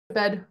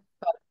bed,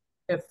 but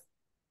if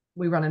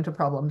we run into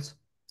problems,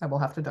 I will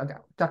have to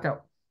duck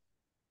out.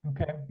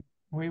 Okay.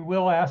 We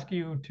will ask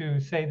you to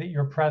say that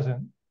you're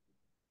present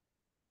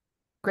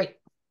Great.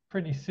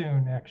 pretty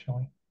soon,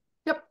 actually.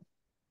 Yep.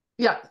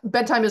 Yeah,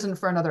 bedtime isn't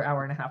for another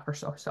hour and a half or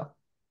so, so.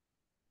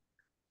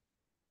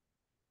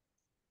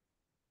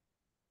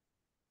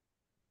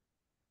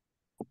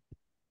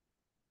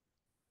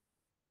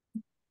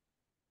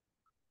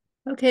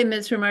 Okay,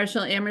 Mr.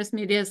 Marshall, Amherst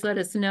Media has let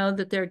us know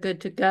that they're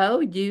good to go.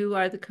 You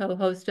are the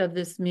co-host of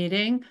this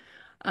meeting.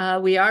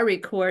 We are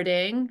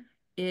recording.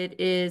 It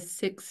is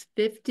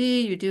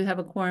 6:50. You do have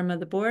a quorum of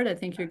the board. I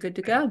think you're good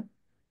to go.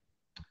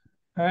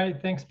 All right.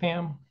 Thanks,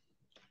 Pam.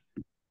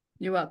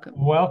 You're welcome.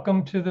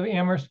 Welcome to the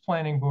Amherst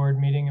Planning Board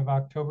meeting of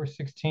October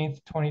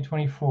 16th,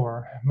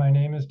 2024. My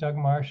name is Doug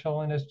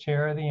Marshall, and as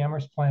chair of the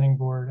Amherst Planning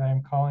Board, I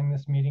am calling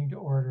this meeting to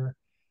order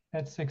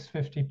at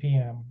 6:50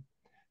 p.m.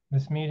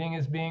 This meeting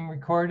is being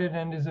recorded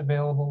and is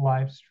available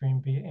live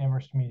stream via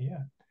Amherst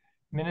Media.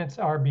 Minutes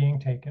are being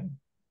taken.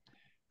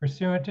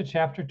 Pursuant to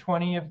Chapter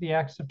 20 of the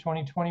Acts of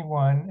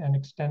 2021 and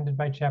extended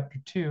by Chapter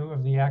 2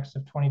 of the Acts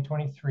of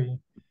 2023,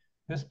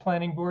 this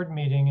planning board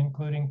meeting,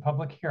 including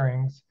public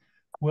hearings,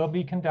 will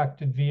be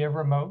conducted via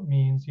remote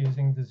means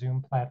using the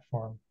Zoom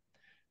platform.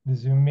 The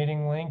Zoom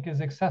meeting link is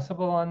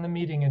accessible on the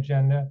meeting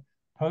agenda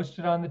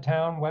posted on the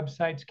town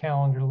website's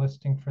calendar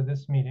listing for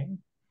this meeting,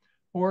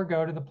 or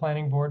go to the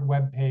planning board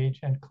webpage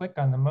and click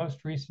on the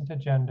most recent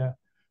agenda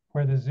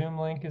where the Zoom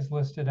link is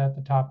listed at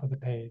the top of the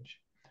page.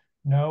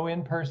 No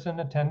in-person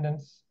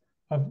attendance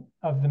of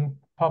the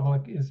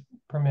public is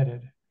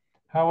permitted.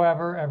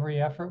 However,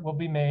 every effort will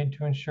be made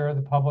to ensure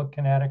the public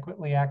can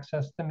adequately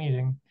access the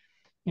meeting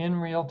in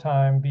real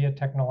time via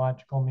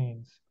technological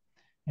means.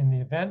 In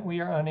the event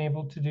we are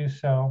unable to do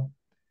so,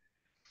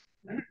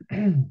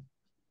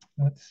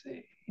 let's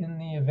see, in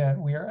the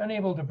event we are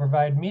unable to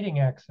provide meeting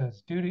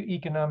access due to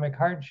economic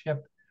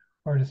hardship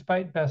or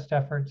despite best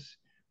efforts,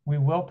 we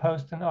will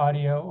post an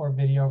audio or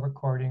video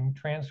recording,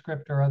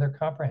 transcript, or other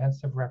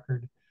comprehensive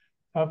record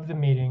of the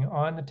meeting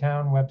on the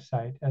town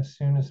website as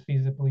soon as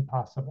feasibly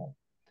possible.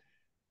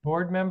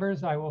 Board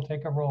members, I will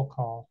take a roll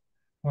call.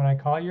 When I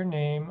call your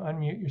name,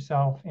 unmute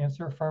yourself,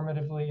 answer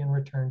affirmatively, and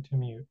return to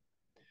mute.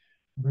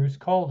 Bruce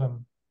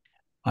Coldham.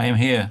 I am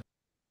here.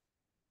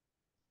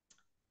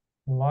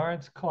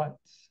 Lawrence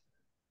Klutz.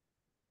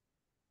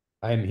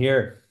 I am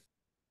here.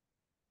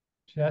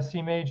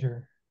 Jesse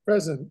Major.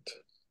 Present.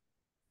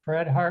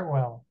 Fred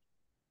Hartwell.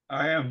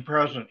 I am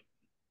present.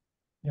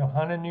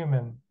 Johanna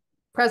Newman.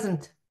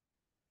 Present.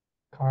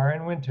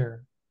 Karen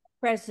Winter.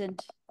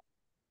 Present.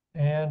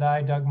 And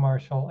I, Doug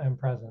Marshall, am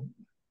present.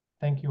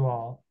 Thank you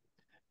all.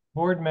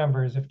 Board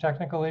members, if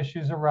technical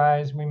issues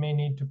arise, we may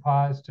need to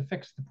pause to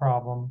fix the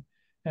problem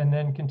and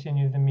then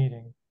continue the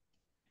meeting.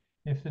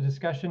 If the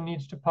discussion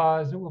needs to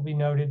pause, it will be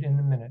noted in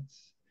the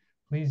minutes.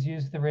 Please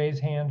use the raise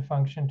hand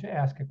function to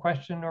ask a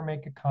question or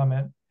make a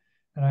comment,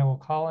 and I will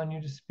call on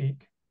you to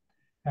speak.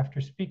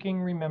 After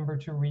speaking, remember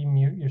to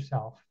remute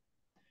yourself.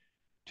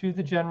 To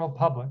the general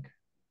public.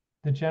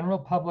 The general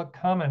public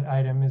comment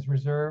item is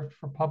reserved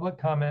for public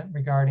comment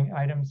regarding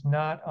items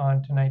not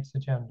on tonight's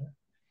agenda.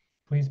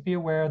 Please be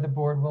aware the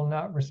board will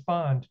not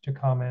respond to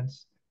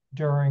comments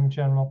during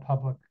general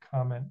public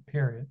comment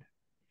period.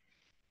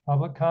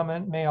 Public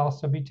comment may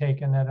also be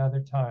taken at other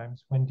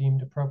times when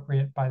deemed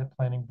appropriate by the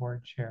planning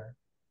board chair.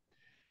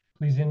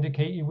 Please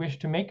indicate you wish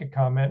to make a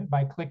comment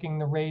by clicking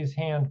the raise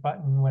hand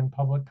button when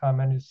public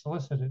comment is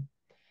solicited.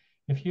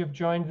 If you have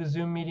joined the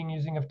Zoom meeting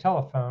using a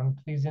telephone,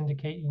 please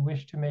indicate you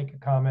wish to make a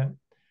comment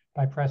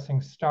by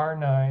pressing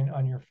 *9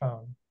 on your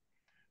phone.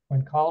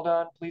 When called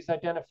on, please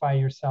identify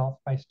yourself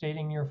by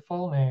stating your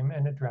full name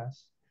and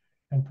address,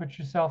 and put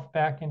yourself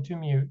back into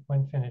mute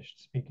when finished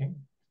speaking.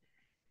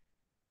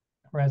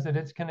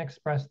 Residents can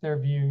express their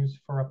views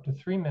for up to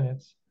 3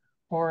 minutes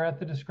or at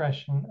the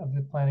discretion of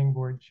the planning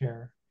board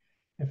chair.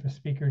 If a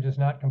speaker does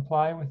not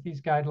comply with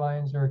these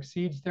guidelines or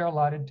exceeds their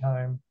allotted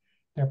time,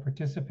 their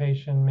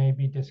participation may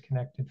be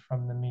disconnected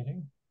from the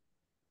meeting.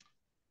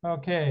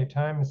 Okay,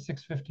 time is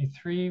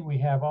 6:53. We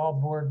have all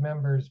board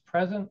members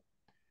present,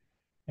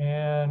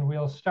 and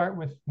we'll start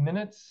with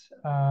minutes.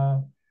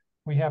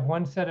 We have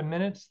one set of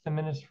minutes, the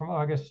minutes from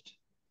August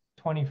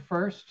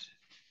 21st,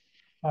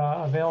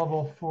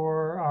 available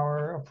for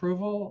our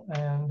approval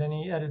and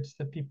any edits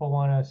that people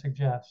want to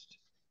suggest.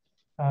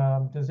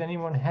 Does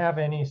anyone have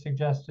any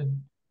suggested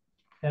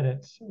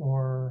edits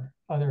or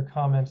other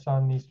comments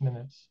on these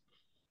minutes?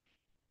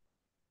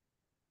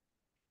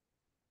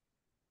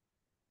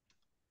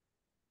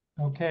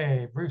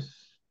 Okay,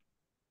 Bruce.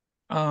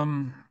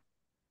 I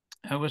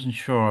wasn't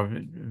sure,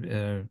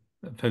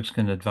 folks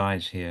can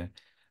advise here,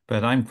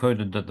 but I'm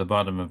quoted at the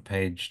bottom of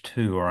page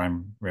 2, or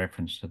I'm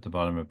referenced at the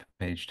bottom of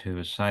page 2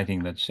 as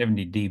citing that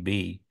 70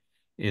 dB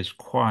is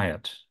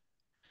quiet.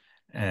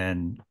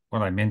 And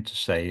what I meant to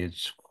say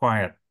is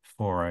quiet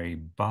for a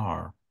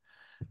bar.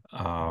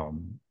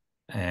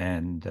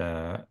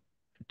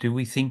 Do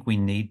we think we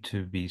need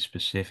to be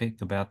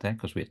specific about that?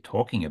 Because we're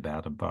talking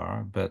about a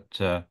bar, but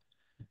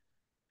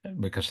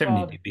because 70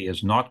 Well- dB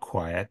is not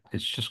quiet.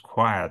 It's just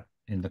quiet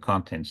in the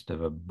context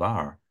of a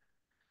bar.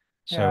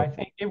 Yeah, I So,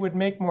 think it would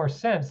make more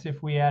sense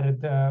if we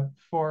added the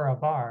for a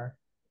bar.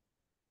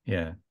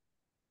 yeah.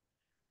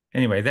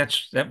 Anyway,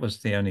 that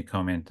was the only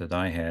comment that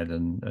I had,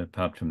 and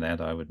apart from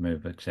that, I would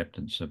move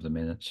acceptance of the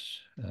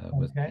minutes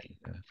with Okay.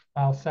 the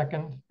I'll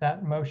second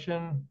that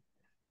motion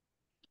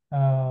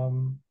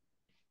um,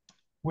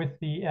 with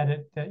the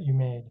edit that you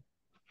made.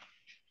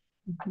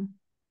 Mhm.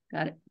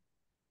 Got it.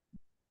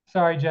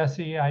 Sorry,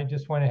 Jesse, I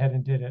just went ahead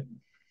and did it.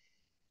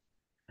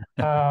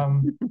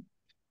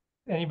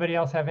 Anybody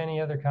else have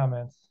any other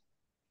comments?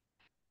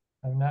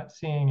 I'm not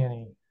seeing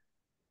any.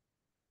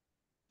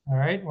 All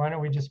right, why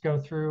don't we just go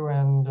through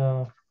and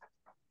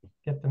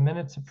get the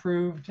minutes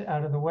approved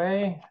out of the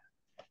way.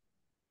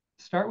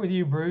 Start with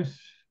you, Bruce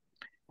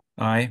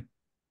Aye.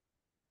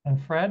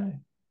 and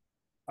Fred,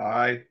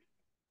 Aye.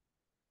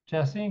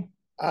 Jesse,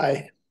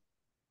 Aye.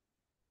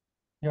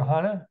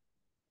 Johanna,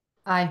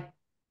 Aye.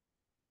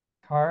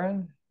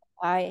 Karen,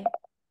 Aye.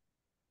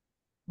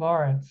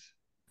 Lawrence,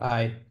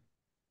 Aye.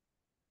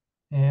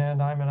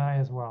 and I'm an aye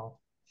as well.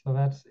 So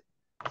that's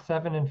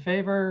 7 in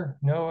favor,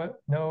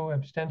 no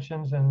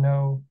abstentions, and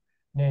no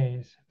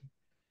nays.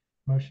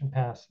 Motion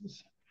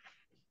passes.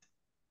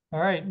 All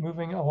right,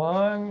 moving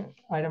along,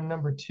 item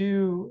number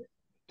 2,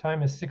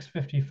 time is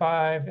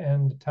 6:55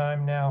 and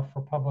time now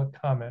for public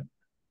comment.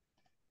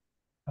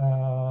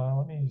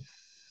 Let me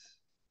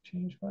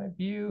change my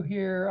view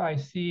here. I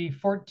see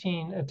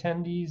 14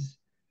 attendees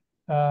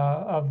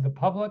of the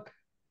public.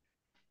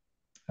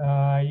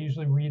 I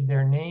usually read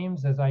their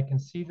names as I can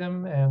see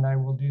them, and I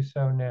will do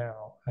so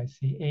now. I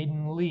see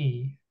Aiden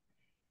Lee,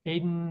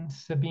 Aiden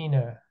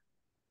Sabina,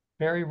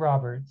 Barry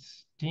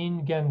Roberts,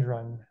 Dean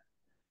Gendron,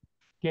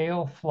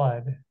 Gail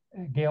Flood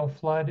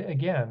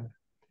again,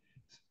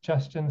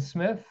 Justin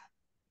Smith,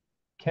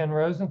 Ken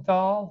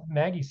Rosenthal,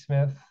 Maggie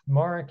Smith,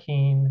 Mara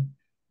Keene,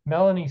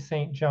 Melanie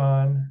St.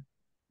 John,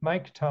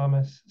 Mike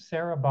Thomas,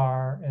 Sarah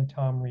Barr, and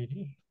Tom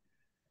Reedy.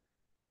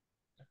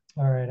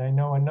 All right, I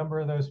know a number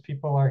of those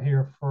people are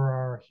here for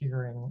our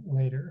hearing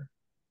later.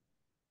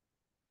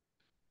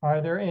 Are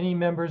there any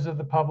members of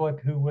the public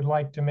who would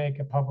like to make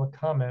a public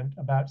comment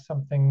about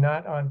something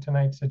not on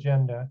tonight's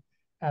agenda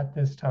at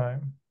this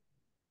time?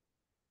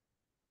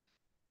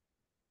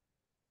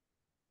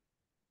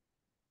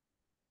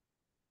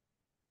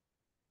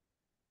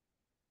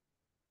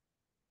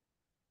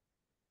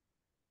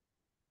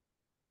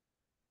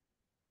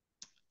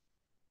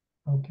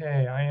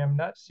 Okay, I am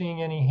not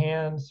seeing any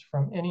hands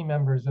from any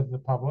members of the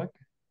public.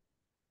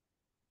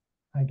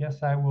 I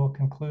guess I will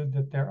conclude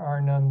that there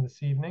are none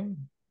this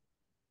evening.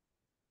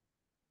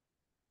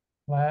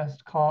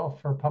 Last call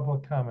for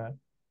public comment.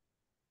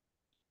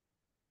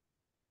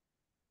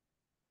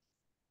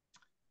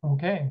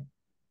 Okay.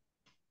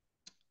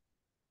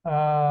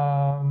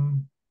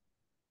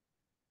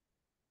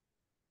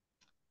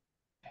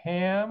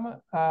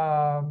 Pam,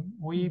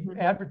 we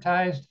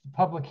advertised the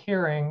public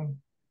hearing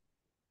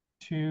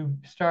to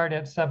start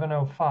at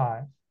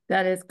 7:05.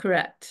 That is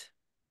correct.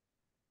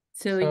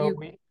 So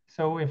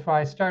So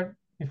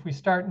if we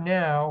start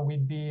now,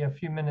 we'd be a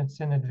few minutes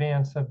in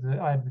advance of the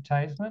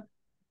advertisement.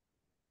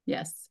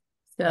 yes.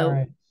 All So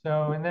right,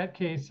 so in that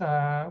case,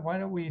 why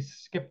don't we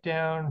skip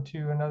down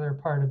to another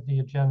part of the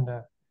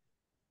agenda?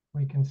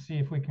 We can see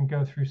if we can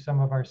go through some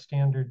of our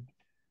standard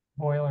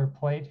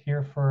boilerplate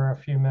here for a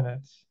few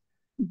minutes.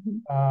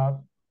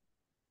 mhm.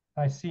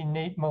 I see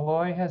Nate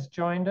Malloy has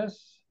joined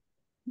us.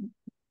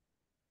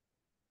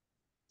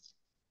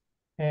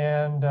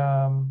 And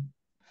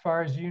as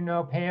far as you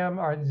know, Pam,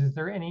 is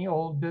there any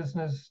old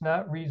business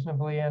not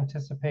reasonably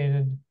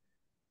anticipated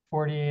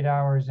 48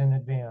 hours in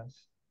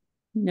advance?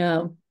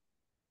 No,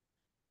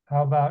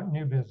 How about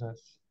new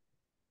business?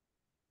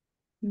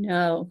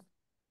 no.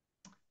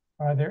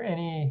 Are there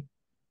any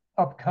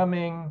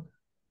upcoming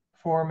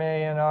Form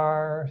A and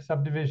R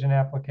subdivision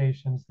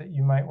applications that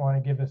you might want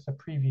to give us a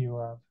preview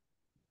of?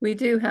 We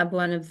do have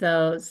one of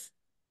those.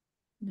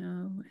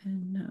 No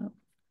and no.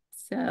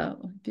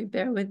 So if you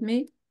bear with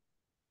me,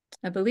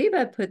 I believe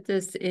I put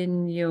this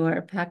in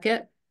your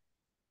packet.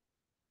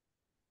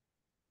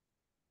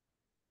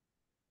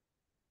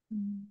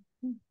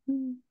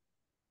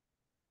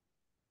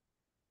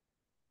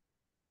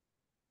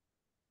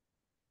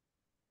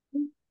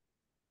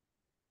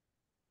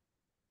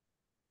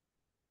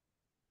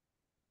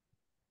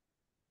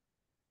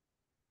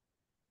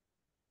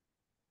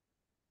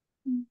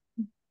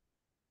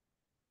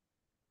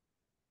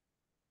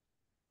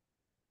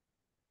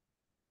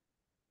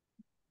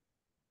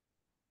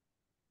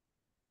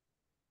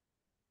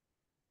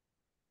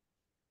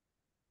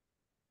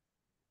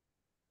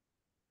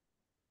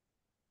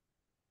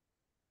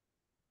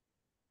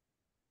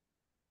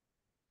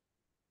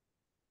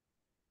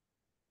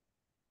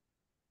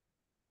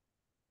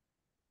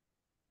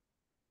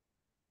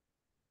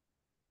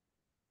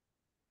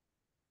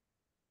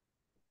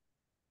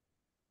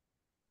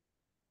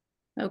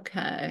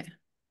 Okay.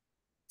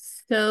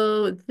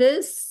 So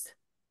this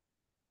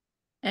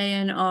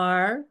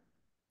A&R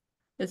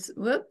is,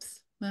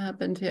 whoops, what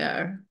happened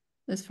here?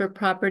 is for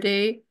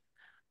property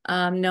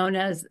known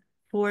as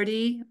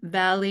 40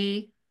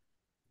 Valley,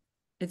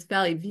 it's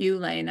Valley View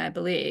Lane, I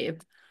believe,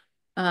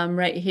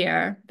 right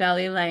here,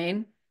 Valley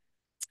Lane.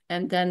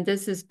 And then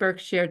this is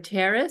Berkshire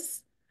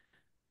Terrace.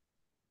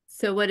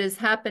 So what is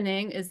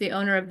happening is the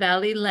owner of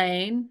Valley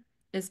Lane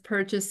is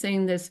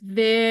purchasing this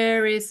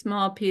very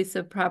small piece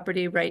of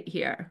property right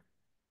here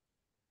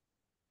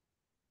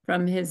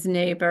from his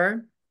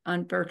neighbor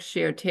on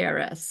Berkshire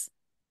Terrace.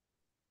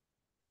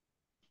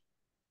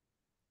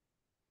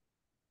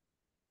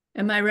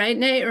 Am I right,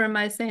 Nate, or am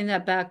I saying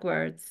that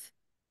backwards?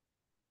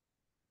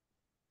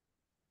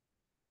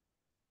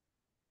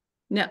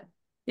 No.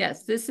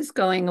 Yes, this is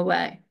going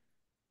away.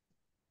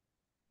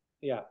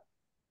 Yeah.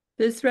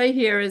 This right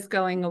here is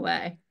going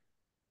away.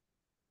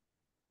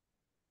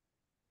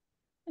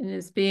 And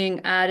is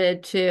being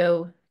added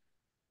to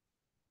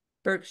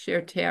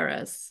Berkshire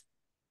Terrace.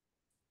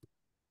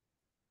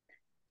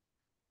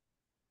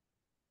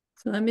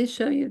 So let me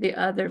show you the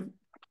other.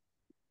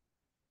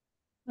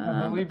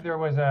 I believe there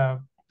was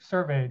a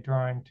survey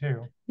drawing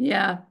too,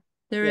 Yeah,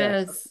 there Yeah.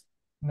 is.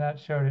 and that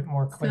showed it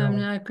more So I'm clearly.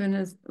 not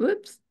gonna,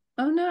 whoops.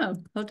 Oh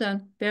no, hold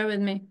on, bear with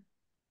me.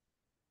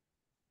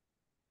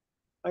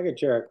 I could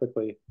share it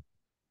quickly.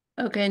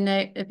 Okay,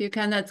 Nate, if you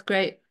can, that's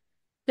great.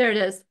 There it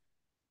is.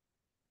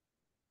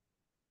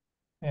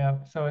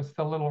 Yeah, so it's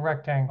the little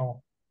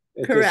rectangle.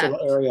 It's this little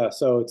Correct. area,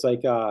 so it's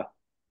like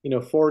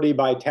 40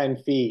 by 10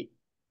 feet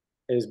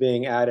is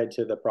being added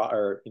to the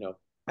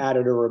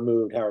added or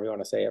removed, however you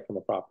want to say it, from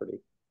a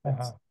property.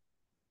 Uh-huh.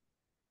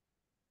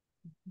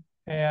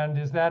 And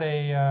is that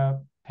a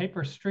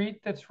paper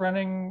street that's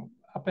running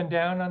up and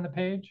down on the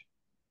page?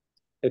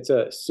 It's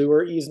a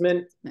sewer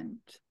easement.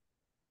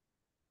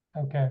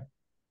 Okay.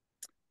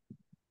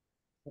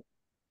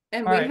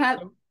 And All we right, have,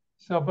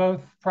 so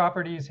both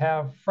properties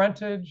have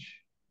frontage.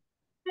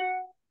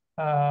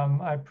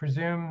 I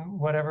presume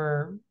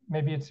whatever,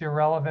 maybe it's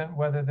irrelevant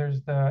whether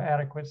there's the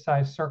adequate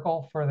size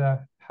circle for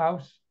the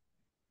house,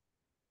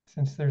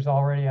 since there's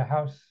already a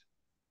house,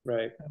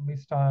 Right. at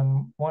least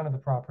on one of the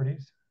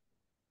properties.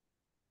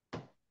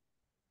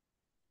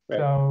 Right.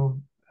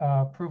 So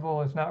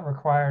approval is not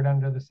required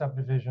under the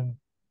subdivision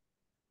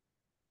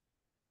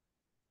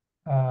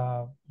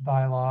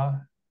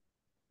bylaw.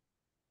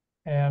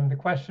 And the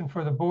question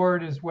for the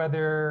board is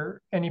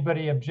whether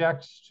anybody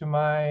objects to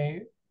my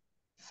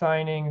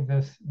signing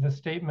the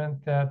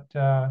statement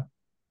that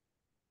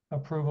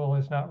approval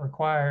is not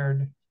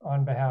required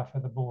on behalf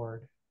of the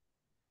board.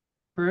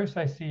 Bruce,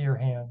 I see your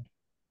hand.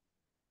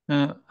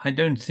 I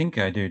don't think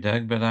I do,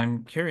 Doug, but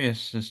I'm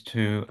curious as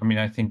to, I mean,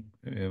 I think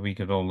we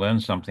could all learn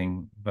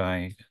something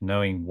by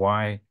knowing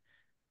why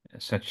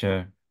such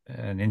an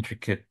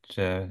intricate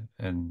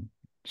and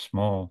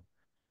small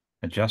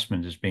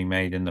adjustment is being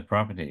made in the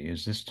property.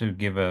 Is this to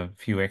give a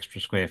few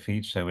extra square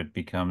feet so it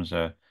becomes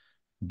a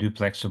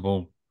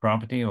duplexable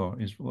property, or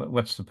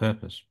what's the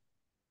purpose?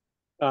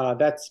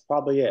 That's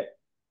probably it.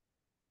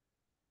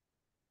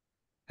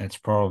 That's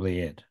probably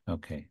it.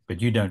 Okay,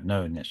 but you don't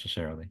know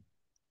necessarily.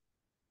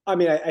 I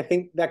mean, I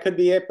think that could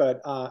be it,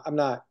 but I'm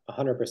not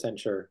 100%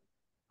 sure.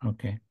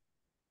 Okay.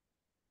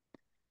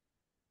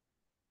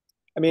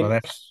 I mean, Well,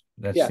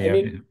 that's yeah, the I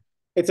mean,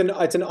 it's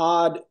an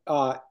odd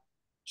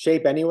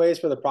shape anyways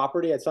for the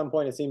property. At some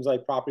point, it seems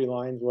like property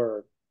lines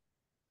were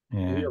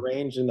yeah.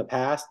 rearranged in the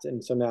past,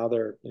 and so now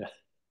they're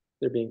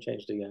being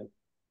changed again.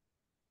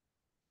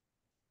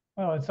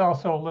 Well, it's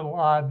also a little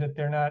odd that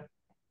they're not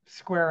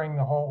squaring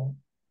the whole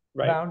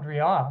Right. boundary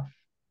off.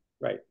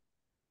 Right.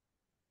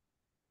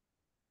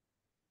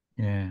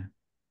 Yeah.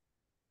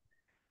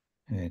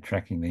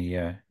 Tracking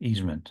the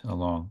easement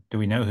along. Do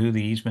we know who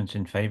the easement's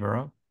in favor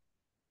of?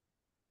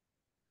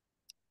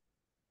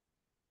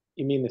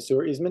 You mean the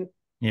sewer easement?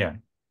 Yeah.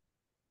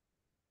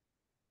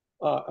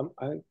 I'll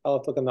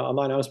have to look on the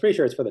online. I was pretty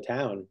sure it's for the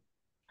town.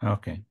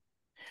 Okay.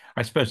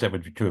 I suppose that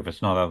would be true if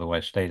it's not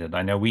otherwise stated.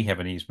 I know we have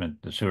an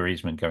easement, the sewer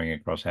easement going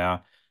across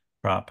our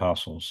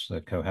parcels,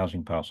 the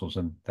co-housing parcels,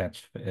 and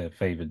that's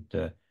favored.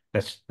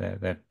 That's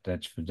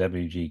for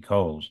W.G.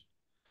 Coles.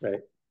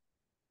 Right.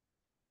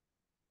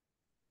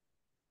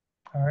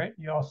 All right,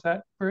 you all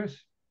set,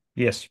 Bruce?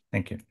 Yes,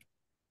 thank you.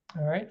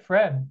 All right,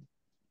 Fred.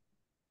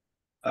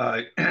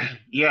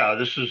 Yeah,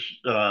 this is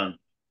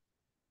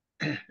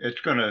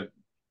it's going to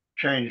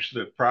change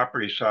the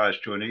property size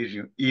to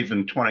an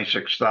even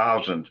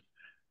 26,000,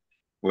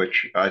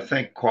 which I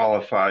think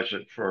qualifies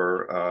it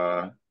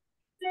for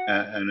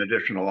an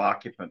additional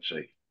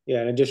occupancy.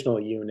 Yeah, an additional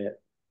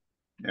unit.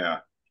 Yeah,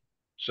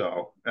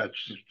 so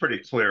it's pretty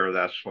clear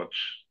that's what's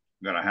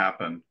going to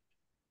happen,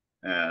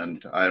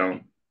 and I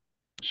don't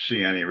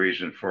see any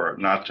reason for it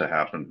not to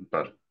happen.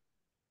 But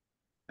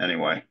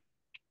anyway.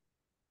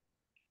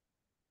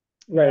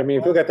 Right. I mean,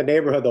 if you look at the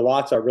neighborhood, the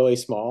lots are really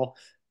small.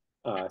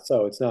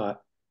 So it's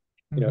not,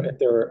 if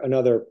there were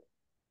another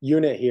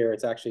unit here,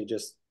 it's actually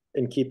just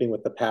in keeping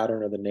with the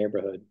pattern of the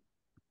neighborhood.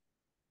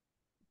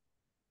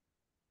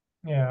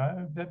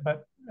 Yeah,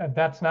 but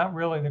that's not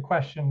really the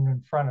question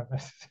in front of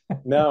us.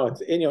 No,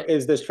 it's,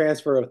 is this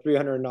transfer of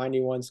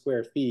 391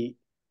 square feet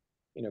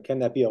can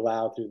that be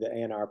allowed through the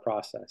A&R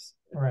process?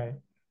 Right.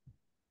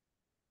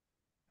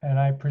 And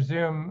I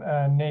presume,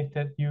 Nate,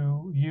 that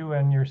you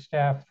and your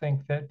staff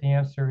think that the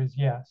answer is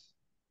yes.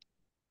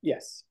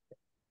 Yes.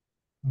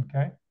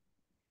 Okay.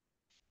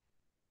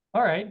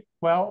 All right.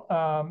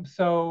 Well,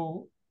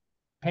 so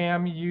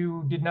Pam,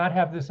 you did not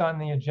have this on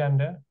the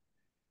agenda.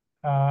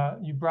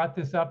 You brought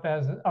this up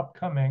as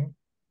upcoming,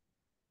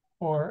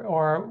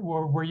 or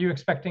were you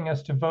expecting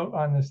us to vote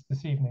on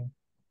this evening?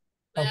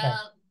 Okay.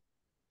 Well,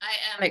 I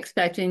am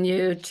expecting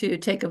you to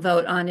take a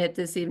vote on it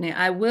this evening.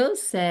 I will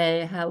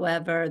say,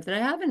 however, that I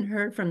haven't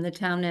heard from the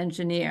town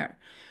engineer,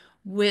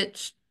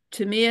 which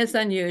to me is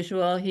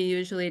unusual. He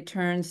usually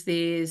turns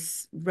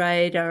these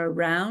right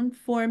around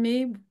for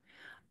me.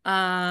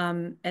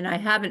 And I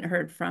haven't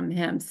heard from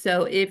him.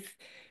 So if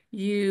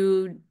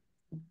you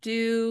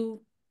do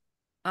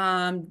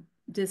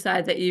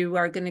decide that you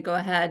are going to go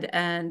ahead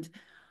and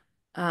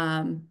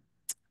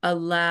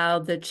allow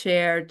the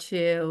chair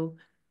to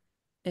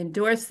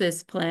endorse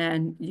this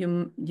plan,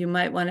 you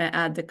might want to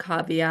add the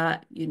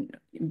caveat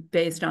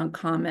based on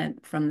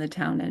comment from the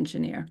town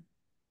engineer.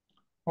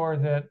 Or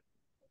that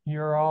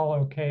you're all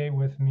okay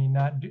with me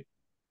not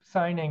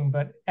signing,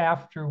 but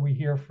after we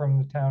hear from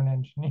the town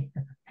engineer.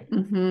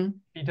 Mm-hmm.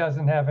 He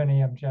doesn't have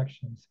any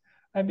objections.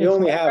 I mean, We it's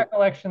only my have-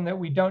 recollection that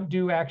we don't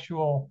do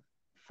actual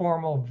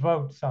formal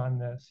votes on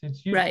this.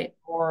 It's usually Right.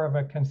 more of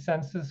a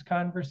consensus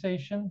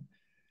conversation.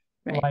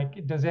 Right.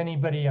 Like, does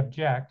anybody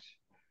object?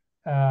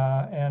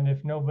 And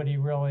if nobody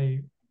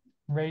really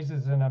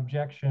raises an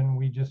objection,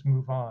 we just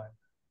move on.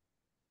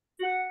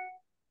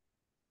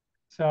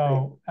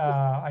 So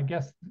I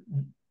guess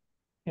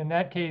in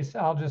that case,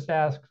 I'll just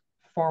ask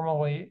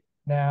formally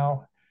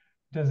now,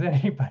 does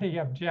anybody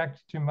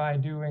object to my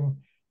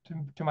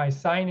to my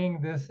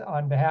signing this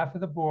on behalf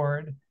of the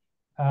board?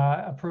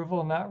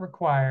 Approval not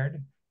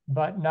required,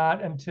 but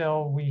not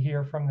until we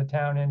hear from the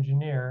town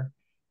engineer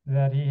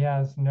that he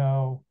has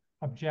no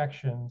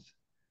objections.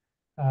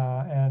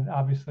 And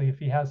obviously, if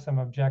he has some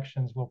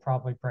objections, we'll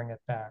probably bring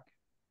it back.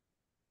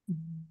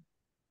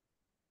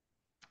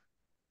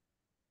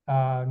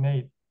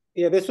 Nate.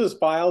 Yeah, this was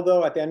filed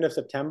though at the end of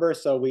September,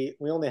 so we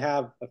only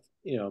have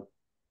a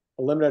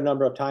limited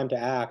number of time to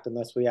act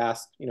unless we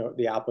ask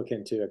the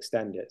applicant to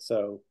extend it.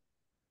 So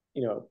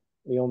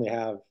we only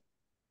have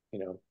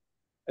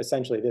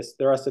essentially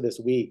the rest of this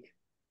week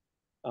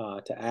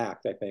to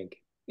act. I think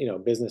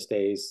business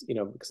days,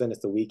 because then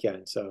it's the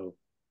weekend. So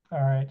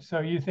all right. So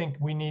you think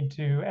we need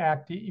to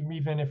act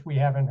even if we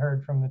haven't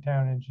heard from the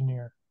town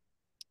engineer?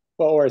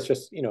 Well, or it's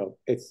just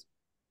it's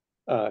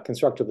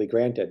constructively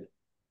granted,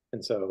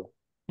 and so.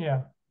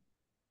 Yeah.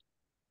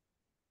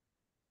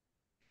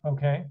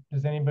 Okay.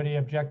 Does anybody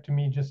object to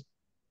me just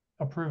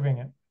approving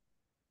it?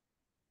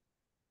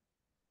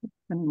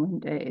 21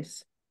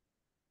 days.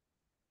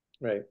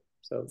 Right.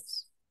 So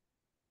it's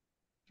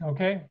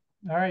okay.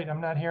 All right.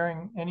 I'm not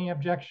hearing any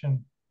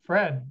objection.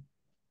 Fred,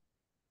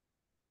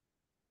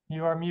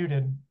 you are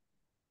muted.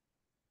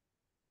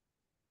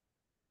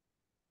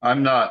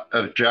 I'm not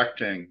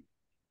objecting,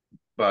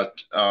 but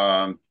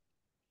I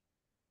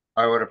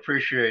would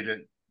appreciate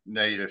it,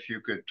 Nate, if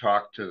you could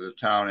talk to the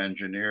town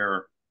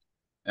engineer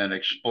and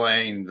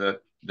explain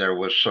that there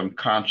was some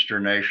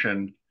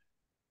consternation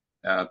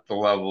at the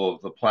level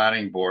of the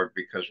planning board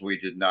because we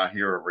did not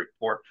hear a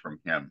report from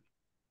him.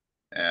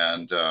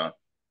 And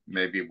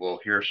maybe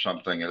we'll hear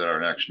something at our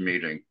next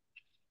meeting.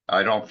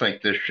 I don't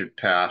think this should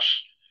pass.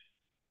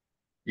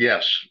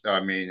 Yes,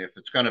 I mean, if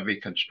it's going to be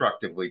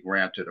constructively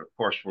granted, of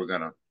course, we're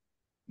going to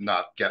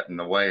not get in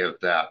the way of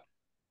that.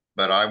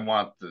 But I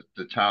want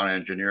the town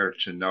engineer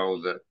to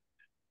know that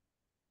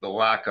the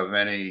lack of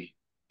any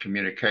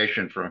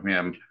communication from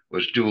him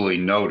was duly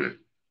noted.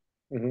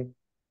 Mm-hmm.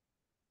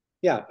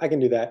 Yeah, I can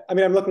do that. I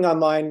mean, I'm looking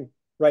online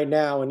right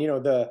now, and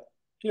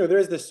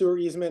there's the sewer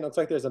easement. It looks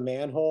like there's a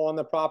manhole on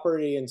the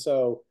property, and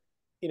so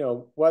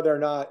whether or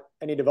not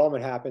any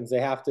development happens,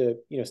 they have to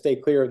stay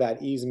clear of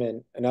that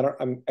easement. And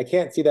I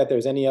can't see that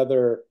there's any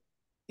other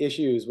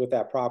issues with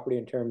that property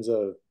in terms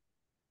of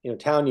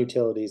town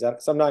utilities.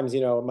 Sometimes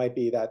it might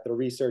be that they're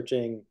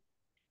researching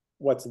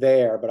what's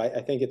there, but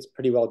I think it's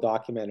pretty well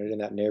documented in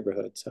that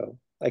neighborhood. So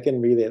I can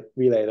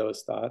relay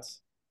those thoughts.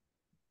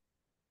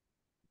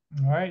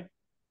 All right.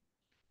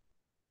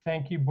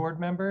 Thank you, board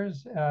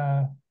members.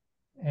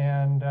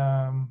 And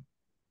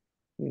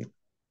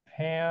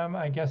Pam,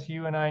 I guess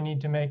you and I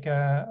need to make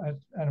an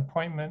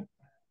appointment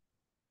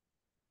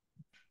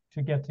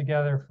to get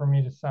together for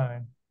me to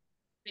sign.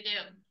 We do.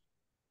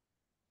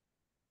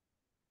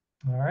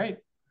 All right.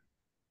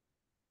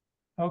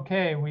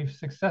 Okay, we've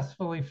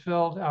successfully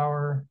filled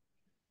our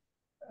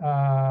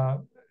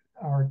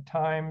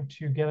time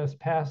to get us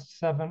past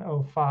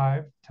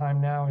 7:05.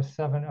 Time now is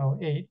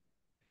 7:08.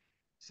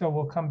 So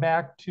we'll come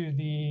back to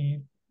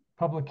the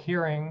public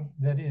hearing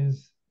that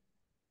is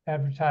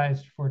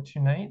advertised for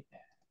tonight.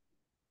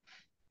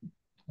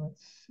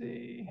 Let's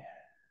see.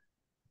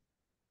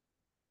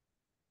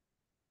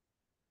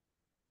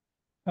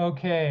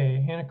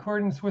 Okay, in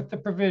accordance with the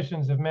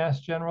provisions of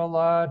Mass General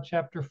Law,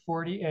 Chapter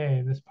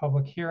 40A, this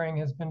public hearing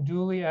has been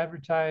duly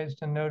advertised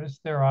and notice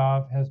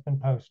thereof has been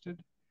posted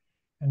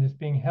and is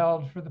being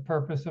held for the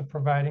purpose of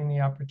providing the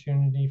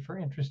opportunity for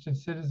interested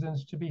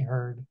citizens to be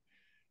heard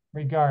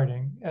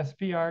regarding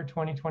SPR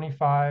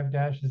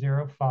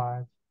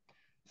 2025-05,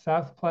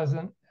 South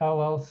Pleasant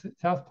LLC,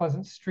 South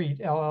Pleasant Street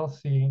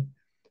LLC,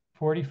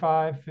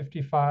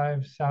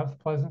 4555 South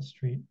Pleasant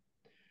Street.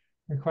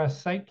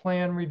 Request site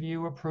plan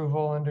review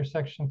approval under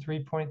section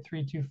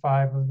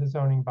 3.325 of the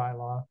zoning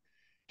bylaw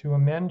to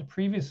amend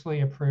previously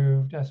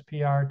approved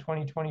SPR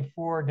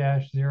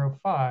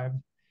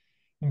 2024-05,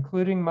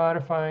 including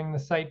modifying the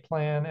site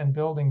plan and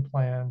building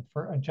plan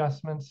for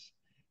adjustments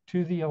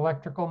to the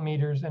electrical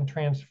meters and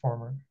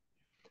transformer,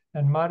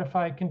 and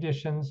modify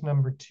conditions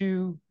number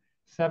 2,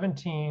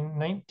 17,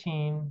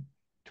 19,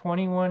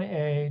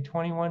 21A,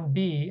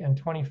 21B, and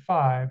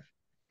 25,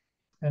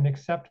 and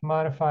accept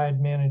modified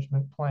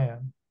management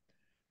plan.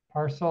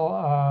 Parcel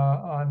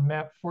on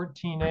map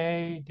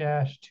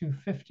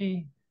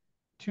 14A-250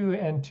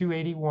 and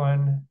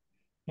 281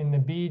 in the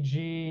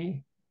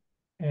BG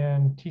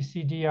and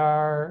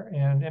TCDR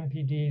and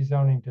MPD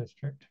zoning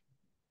district.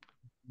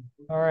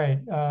 All right,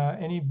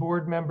 any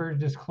board member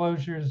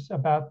disclosures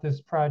about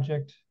this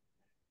project?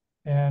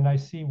 And I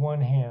see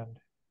one hand.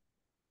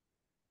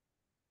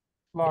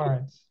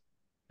 Lawrence.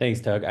 Thanks,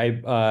 Doug.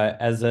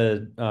 As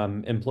a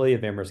employee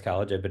of Amherst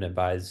College, I've been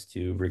advised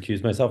to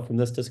recuse myself from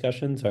this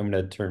discussion, so I'm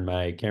going to turn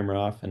my camera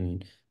off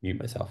and mute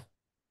myself.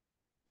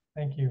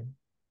 Thank you.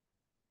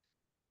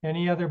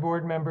 Any other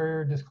board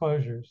member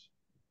disclosures?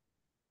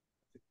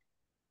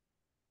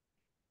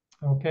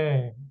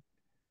 Okay.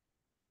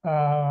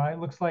 It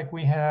looks like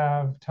we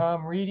have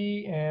Tom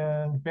Reedy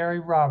and Barry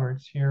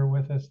Roberts here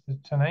with us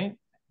tonight.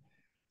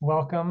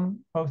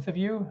 Welcome, both of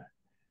you.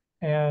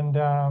 And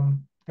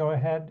go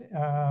ahead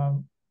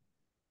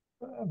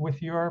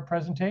with your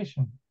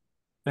presentation.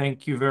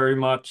 Thank you very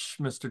much,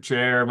 Mr.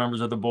 Chair, members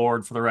of the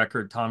board. For the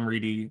record, Tom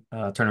Reedy,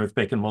 attorney with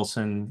Bacon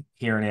Wilson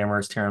here in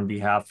Amherst, here on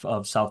behalf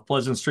of South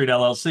Pleasant Street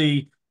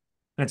LLC,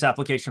 and its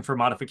application for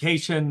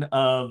modification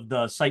of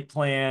the site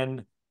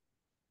plan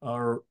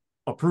or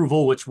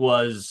approval, which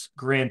was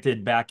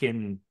granted back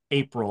in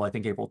April, I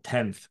think April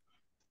 10th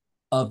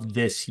of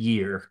this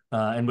year.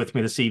 And with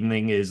me this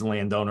evening is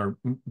landowner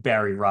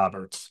Barry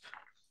Roberts.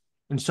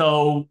 And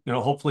so,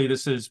 hopefully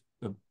this is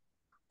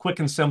quick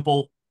and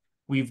simple.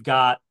 We've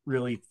got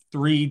really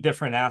 3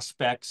 different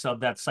aspects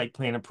of that site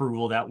plan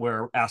approval that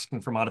we're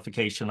asking for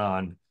modification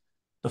on.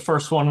 The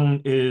first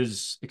one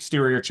is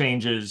exterior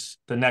changes.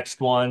 The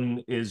next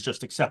one is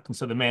just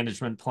acceptance of the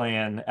management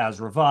plan as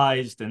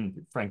revised,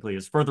 and frankly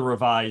is further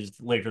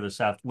revised late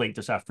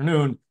this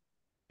afternoon.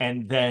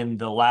 And then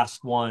the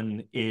last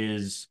one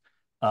is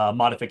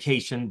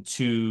modification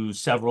to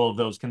several of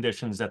those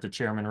conditions that the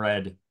chairman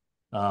read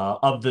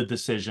of the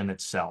decision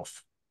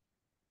itself.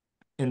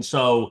 And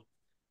so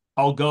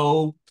I'll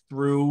go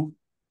through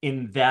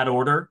in that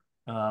order.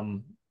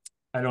 I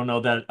don't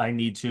know that I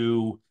need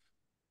to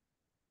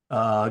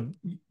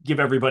give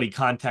everybody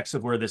context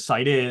of where this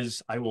site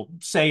is. I will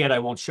say it, I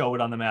won't show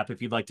it on the map.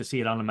 If you'd like to see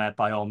it on the map,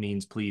 by all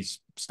means, please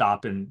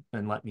stop and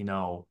let me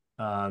know.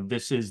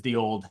 This is the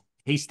old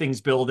Hastings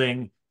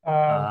building.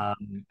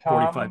 Tom,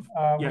 45.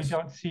 Yes. We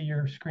don't see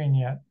your screen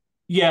yet.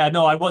 Yeah,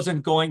 no, I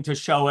wasn't going to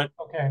show it.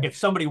 Okay. If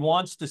somebody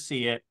wants to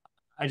see it,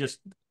 I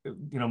just,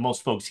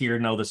 most folks here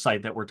know the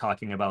site that we're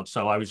talking about.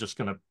 So I was just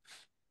going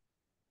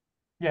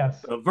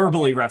to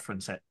verbally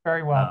reference it.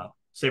 Very well.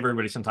 Save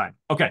everybody some time.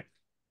 Okay.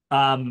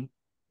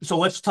 So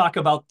let's talk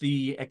about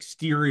the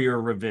exterior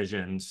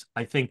revisions.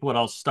 I think what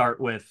I'll start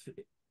with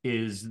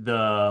is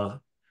the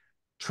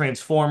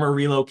transformer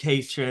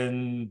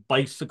relocation,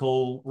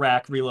 bicycle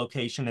rack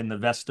relocation, and the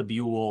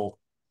vestibule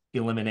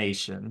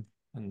elimination.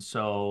 And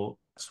so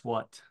that's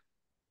what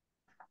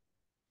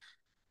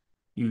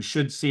you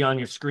should see on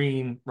your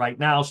screen right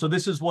now. So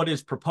this is what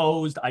is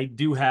proposed. I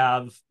do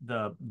have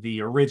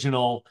the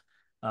original.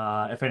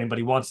 If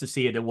anybody wants to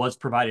see it, it was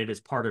provided as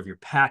part of your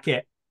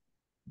packet.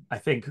 I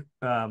think,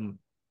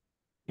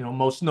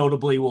 most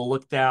notably, we'll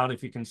look down,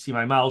 if you can see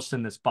my mouse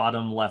in this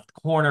bottom left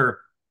corner,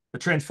 the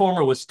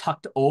transformer was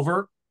tucked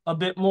over a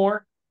bit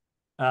more,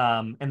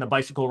 and the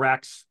bicycle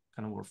racks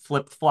kind of were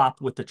flip-flopped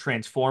with the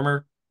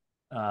transformer.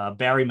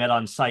 Barry met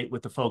on site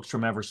with the folks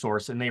from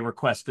Eversource, and they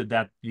requested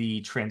that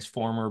the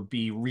transformer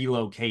be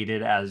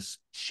relocated as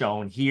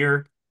shown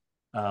here.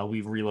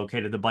 We've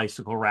relocated the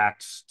bicycle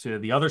racks to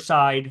the other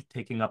side,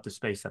 taking up the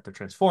space that the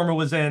transformer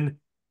was in.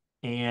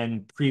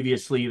 And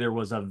previously there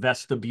was a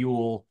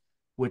vestibule,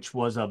 which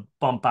was a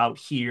bump out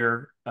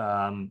here.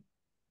 And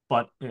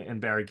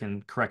Barry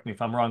can correct me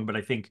if I'm wrong, but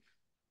I think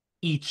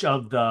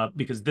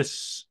because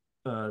this,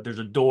 there's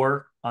a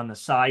door on the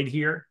side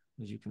here,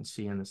 as you can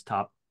see in this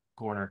top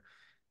corner.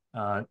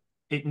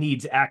 It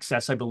needs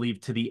access, I believe,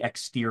 to the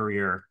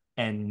exterior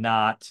and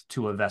not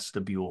to a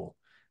vestibule.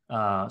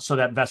 So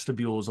that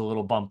vestibule is a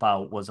little bump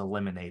out was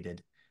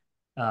eliminated.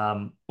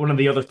 One of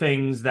the other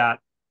things that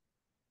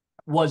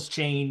was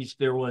changed,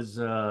 there was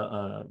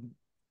a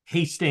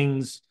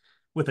Hastings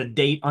with a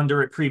date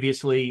under it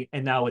previously,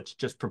 and now it's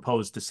just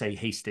proposed to say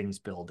Hastings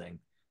Building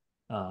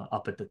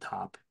up at the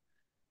top.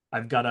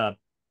 I've got a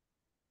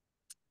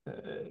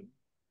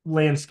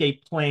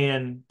landscape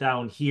plan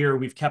down here.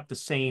 We've kept the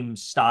same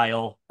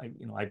style.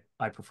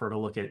 I prefer to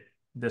look at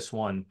this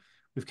one.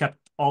 We've kept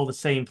all the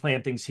same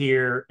plantings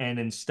here, and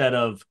instead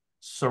of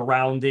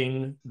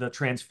surrounding the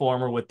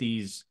transformer with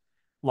these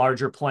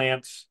larger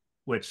plants,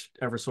 which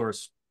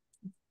Eversource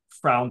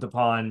frowned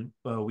upon,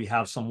 we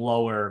have some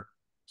lower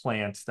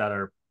plants that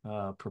are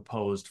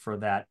proposed for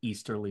that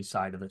easterly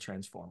side of the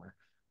transformer.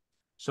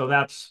 So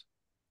that's,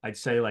 I'd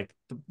say, like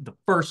the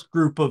first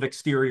group of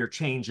exterior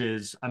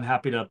changes. I'm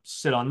happy to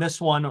sit on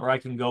this one, or I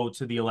can go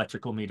to the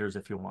electrical meters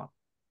if you want.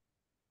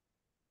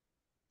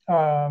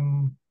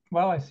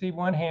 Well, I see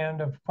one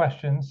hand of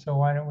questions, so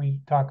why don't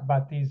we talk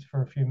about these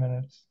for a few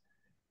minutes?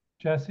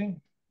 Jesse?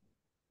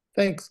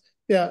 Thanks.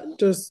 Yeah,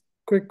 just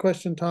quick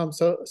question, Tom.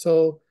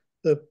 So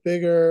the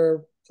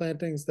bigger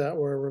plantings that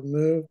were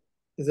removed,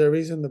 is there a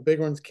reason the big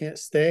ones can't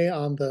stay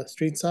on the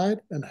street side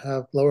and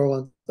have lower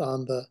ones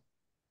on the,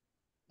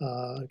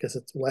 I guess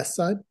it's west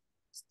side,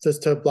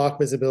 just to block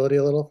visibility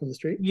a little from the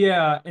street?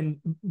 Yeah, and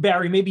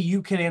Barry, maybe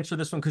you can answer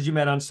this one because you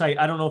met on site.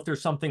 I don't know if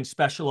there's something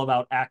special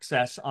about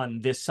access on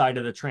this side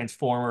of the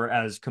transformer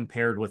as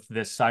compared with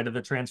this side of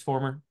the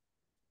transformer.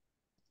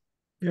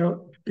 Yeah,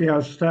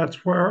 yes,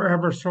 that's where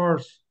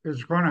Eversource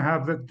is going to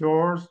have the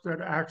doors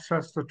that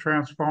access the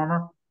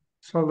transformer,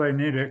 so they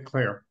need it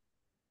clear.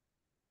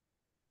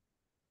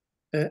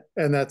 And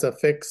that's a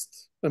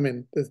fixed, I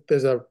mean,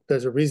 there's a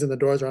reason the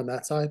doors are on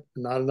that side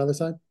and not another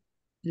side?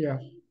 Yeah,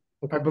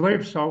 Okay. I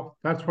believe so.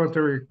 That's what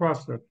they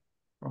requested.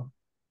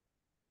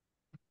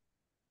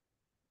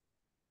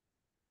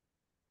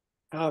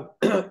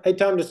 Hey,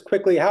 Tom, just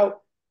quickly,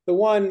 so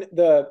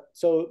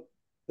the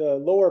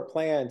lower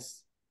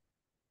plants,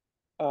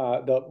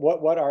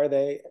 what are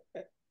they?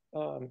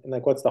 And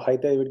like, what's the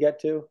height they would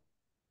get to?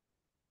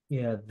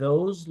 Yeah,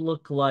 those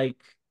look like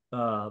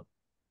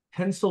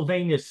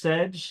Pennsylvania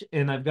sedge,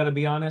 and I've got to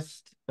be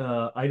honest,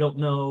 I don't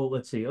know.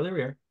 Let's see. Oh, there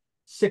we are.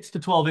 6 to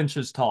 12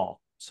 inches tall,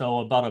 so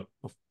about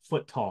a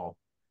foot tall.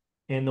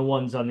 And the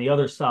ones on the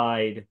other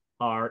side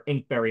are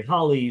inkberry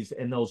hollies,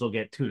 and those will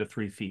get 2 to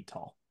 3 feet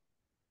tall.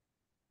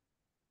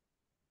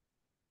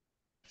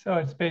 So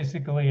it's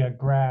basically a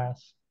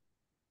grass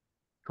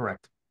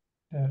Correct.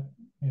 that,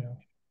 you know.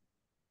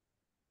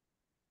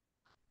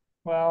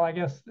 Well, I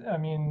guess, I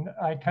mean,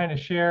 I kind of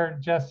share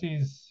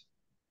Jesse's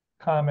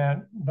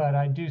comment, but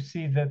I do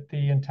see that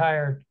the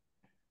entire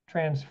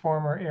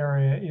transformer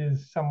area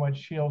is somewhat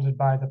shielded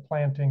by the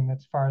planting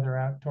that's farther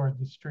out toward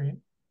the street.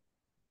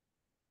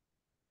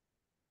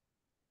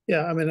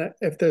 Yeah, I mean,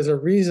 if there's a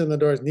reason the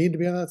doors need to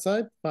be on that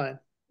side, fine.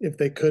 If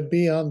they could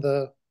be on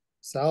the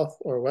south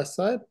or west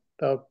side,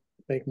 that would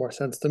make more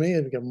sense to me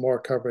and get more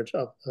coverage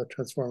of the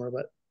transformer.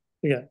 But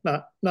again,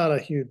 not a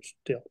huge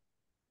deal.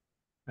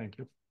 Thank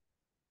you.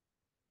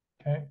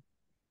 Okay.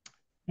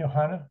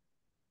 Johanna?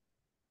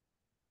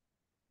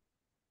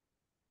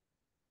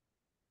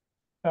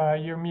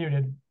 You're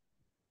muted.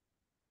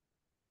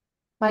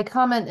 My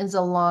comment is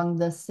along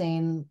the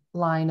same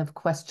line of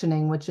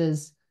questioning, which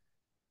is,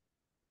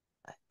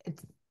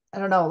 I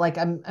don't know, like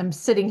I'm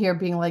sitting here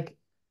being like,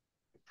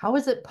 how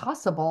is it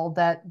possible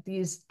that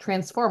these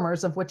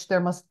transformers, of which there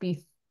must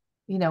be,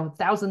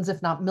 thousands,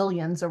 if not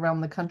millions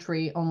around the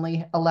country,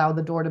 only allow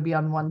the door to be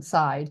on one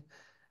side?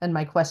 And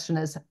my question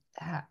is,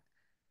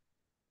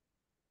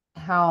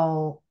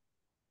 how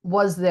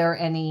was there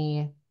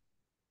any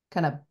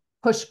kind of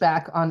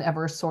pushback on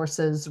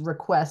Eversource's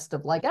request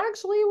of like,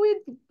 actually,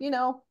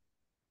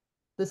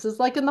 this is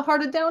like in the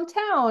heart of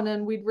downtown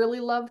and we'd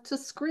really love to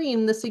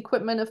screen this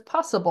equipment if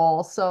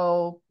possible.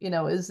 So,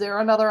 is there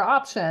another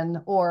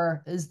option,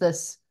 or is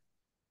this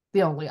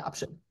the only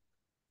option?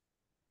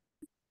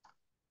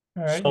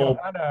 All right, So-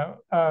 Johanna,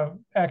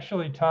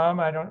 actually,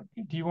 Tom,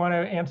 do you want to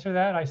answer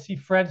that? I see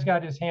Fred's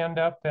got his hand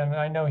up and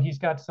I know he's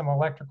got some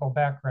electrical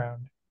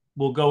background.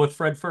 We'll go with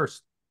Fred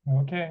first.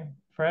 Okay,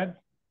 Fred?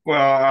 Well,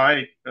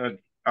 I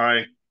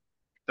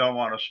don't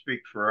want to speak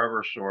for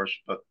Eversource,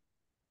 but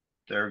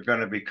they're going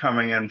to be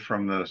coming in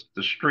from the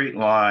street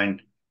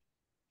line.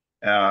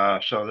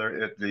 So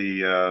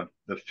the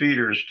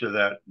feeders to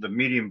that, the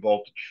medium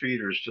voltage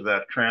feeders to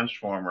that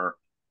transformer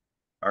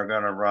are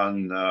going to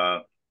run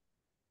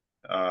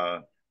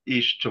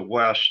east to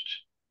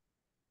west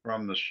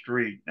from the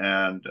street.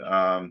 And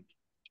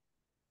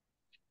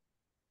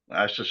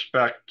I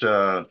suspect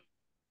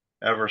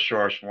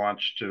Eversource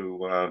wants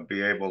to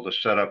be able to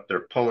set up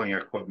their pulling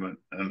equipment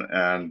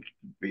and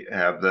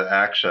have the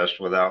access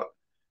without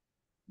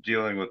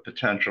dealing with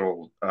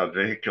potential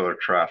vehicular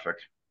traffic.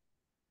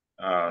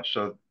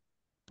 So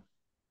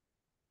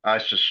I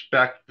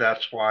suspect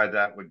that's why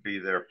that would be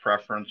their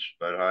preference,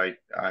 but I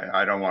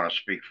don't want to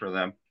speak for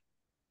them.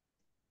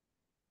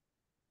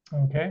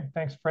 Okay,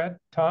 thanks, Fred.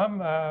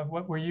 Tom,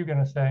 what were you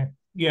going to say?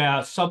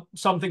 Yeah,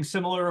 something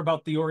similar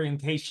about the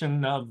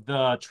orientation of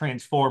the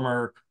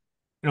transformer.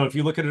 If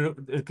you look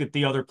at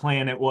the other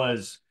plan, it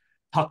was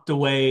tucked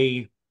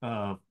away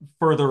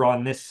further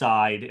on this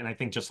side. And I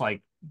think just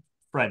like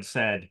Fred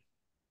said,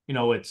 you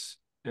know, it's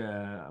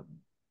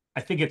I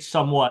think it's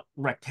somewhat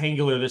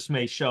rectangular. This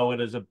may show it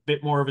as a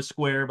bit more of a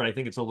square, but I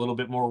think it's a little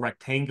bit more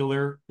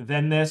rectangular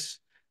than this.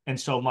 And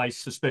so my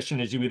suspicion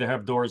is you either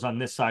have doors on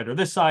this side,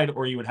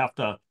 or you would have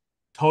to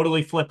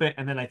totally flip it.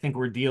 And then I think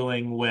we're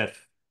dealing with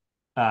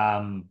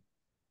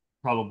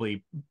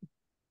probably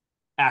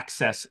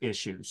access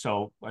issues.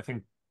 So I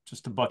think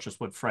just to buttress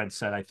what Fred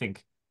said, I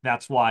think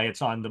that's why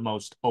it's on the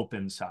most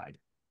open side.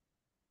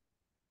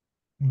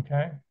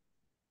 Okay.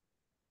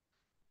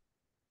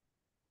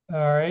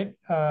 All right.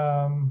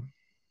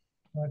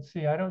 Let's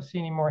see. I don't see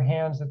any more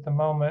hands at the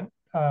moment.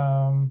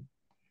 Tom,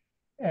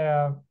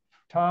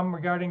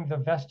 regarding the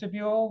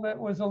vestibule that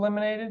was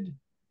eliminated,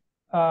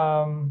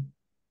 I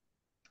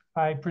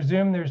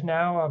presume there's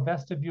now a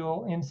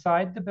vestibule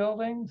inside the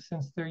building,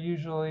 since there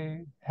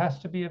usually has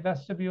to be a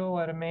vestibule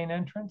at a main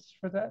entrance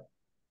for that.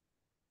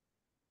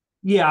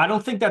 Yeah, I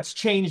don't think that's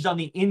changed on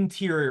the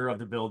interior of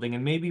the building.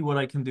 And maybe what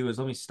I can do is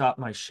let me stop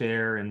my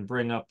share and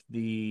bring up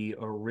the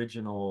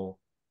original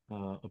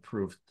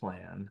approved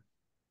plan.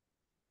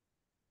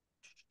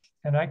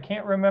 And I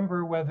can't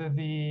remember whether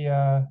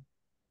the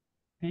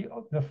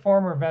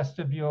former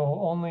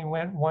vestibule only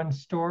went one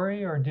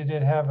story, or did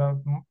it have a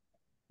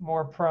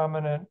more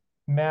prominent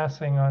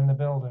massing on the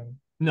building?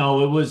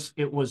 No,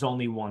 it was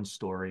only one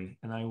story.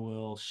 And I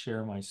will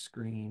share my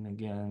screen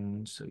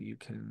again so you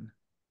can.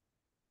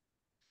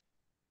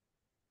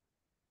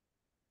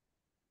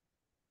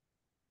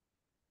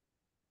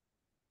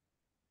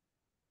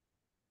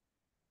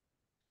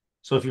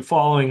 So if you're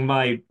following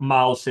my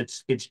mouse,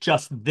 it's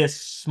just this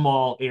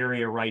small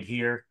area right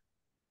here.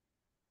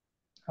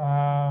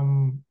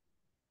 That's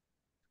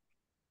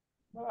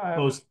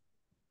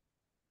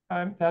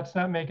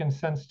not making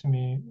sense to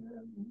me.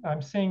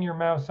 I'm seeing your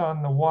mouse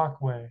on the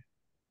walkway.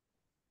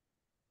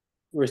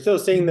 We're still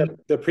seeing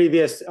the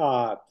previous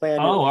plan.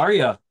 Oh, are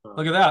you?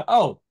 Look at that.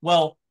 Oh,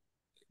 well,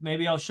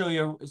 maybe I'll show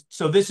you.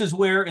 So this is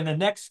where in the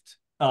next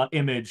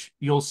image,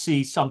 you'll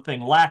see something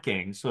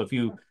lacking. So if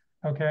you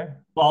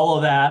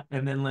follow that,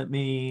 and then let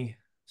me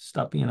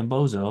stop being a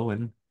bozo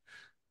and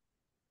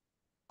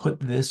put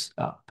this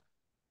up.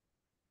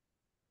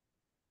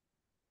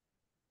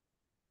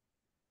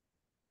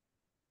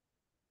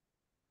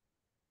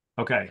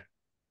 Okay.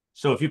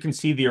 So if you can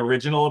see the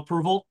original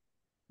approval.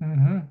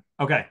 Mm-hmm.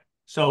 Okay.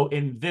 So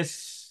in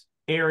this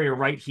area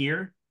right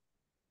here,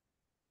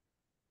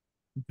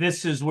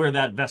 this is where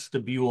that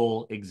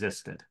vestibule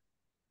existed.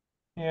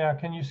 Yeah.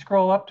 Can you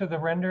scroll up to the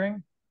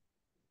rendering?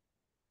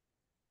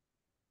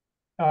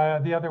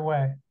 The other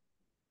way.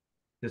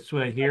 This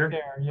way here? Right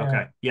there, yeah.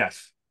 Okay.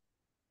 Yes.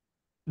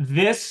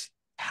 This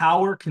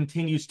tower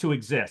continues to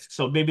exist.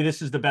 So maybe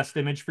this is the best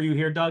image for you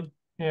here, Doug?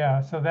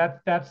 Yeah. So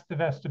that's the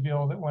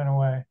vestibule that went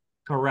away.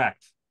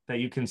 Correct. That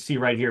you can see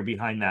right here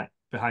behind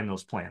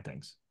those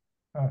plantings.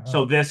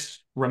 So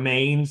this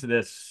remains,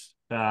 this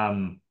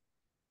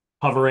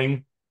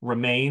hovering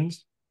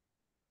remains,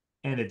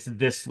 and it's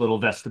this little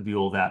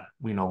vestibule that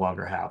we no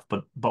longer have.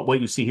 But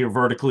what you see here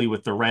vertically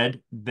with the red,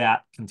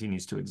 that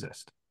continues to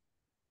exist.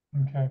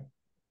 Okay.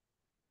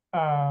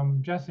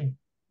 Jesse.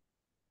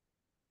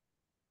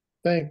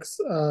 Thanks.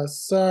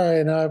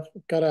 Sorry, now I've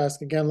got to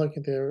ask again, looking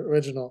at the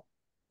original,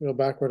 go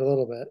backward a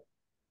little bit.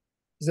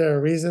 Is there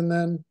a reason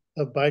then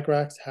the bike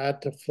racks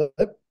had to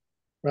flip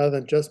rather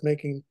than just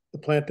making the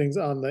plantings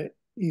on the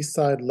east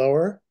side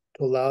lower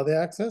to allow the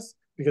access?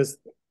 Because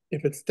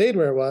if it stayed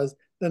where it was,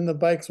 then the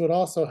bikes would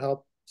also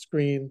help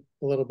screen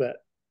a little bit.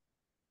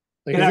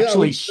 Like, it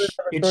actually shifted.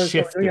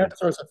 Doing that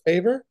source a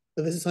favor,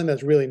 but this is something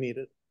that's really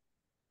needed.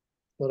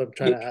 What I'm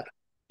trying to ask.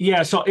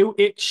 Yeah, so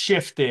it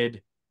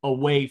shifted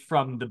away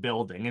from the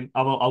building, and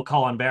I'll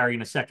call on Barry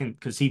in a second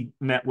because he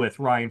met with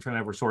Ryan from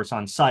Eversource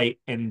on site,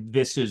 and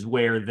this is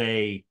where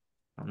they,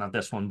 not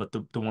this one, but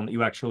the one that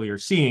you actually are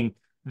seeing,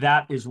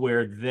 that is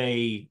where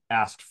they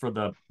asked for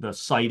the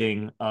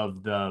sighting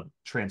of the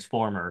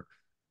transformer.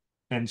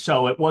 And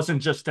so it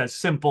wasn't just as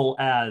simple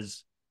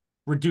as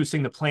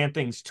reducing the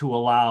plantings to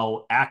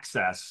allow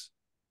access.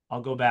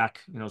 I'll go back,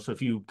 so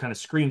if you kind of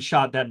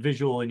screenshot that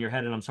visual in your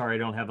head, and I'm sorry, I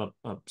don't have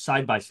a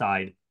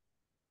side-by-side,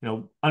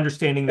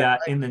 understanding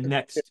that in the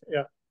next,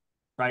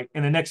 right,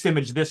 in the next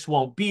image, this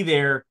won't be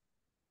there.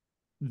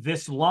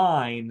 This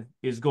line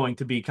is going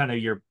to be kind of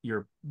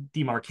your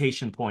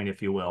demarcation point,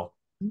 if you will.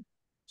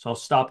 So I'll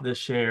stop this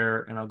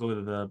share and I'll go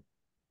to the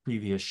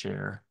previous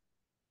share.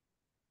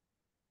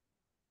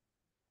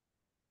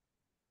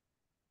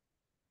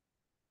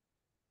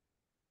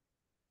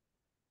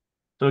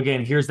 So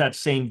again, here's that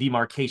same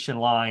demarcation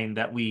line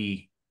that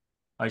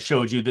I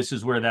showed you. This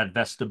is where that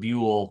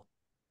vestibule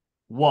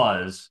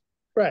was.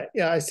 Right.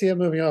 Yeah, I see it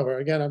moving over.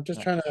 Again, I'm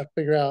just trying to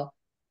figure out,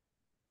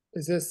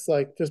 is this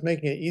like just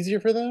making it easier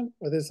for them,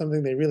 or is this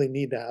something they really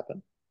need to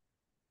happen?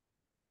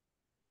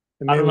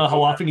 I don't know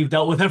how often you've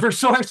dealt with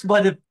Eversource,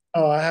 but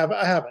I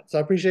haven't. So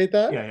I appreciate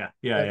that.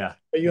 Yeah.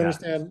 But you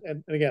understand,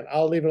 and again,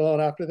 I'll leave it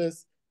alone after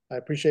this. I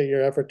appreciate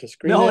your effort to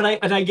screen it.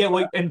 And I get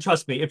what, and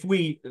trust me, if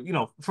we,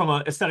 from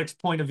an aesthetics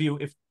point of view,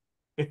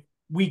 if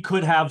we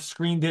could have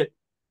screened it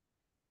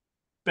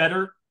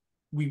better,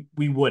 we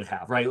would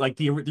have, right? Like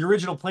the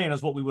original plan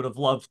is what we would have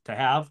loved to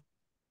have.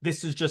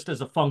 This is just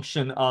as a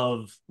function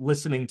of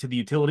listening to the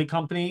utility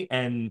company,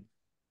 and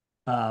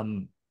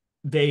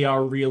they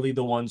are really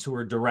the ones who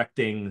are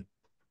directing,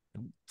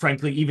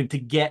 frankly, even to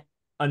get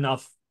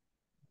enough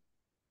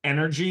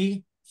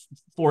energy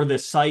for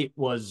this site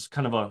was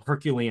kind of a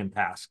Herculean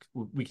task.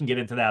 We can get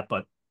into that,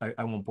 but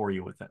I won't bore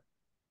you with it.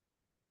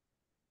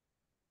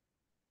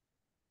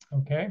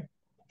 Okay,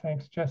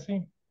 thanks,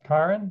 Jesse.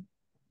 Karen?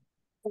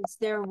 Is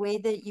there a way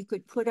that you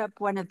could put up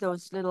one of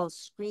those little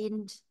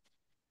screened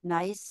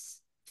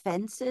nice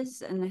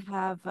fences and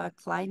have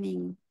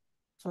climbing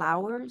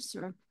flowers?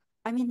 Or,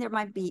 I mean, there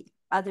might be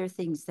other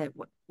things that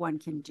one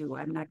can do.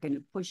 I'm not going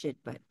to push it,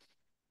 but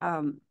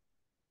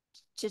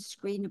just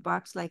screen a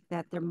box like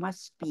that. There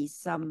must be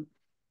some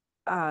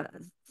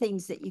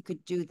things that you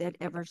could do that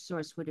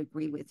Eversource would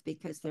agree with,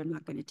 because they're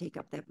not going to take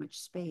up that much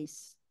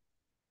space.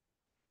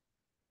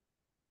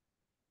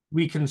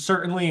 We can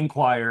certainly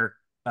inquire.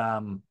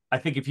 I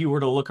think if you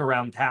were to look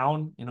around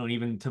town, you know,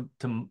 even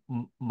to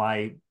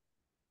my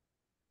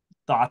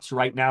thoughts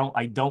right now,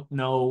 I don't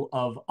know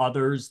of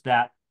others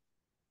that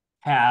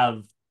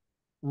have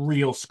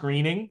real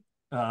screening.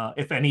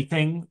 If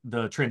anything,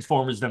 the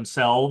transformers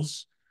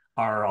themselves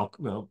are,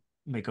 I'll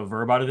make a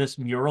verb out of this,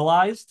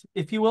 muralized,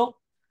 if you will.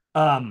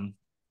 And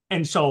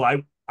so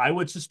I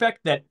would suspect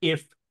that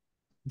if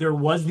there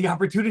was the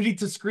opportunity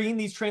to screen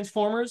these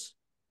transformers,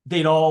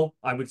 they'd all,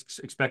 I would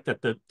expect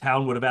that the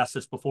town would have asked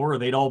this before, or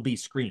they'd all be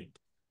screened.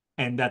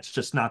 And that's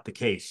just not the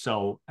case.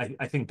 So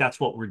I think that's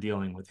what we're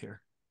dealing with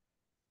here.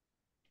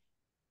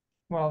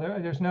 Well,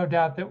 there's no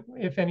doubt that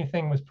if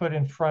anything was put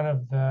in front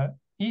of the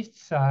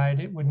east side,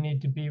 it would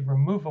need to be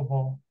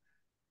removable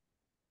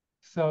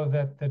so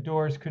that the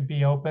doors could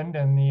be opened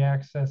and the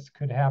access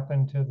could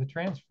happen to the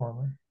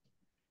transformer.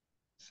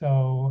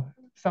 So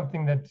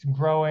something that's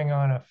growing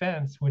on a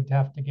fence would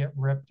have to get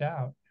ripped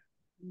out.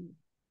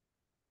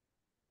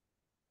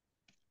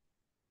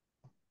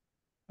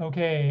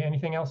 Okay,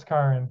 anything else,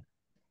 Karen?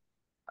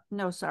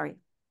 No, sorry.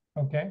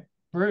 Okay,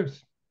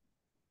 Bruce.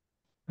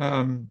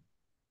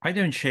 I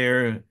don't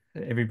share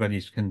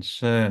everybody's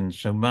concern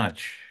so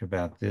much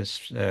about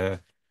this,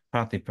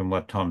 partly from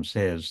what Tom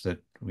says, that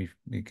we've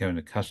become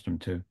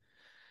accustomed to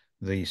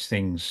these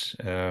things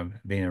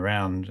being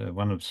around.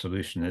 One of the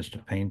solutions is to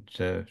paint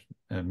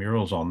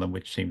murals on them,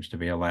 which seems to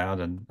be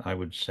allowed, and I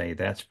would say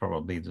that's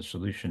probably the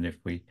solution if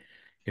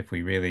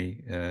we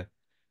really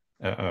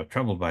are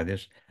troubled by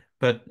this.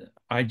 But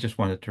I just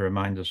wanted to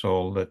remind us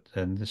all that,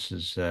 and this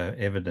is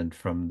evident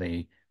from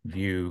the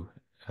view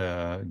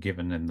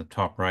given in the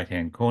top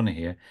right-hand corner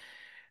here,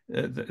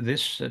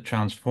 this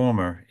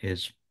transformer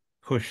is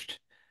pushed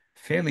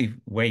fairly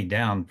way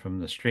down from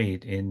the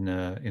street in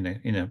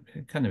a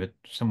kind of a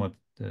somewhat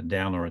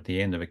down or at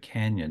the end of a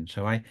canyon.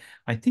 So I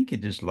think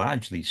it is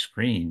largely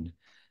screened.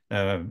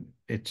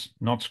 It's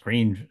not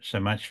screened so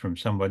much from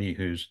somebody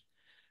who's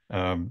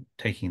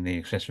taking the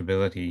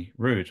accessibility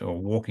route or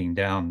walking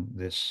down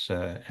this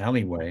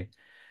alleyway,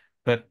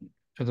 but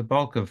for the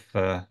bulk of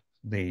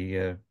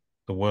the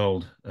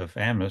world of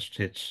Amherst,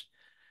 it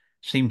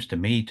seems to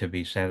me to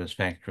be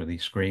satisfactorily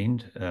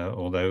screened,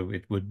 although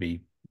it would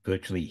be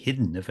virtually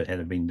hidden if it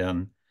had been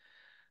done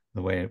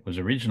the way it was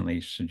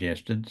originally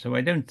suggested. So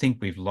I don't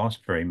think we've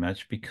lost very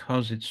much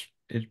because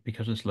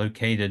it's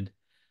located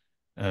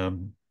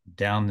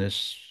down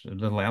this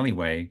little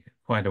alleyway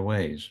quite a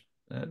ways.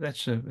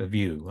 That's a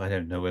view. I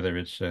don't know whether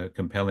it's a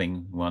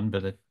compelling one,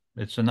 but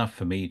it's enough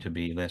for me to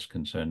be less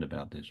concerned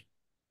about this.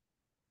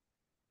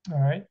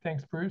 All right,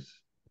 thanks, Bruce.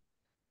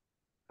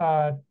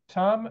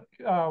 Tom,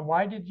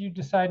 why did you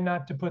decide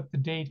not to put the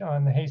date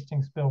on the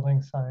Hastings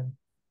building sign?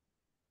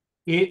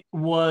 It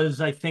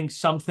was, I think,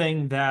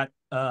 something that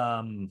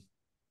Mary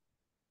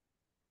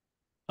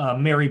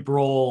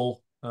Brohl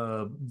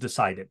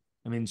decided.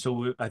 I mean,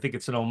 so I think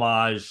it's an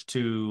homage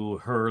to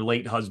her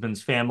late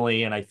husband's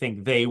family, and I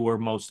think they were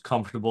most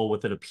comfortable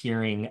with it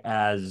appearing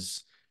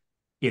as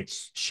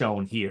it's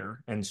shown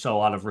here. And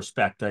so out of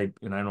respect, and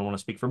I don't want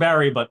to speak for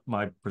Barry, but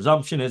my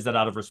presumption is that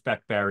out of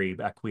respect, Barry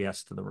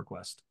acquiesced to the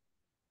request.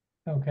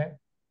 Okay.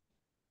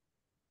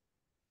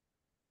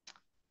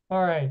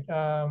 All right.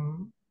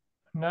 I'm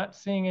not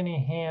seeing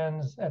any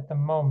hands at the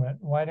moment.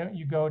 Why don't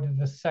you go to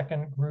the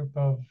second group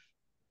of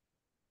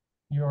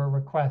your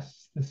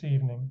requests this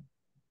evening?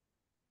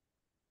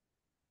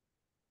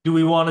 Do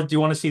you want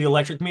to see the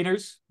electric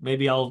meters?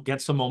 Maybe I'll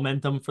get some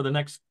momentum for the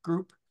next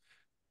group.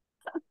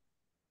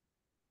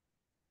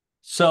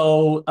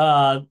 So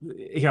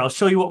here, I'll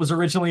show you what was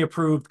originally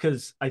approved,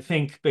 because I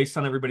think based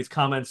on everybody's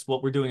comments,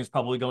 what we're doing is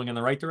probably going in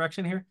the right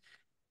direction here.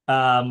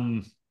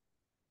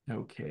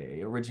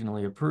 Okay,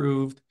 originally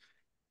approved.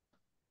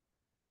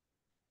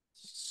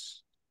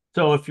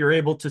 So if you're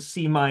able to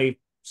see my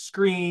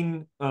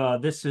screen,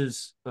 this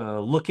is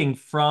looking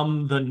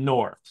from the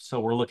north. So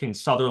we're looking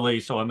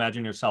southerly. So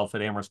imagine yourself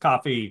at Amherst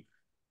Coffee,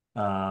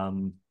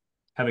 having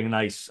a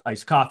nice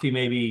iced coffee,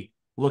 maybe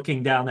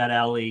looking down that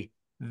alley.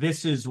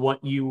 This is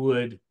what you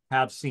would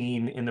have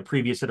seen in the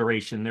previous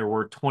iteration, there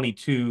were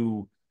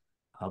 22,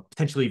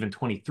 potentially even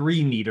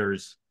 23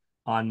 meters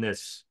on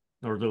this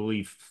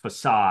northerly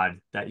facade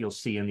that you'll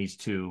see in these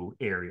two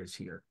areas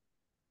here.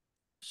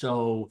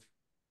 So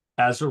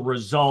as a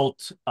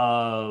result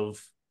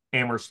of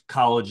Amherst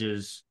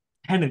College's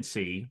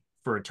tenancy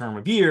for a term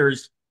of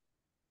years,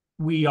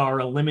 we are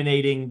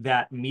eliminating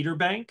that meter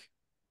bank,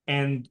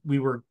 and we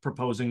were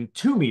proposing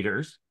 2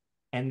 meters.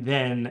 And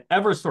then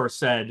Eversource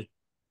said,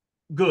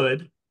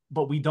 good,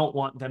 but we don't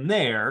want them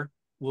there.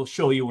 We'll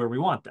show you where we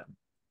want them.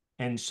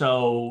 And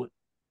so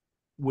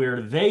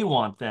where they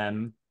want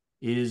them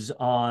is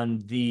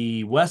on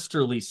the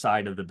westerly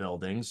side of the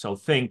building. So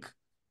think,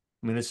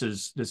 I mean, this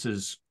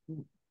is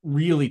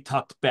really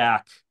tucked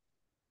back,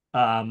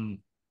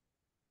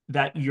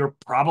 that you're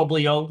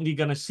probably only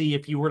going to see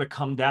if you were to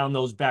come down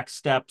those back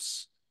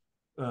steps,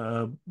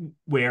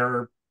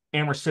 where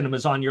Amherst Cinema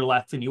is on your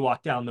left and you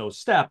walk down those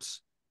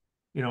steps.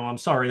 You know, I'm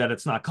sorry that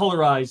it's not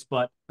colorized,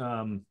 but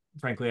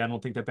frankly, I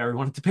don't think that Barry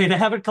wanted to pay to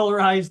have it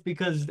colorized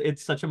because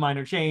it's such a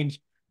minor change.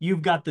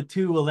 You've got the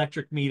 2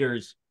 electric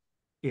meters.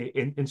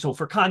 And so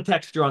for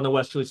context, you're on the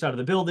westerly side of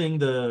the building.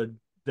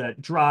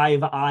 That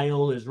drive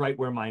aisle is right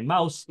where my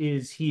mouse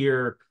is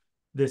here.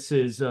 This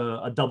is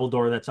a double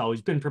door that's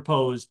always been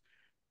proposed.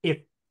 If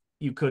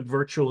you could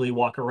virtually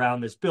walk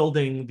around this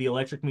building, the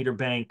electric meter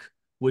bank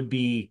would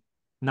be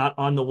not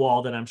on the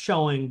wall that I'm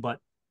showing, but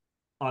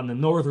on the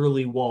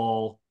northerly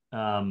wall,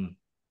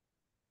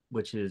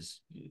 which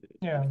is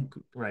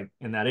right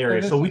in that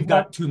area. So we've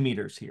got 2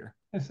 meters here.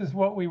 This is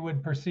what we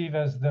would perceive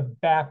as the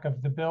back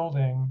of the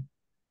building,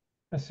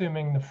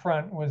 assuming the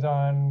front was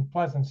on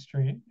Pleasant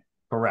Street.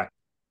 Correct.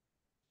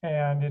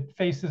 And it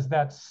faces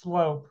that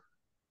slope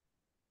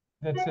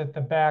that's at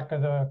the back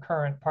of the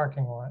current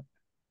parking lot.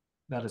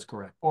 That is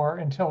correct. Or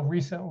until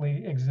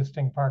recently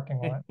existing parking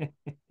lot.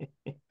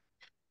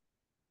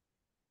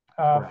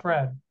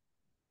 Fred.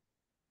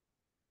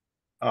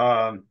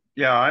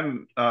 Yeah,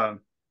 I'm going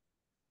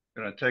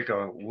to take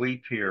a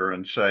leap here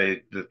and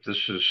say that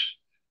this is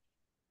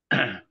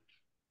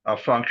a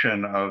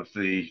function of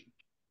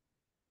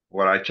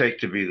what I take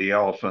to be the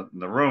elephant in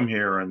the room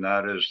here, and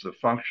that is the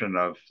function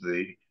of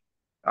the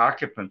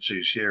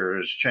occupancies here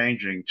is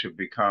changing to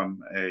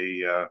become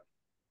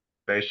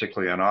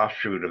basically an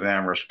offshoot of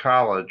Amherst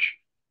College.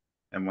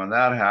 And when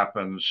that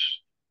happens,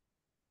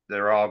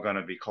 they're all going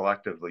to be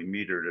collectively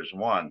metered as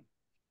one,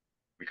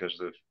 because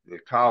the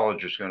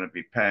college is going to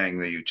be paying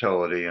the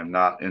utility and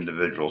not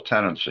individual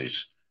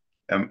tenancies.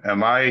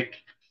 Am I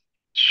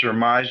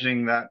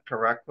surmising that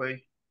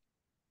correctly?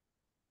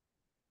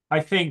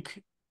 I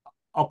think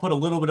I'll put a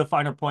little bit of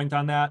finer point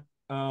on that,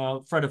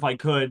 Fred, if I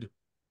could.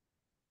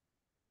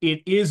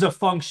 It is a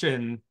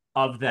function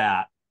of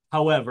that.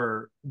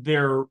 However,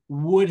 there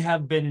would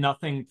have been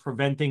nothing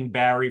preventing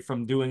Barry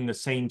from doing the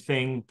same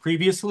thing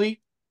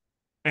previously.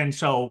 And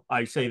so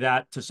I say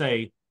that to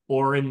say,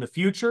 or in the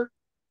future,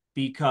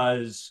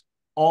 because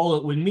all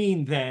it would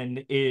mean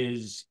then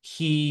is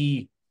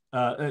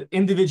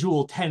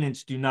individual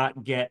tenants do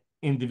not get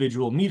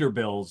individual meter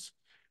bills.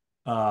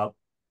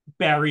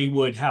 Barry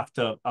would have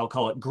to, I'll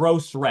call it,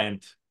 gross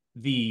rent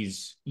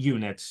these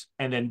units,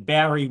 and then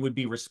Barry would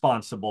be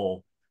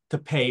responsible to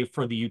pay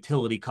for the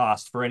utility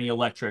cost for any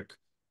electric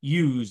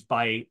used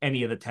by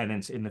any of the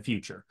tenants in the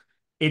future.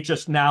 It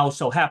just now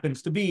so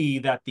happens to be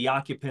that the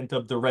occupant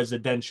of the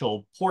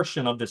residential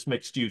portion of this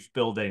mixed-use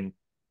building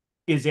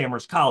is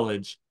Amherst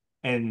College,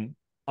 and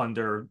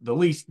under the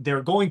lease,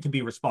 they're going to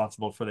be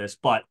responsible for this.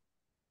 But,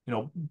 you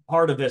know,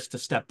 part of this, to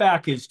step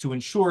back, is to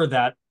ensure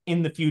that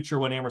in the future,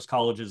 when Amherst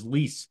College's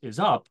lease is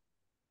up,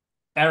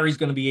 Barry's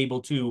going to be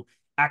able to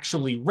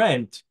actually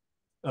rent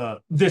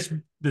this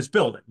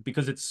building,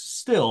 because it's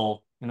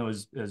still, you know,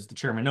 as the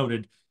chairman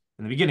noted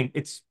in the beginning,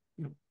 it's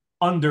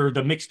under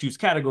the mixed use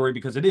category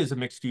because it is a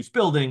mixed use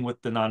building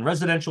with the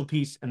non-residential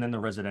piece and then the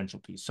residential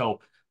piece.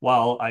 So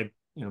while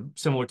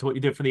similar to what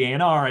you did for the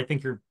A&R, I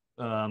think your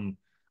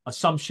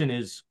assumption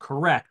is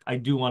correct. I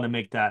do want to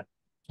make that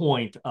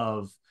point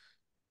of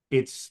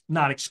it's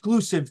not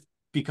exclusive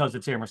because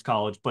it's Amherst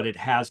College, but it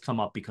has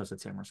come up because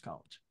it's Amherst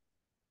College.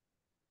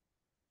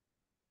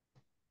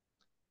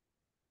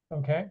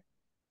 Okay.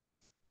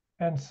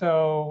 And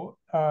so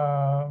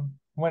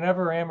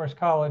whenever Amherst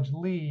College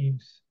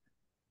leaves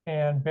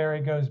and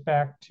Barry goes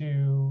back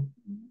to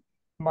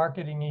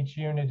marketing each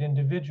unit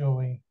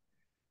individually,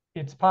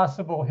 it's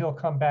possible he'll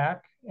come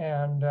back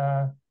and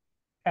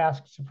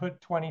ask to put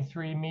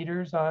 23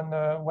 meters on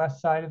the west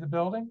side of the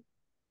building?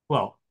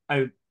 Well,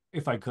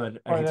 if I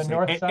could, or the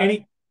north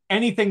side?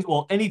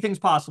 Anything's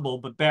possible,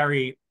 but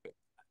Barry,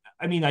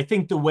 I mean, I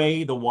think the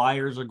way the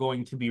wires are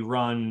going to be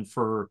run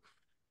for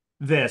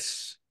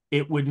this,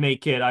 it would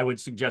make it, I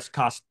would suggest,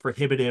 cost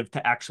prohibitive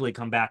to actually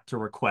come back to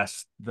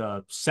request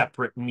the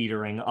separate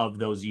metering of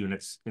those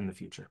units in the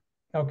future.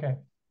 Okay.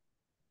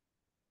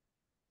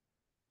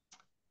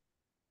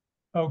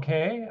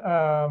 Okay.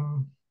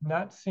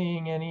 Not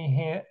seeing any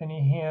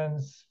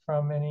hands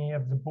from any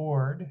of the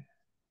board.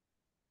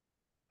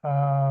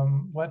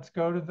 Let's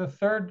go to the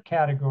third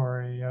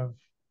category of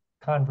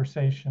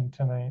conversation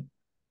tonight.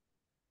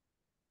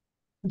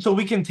 So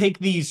we can take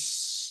these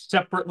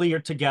separately or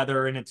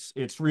together, and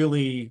it's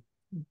really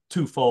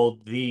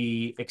twofold: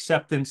 the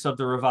acceptance of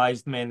the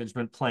revised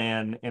management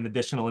plan and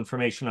additional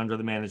information under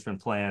the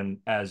management plan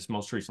as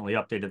most recently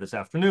updated this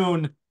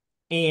afternoon,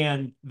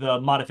 and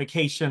the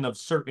modification of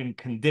certain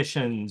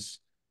conditions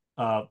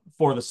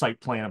for the site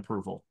plan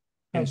approval.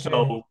 And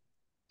okay.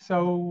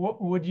 So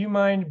would you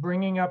mind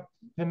bringing up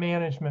the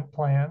management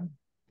plan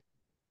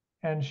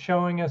and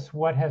showing us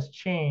what has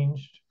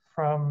changed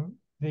from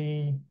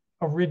the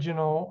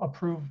original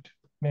approved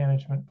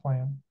management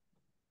plan?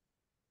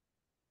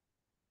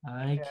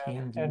 I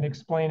can do and that.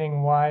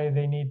 explaining why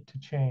they need to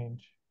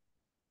change.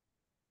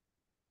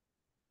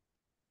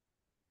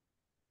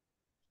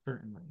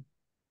 Certainly.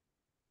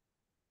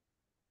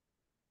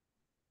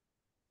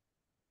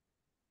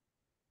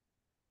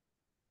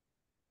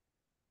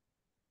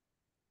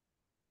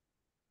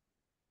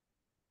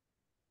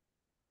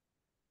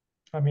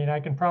 I mean, I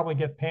can probably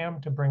get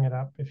Pam to bring it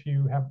up if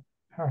you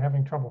are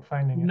having trouble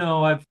finding it.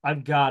 No,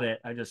 I've got it.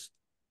 I just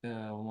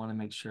want to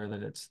make sure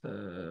that it's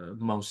the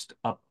most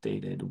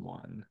updated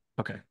one.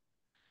 Okay.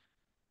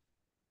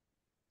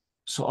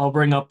 So I'll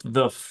bring up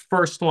the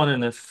first one,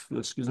 and if,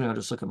 excuse me, I'll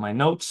just look at my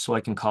notes so I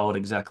can call it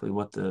exactly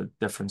what the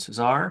differences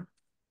are.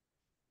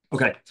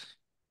 Okay.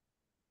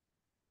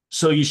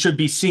 So you should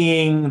be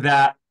seeing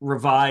that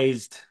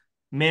revised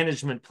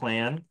management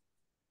plan.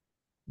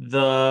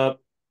 The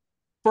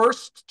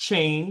first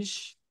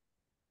change,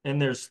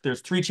 and there's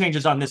three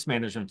changes on this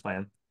management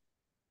plan.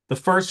 The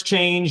first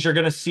change you're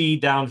going to see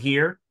down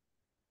here,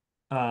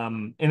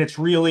 and it's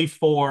really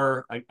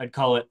for, I'd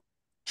call it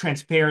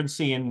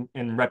transparency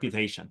and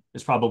reputation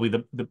is probably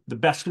the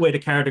best way to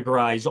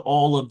categorize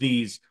all of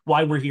these,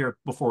 why we're here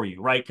before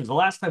you, right? Because the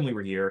last time we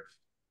were here,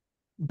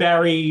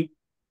 Barry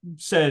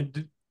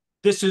said,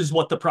 this is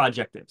what the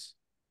project is.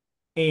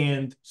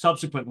 And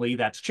subsequently,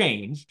 that's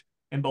changed.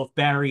 And both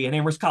Barry and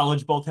Amherst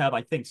College both have,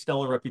 I think,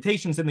 stellar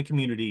reputations in the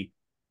community.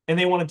 And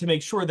they wanted to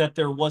make sure that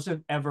there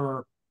wasn't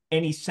ever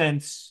any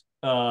sense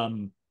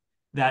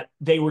that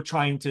they were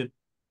trying to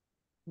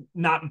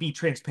not be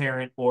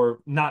transparent or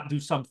not do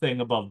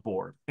something above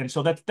board. And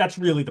so that's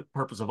really the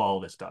purpose of all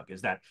of this, Doug,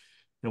 is that,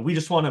 you know, we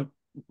just want to,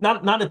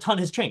 not a ton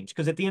has changed,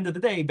 because at the end of the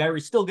day,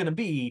 Barry's still going to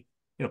be,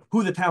 you know,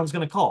 who the town's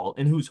going to call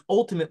and who's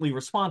ultimately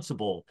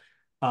responsible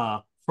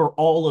for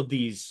all of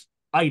these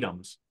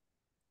items.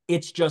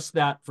 It's just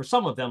that for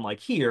some of them, like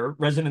here,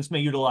 residents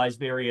may utilize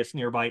various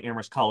nearby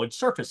Amherst College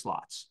surface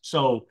lots.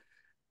 So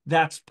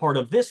that's part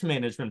of this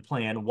management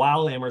plan,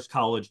 while Amherst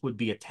College would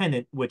be a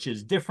tenant, which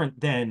is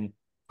different than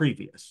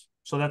previous.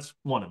 So that's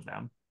one of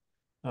them.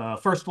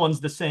 First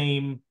one's the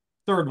same.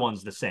 Third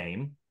one's the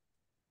same.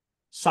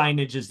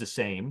 Signage is the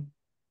same.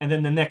 And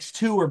then the next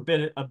two are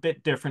a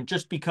bit different,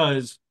 just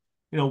because,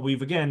 you know,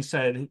 we've again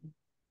said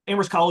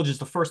Amherst College is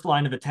the first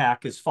line of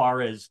attack as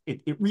far as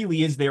it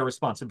really is their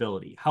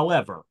responsibility.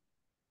 However,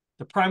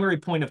 the primary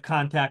point of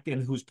contact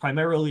and who's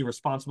primarily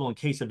responsible in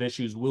case of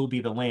issues will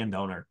be the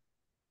landowner.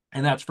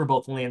 And that's for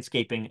both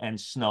landscaping and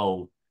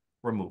snow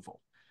removal.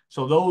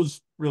 So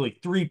those really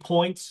 3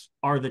 points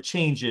are the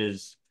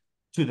changes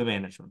to the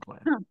management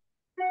plan.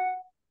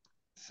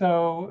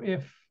 So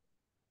if,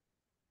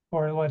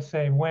 or let's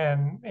say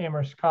when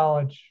Amherst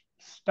College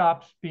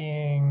stops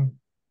being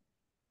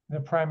the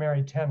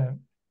primary tenant,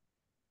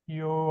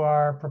 you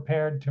are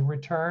prepared to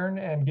return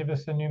and give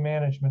us a new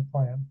management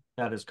plan.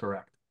 That is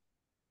correct.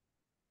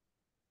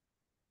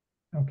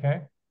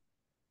 Okay.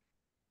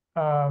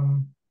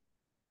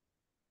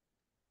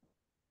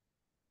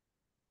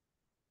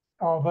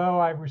 Although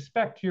I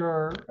respect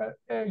your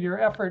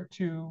effort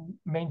to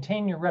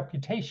maintain your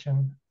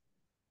reputation,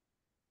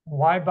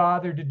 why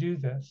bother to do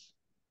this?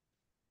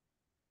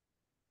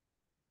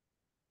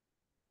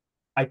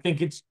 I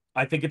think it's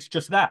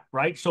just that,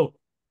 right? So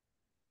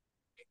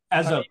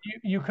as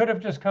you could have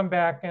just come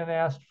back and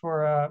asked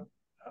for a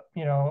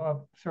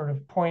sort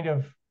of point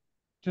of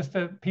just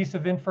a piece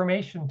of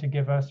information to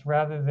give us,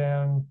 rather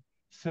than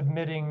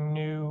submitting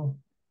new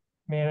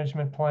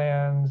management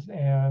plans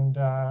and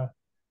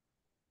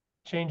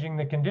changing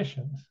the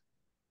conditions.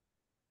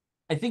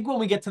 I think when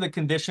we get to the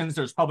conditions,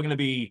 there's probably going to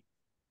be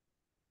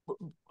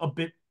a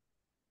bit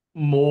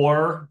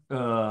more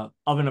of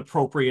an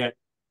appropriate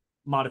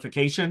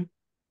modification.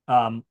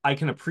 I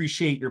can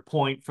appreciate your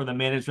point for the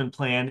management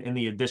plan and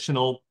the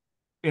additional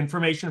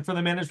information for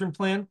the management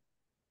plan.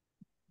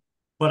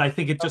 But I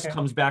think it just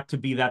comes back to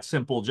be that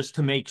simple, just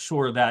to make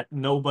sure that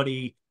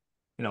nobody,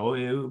 you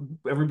know,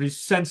 everybody's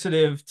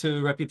sensitive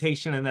to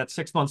reputation, and that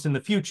 6 months in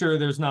the future,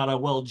 there's not a,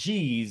 well,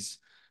 geez,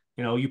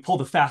 you know, you pulled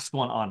a fast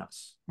one on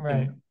us.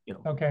 Right. And, you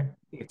know, okay.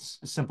 It's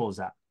as simple as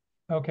that.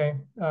 Okay.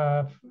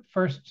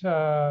 First,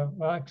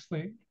 well,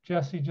 actually,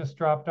 Jesse just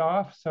dropped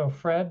off. So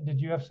Fred,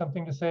 did you have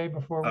something to say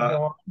before we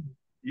go on?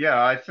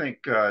 Yeah, I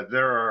think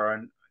there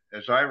are,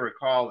 as I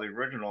recall, the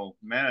original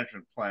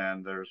management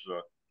plan, there's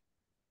a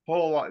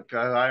whole lot.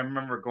 I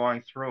remember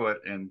going through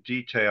it in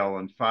detail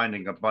and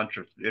finding a bunch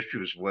of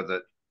issues with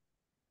it,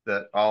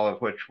 that all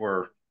of which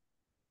were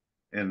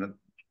in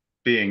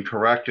being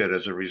corrected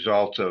as a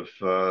result of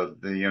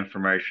the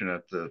information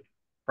at the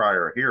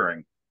prior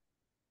hearing.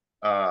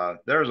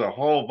 There's a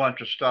whole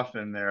bunch of stuff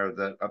in there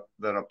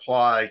that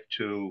apply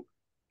to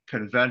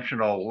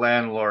conventional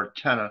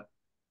landlord-tenant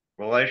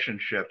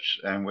relationships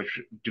and which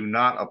do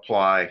not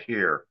apply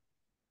here.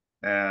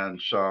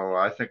 And so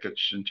I think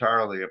it's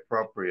entirely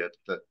appropriate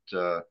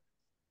that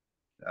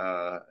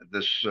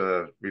this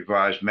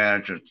revised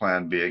management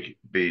plan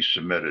be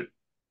submitted.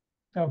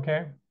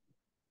 Okay.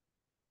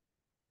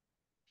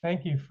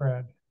 Thank you,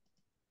 Fred.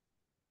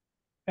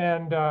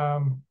 And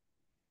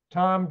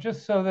Tom,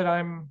 just so that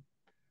I'm,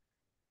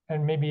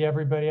 and maybe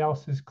everybody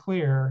else is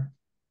clear,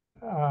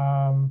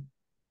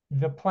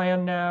 the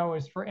plan now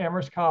is for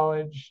Amherst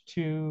College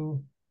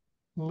to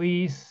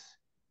lease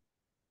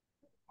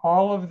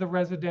all of the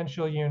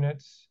residential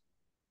units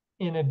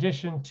in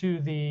addition to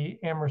the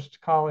Amherst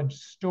College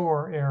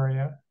store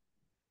area.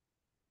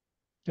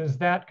 Does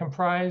that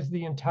comprise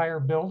the entire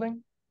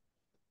building?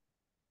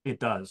 It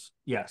does,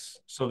 yes.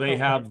 So they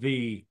have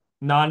the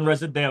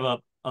non-resident, they have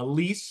a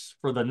lease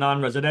for the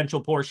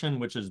non-residential portion,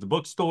 which is the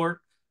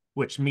bookstore,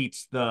 which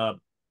meets the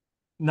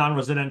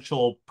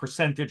non-residential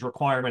percentage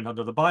requirement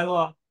under the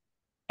bylaw.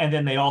 And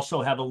then they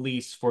also have a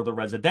lease for the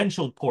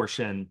residential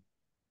portion,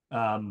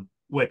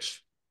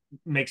 which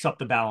makes up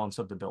the balance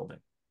of the building.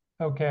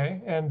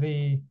 Okay, and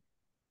the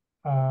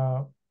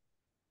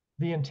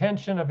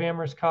intention of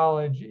Amherst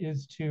College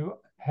is to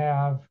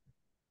have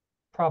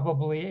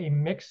probably a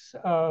mix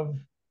of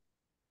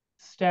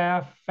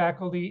staff,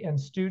 faculty, and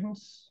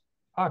students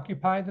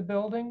occupy the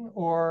building,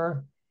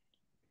 or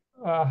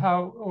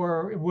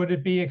or would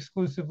it be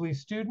exclusively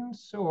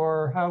students,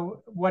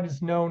 or what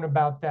is known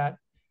about that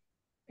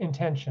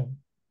intention?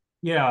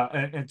 Yeah,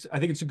 I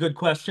think it's a good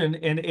question,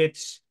 and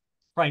it's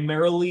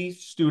primarily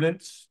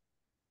students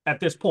at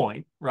this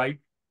point, right?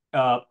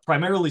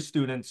 Primarily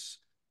students,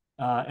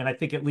 and I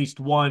think at least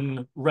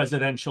one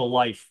residential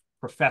life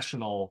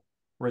professional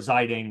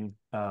residing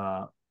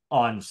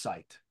on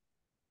site.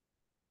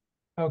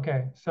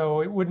 Okay,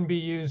 so it wouldn't be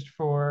used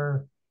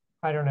for,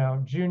 I don't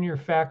know, junior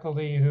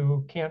faculty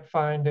who can't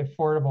find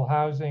affordable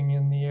housing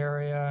in the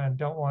area and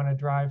don't want to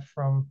drive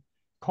from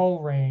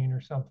Coleraine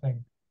or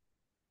something.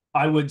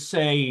 I would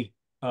say,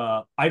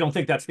 I don't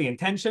think that's the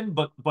intention,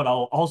 but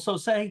I'll also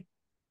say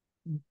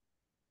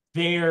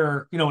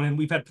there, you know, and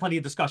we've had plenty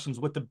of discussions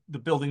with the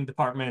building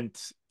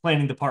department,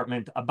 planning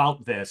department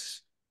about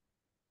this.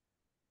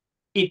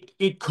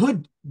 It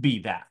could be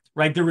that,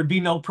 right? There would be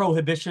no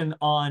prohibition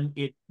on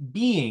it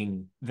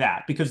being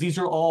that, because these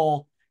are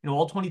all, you know,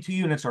 all 22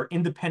 units are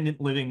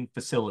independent living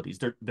facilities.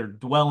 They're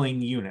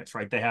dwelling units,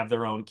 right? They have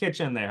their own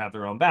kitchen, they have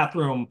their own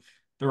bathroom,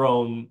 their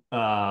own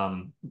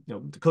you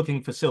know,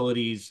 cooking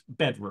facilities,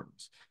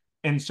 bedrooms.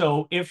 And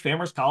so if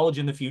Amherst College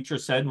in the future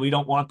said, we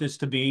don't want this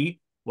to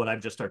be what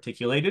I've just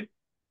articulated,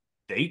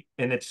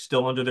 and it's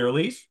still under their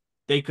lease,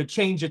 they could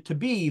change it to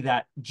be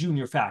that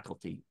junior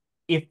faculty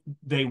if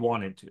they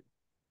wanted to.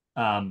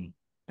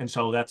 And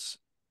so that's,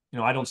 you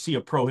know, I don't see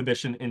a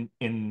prohibition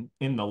in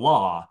the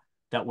law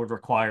that would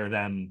require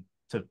them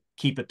to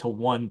keep it to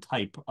one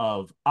type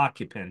of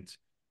occupant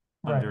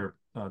under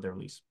their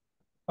lease.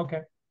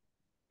 Okay.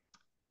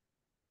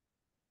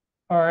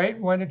 All right,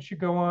 why don't you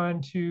go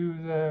on to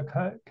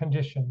the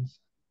conditions?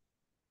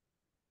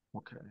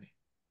 Okay.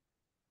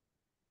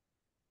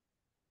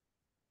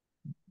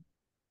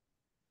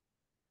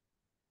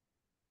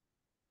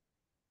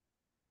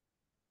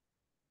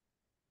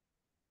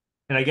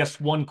 And I guess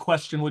one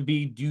question would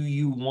be, do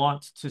you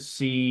want to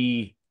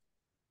see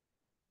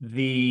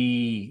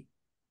the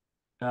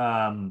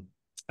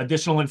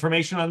additional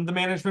information on the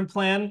management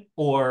plan,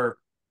 or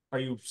are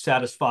you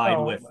satisfied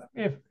with?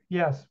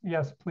 Yes,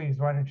 please.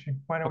 Why don't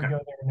we go there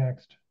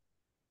next?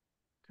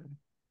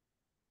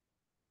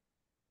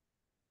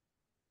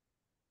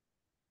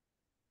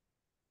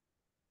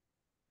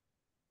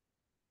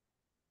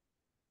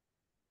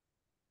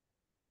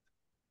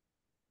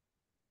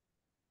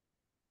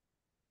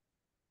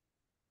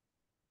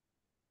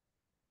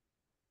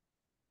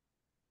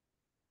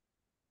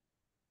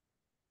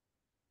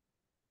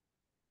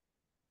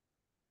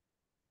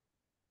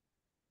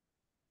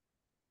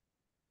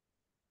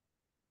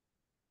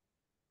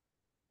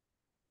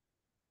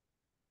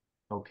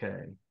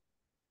 Okay.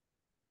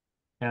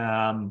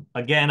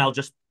 Again, I'll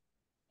just.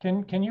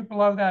 Can you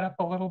blow that up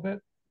a little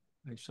bit?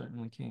 I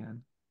certainly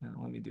can. Now,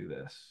 let me do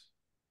this.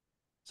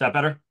 Is that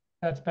better?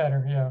 That's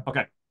better, yeah.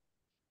 Okay.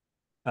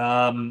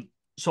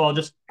 So I'll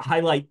just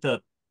highlight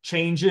the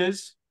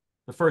changes.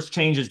 The first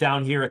change is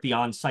down here at the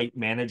on-site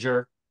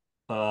manager.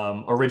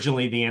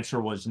 Originally, the answer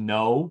was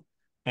no,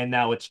 and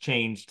now it's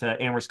changed to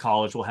Amherst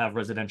College will have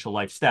residential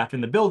life staff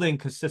in the building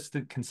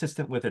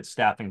consistent with its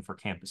staffing for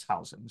campus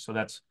housing. So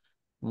that's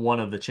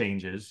one of the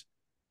changes.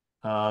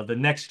 The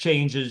next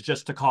change is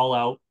just to call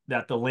out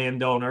that the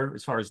landowner,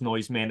 as far as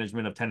noise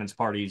management of tenants,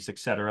 parties,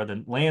 etc.,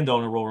 the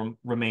landowner will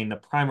remain the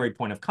primary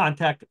point of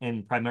contact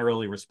and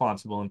primarily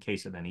responsible in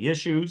case of any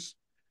issues.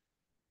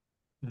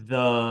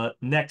 The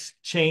next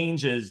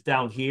change is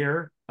down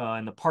here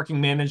in the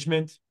parking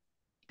management.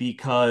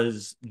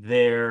 because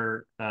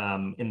they're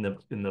in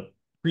the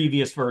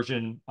previous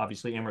version,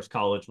 obviously Amherst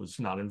College was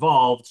not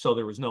involved, so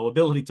there was no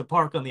ability to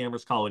park on the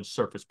Amherst College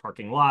surface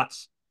parking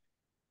lots.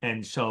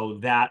 And so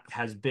that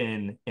has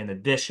been an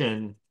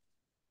addition.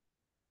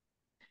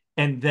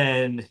 And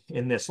then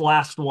in this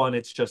last one,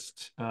 it's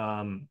just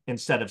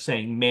instead of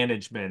saying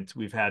management,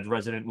 we've had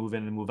resident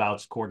move-in and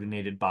move-outs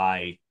coordinated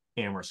by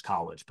Amherst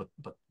College, but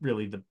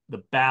really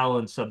the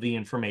balance of the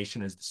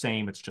information is the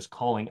same. It's just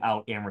calling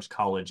out Amherst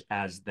College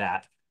as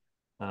that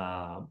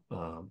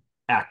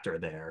actor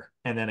there.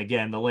 And then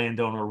again, the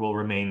landowner will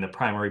remain the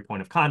primary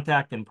point of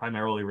contact and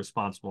primarily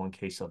responsible in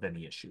case of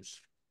any issues.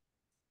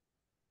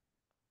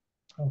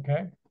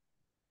 Okay.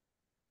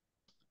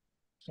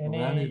 So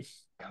Any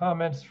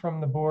comments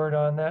from the board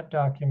on that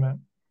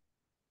document?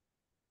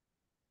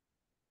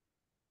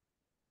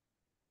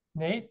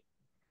 Nate?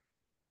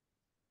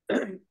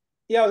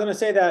 Yeah, I was going to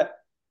say that,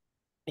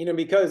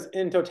 because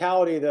in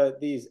totality,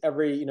 these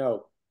every,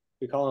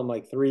 we call them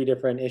like 3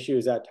 different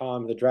issues that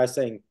Tom's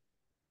addressing.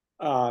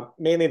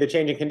 Mainly the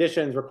changing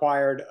conditions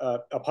required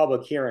a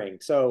public hearing.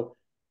 So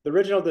the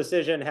original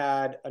decision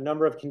had a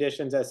number of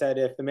conditions that said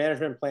if the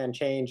management plan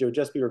changed, it would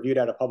just be reviewed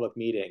at a public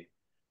meeting.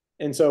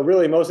 And so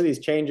really most of these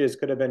changes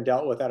could have been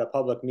dealt with at a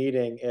public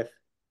meeting if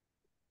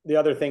the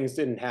other things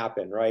didn't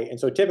happen, right? And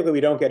so typically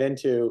we don't get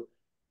into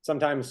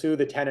sometimes who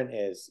the tenant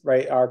is,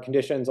 right? Our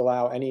conditions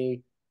allow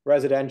any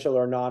residential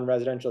or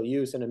non-residential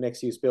use in a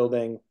mixed-use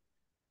building,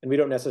 and we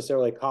don't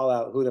necessarily call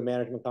out who the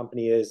management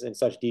company is in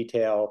such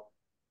detail.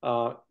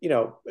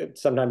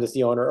 Sometimes it's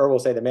the owner, or we'll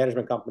say the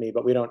management company,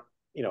 but we don't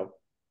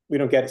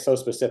get so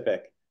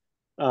specific.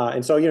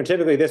 And so,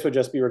 typically this would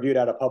just be reviewed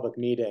at a public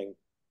meeting.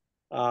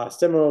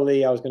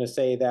 Similarly, I was going to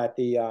say that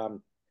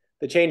the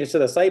changes to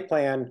the site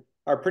plan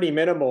are pretty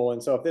minimal.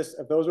 And so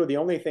if those were the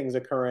only things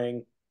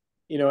occurring,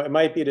 it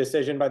might be a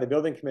decision by the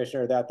building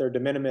commissioner that they're de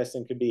minimis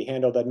and could be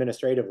handled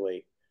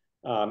administratively.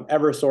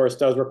 Eversource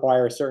does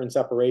require a certain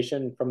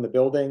separation from the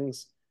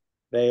buildings.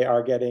 They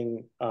are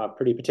getting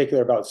pretty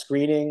particular about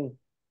screening.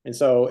 And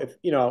so if,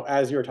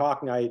 as you were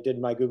talking, I did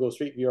my Google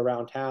Street View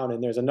around town,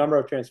 and there's a number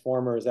of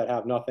transformers that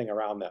have nothing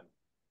around them.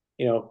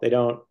 They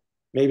don't,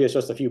 maybe it's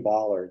just a few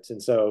bollards.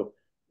 And so,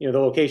 the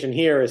location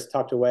here is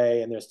tucked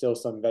away and there's still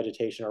some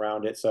vegetation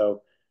around it.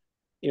 So,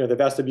 the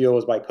vestibule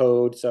is by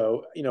code.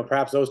 So,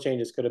 perhaps those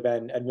changes could have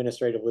been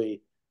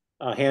administratively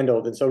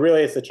handled. And so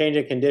really it's the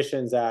changing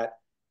conditions that,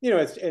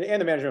 it's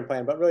and the management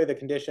plan, but really the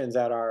conditions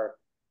that are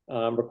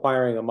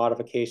requiring a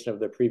modification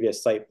of the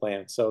previous site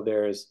plan. So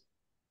there's,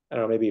 I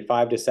don't know, maybe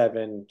 5 to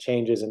 7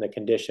 changes in the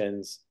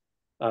conditions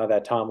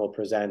that Tom will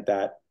present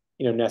that,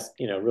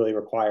 really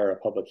require a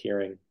public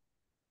hearing.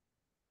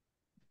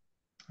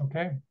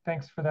 Okay,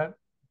 thanks for that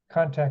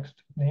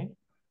context, Nate.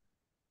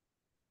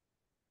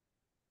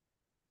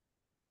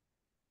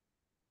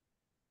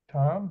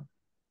 Tom?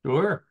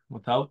 Sure,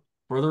 without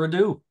further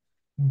ado.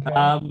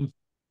 Okay.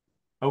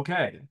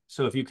 Okay,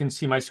 so if you can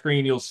see my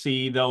screen, you'll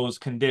see those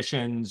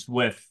conditions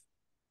with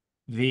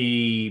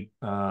the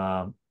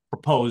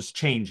proposed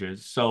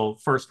changes. So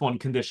first one,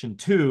 condition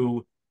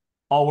 2,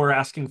 all we're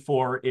asking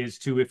for is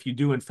to, if you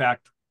do in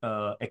fact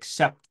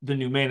accept the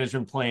new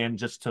management plan,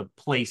 just to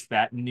place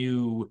that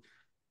new,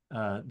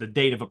 the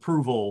date of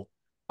approval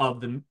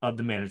of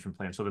the management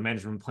plan. So the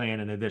management plan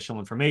and additional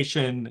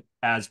information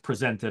as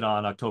presented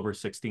on October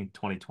 16th,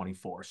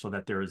 2024, so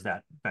that there is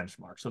that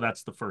benchmark. So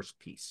that's the first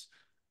piece.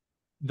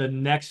 The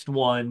next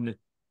one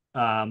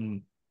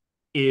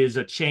is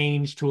a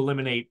change to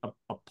eliminate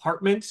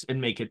apartments and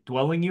make it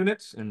dwelling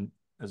units. And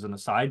as an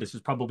aside, this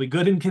is probably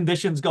good in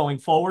conditions going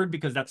forward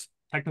because that's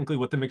technically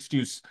what the mixed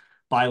use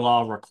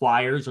bylaw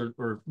requires,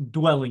 or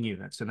dwelling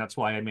units. And that's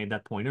why I made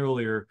that point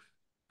earlier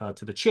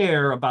to the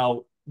chair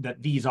about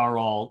that these are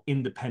all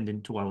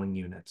independent dwelling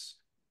units.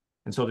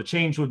 And so the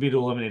change would be to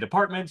eliminate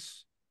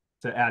apartments,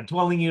 to add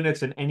dwelling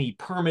units and any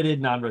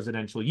permitted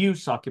non-residential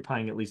use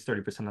occupying at least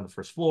 30% of the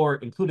first floor,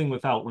 including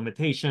without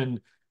limitation,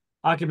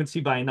 occupancy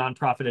by a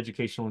nonprofit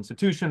educational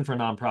institution for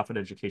nonprofit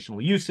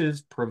educational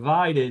uses,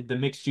 provided the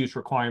mixed use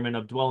requirement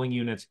of dwelling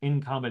units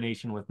in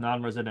combination with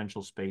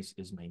non-residential space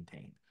is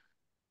maintained.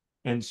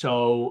 And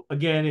so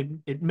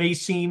again, it may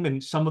seem,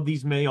 and some of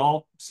these may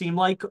all seem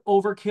like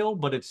overkill,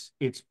 but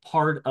it's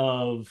part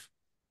of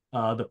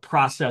the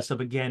process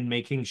of, again,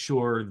 making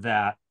sure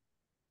that,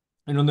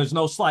 there's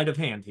no sleight of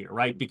hand here,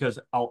 right? Because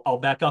I'll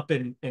back up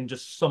and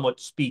just somewhat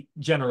speak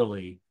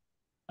generally.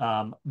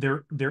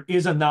 There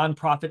is a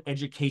nonprofit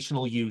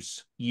educational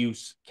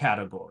use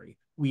category.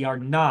 We are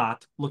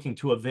not looking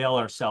to avail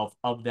ourselves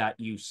of that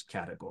use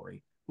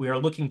category. We are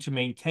looking to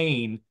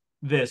maintain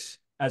this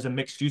as a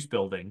mixed use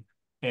building.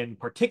 And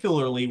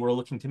particularly, we're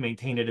looking to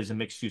maintain it as a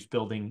mixed use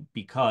building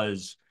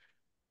because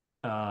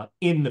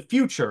in the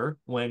future,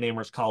 when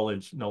Amherst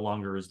College no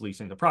longer is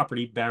leasing the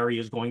property, Barry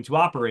is going to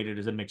operate it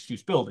as a mixed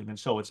use building. And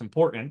so it's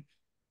important,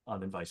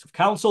 on advice of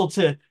council,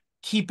 to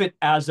keep it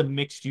as a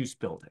mixed use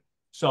building.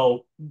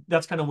 So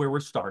that's kind of where we're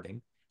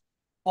starting.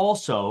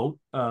 Also,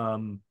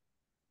 I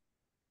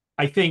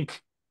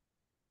think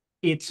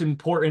it's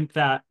important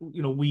that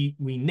we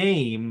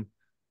name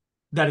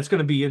that it's going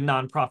to be a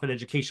nonprofit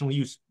educational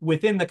use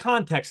within the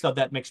context of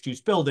that mixed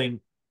use building,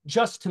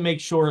 just to make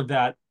sure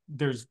that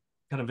there's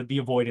kind of the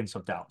avoidance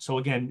of doubt. So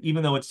again,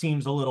 even though it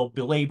seems a little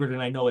belabored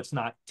and I know it's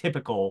not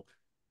typical,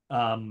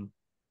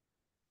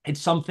 it's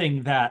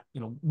something that,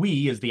 you know,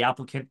 we as the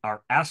applicant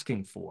are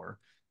asking for.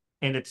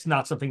 And it's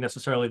not something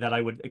necessarily that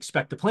I would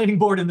expect the planning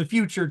board in the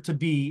future to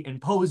be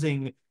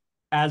imposing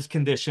as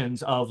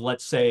conditions of,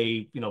 let's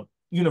say, you know,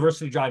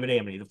 University Drive at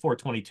Amity, the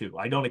 422.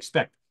 I don't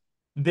expect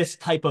this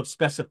type of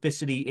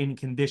specificity in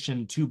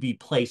condition to be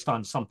placed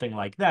on something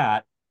like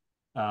that.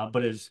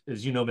 But as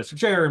you know, Mr.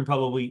 Chair, and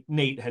probably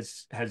Nate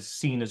has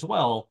seen as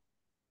well,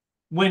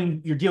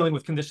 when you're dealing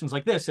with conditions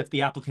like this, if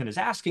the applicant is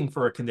asking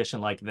for a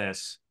condition like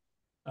this,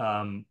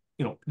 you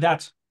know,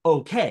 that's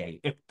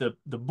okay. If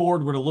the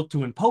board were to look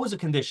to impose a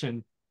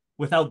condition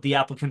without the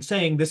applicant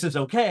saying this is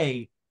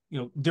okay, you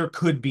know, there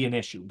could be an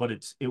issue. But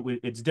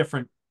it's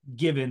different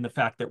given the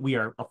fact that we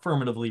are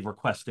affirmatively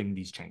requesting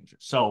these changes.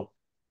 So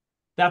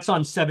that's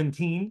on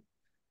 17.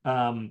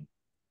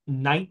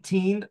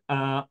 19,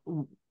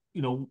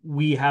 you know,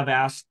 we have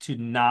asked to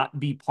not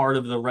be part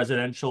of the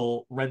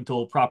residential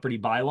rental property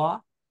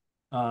bylaw.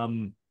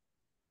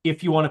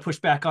 If you want to push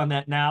back on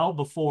that now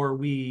before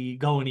we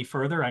go any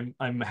further,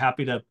 I'm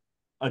happy to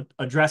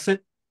address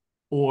it,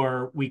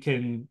 or we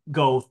can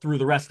go through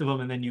the rest of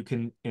them and then you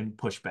can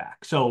push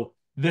back. So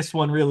this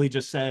one really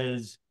just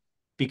says,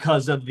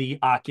 because of the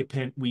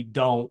occupant, we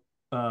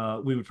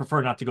would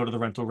prefer not to go to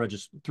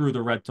the through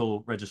the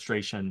rental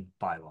registration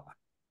bylaw.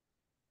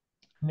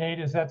 Nate,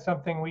 is that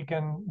something we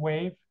can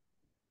waive?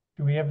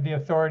 Do we have the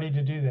authority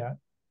to do that?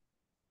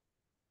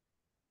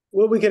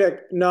 Well, we could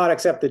not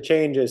accept the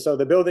changes. So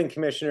the building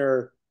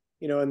commissioner,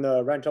 you know, in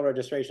the rental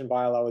registration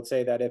bylaw would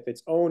say that if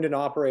it's owned and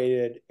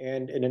operated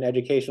and in an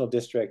educational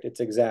district, it's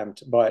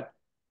exempt. But,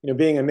 you know,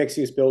 being a mixed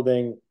use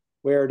building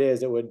where it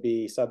is, it would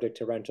be subject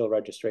to rental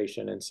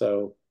registration. And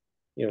so,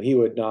 you know, he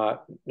would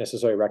not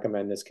necessarily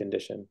recommend this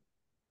condition,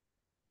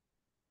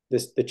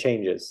 the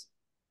changes.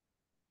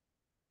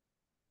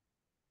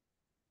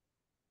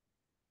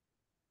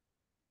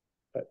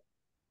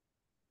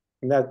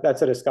 And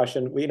that's a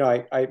discussion. We,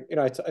 I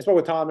spoke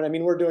with Tom, and I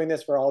mean, we're doing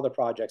this for all the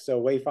projects.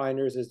 So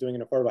Wayfinders is doing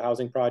an affordable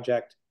housing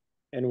project,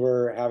 and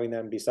we're having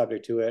them be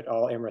subject to it.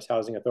 All Amherst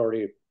Housing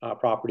Authority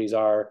properties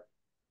are,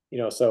 you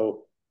know,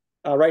 so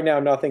right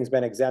now nothing's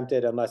been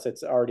exempted unless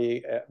it's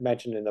already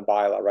mentioned in the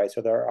bylaw, right?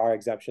 So there are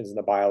exemptions in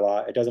the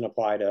bylaw. It doesn't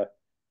apply to,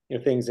 you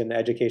know, things in the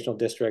educational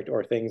district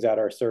or things that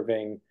are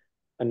serving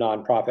a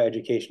nonprofit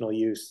educational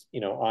use, you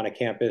know, on a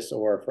campus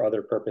or for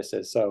other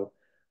purposes. So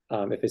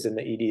if it's in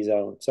the ED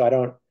zone, so I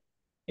don't.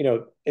 You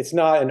know, it's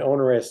not an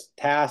onerous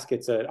task.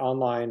 It's an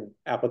online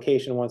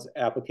application. Once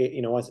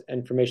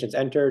information's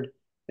entered,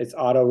 it's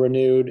auto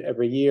renewed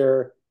every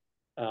year.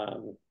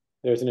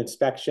 There's an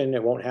inspection.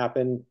 It won't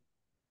happen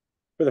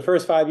for the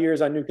first 5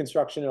 years on new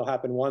construction. It'll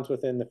happen once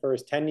within the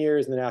first 10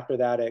 years. And then after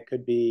that, it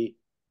could be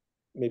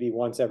maybe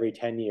once every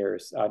 10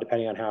 years,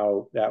 depending on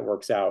how that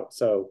works out.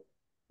 So,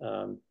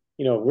 you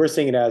know, we're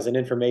seeing it as an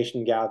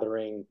information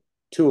gathering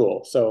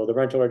tool. So the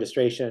rental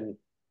registration,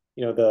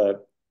 you know,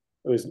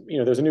 there's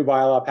a new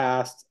bylaw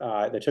passed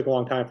that took a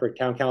long time for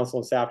town council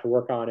and staff to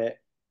work on it.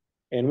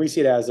 And we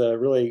see it as a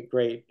really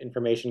great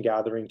information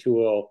gathering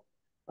tool.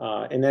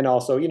 And then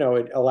also, you know,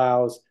 it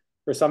allows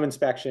for some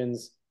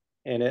inspections,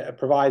 and it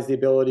provides the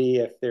ability,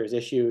 if there's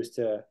issues,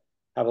 to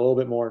have a little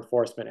bit more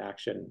enforcement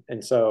action.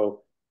 And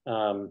so,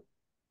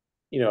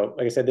 you know,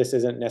 like I said, this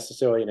isn't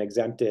necessarily an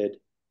exempted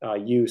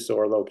use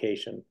or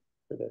location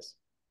for this.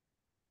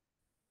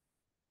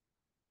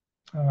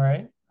 All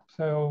right.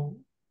 So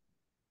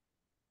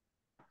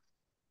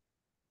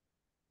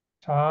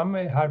Tom,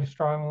 how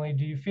strongly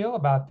do you feel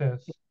about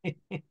this?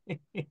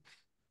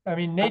 I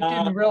mean, Nate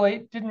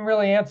didn't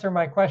really answer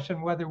my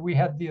question whether we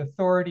had the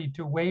authority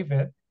to waive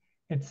it.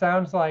 It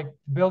sounds like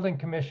the building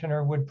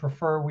commissioner would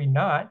prefer we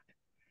not.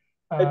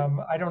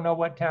 I don't know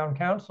what town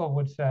council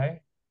would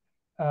say.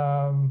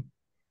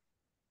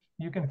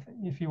 You can,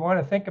 if you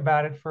want to think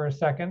about it for a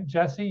second.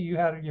 Jesse, you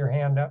had your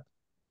hand up.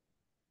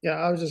 Yeah,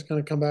 I was just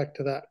going to come back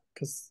to that,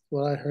 because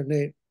what I heard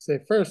Nate say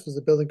first was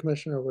the building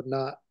commissioner would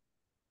not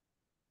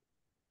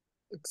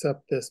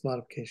accept this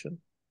modification.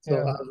 So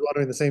Yeah. I was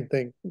wondering the same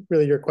thing.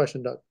 Really, your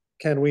question, Doug.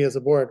 Can we as a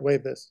board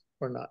waive this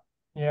or not?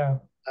 Yeah.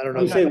 I don't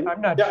know.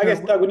 I'm not Yeah, sure. I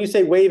guess, Doug, when you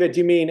say waive it,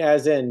 do you mean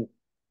as in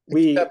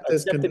we Accept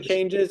this accept the condition.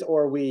 changes,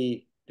 or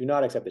we do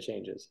not accept the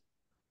changes?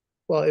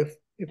 Well, if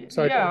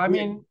sorry. Yeah, I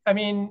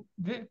mean,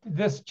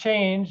 this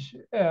change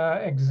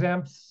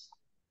exempts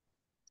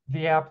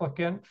the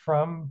applicant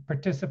from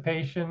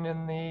participation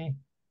in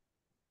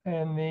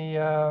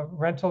the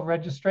rental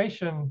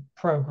registration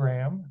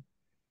program,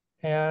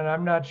 and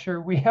I'm not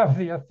sure we have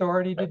the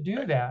authority to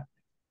do that.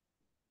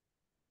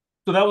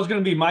 So that was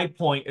going to be my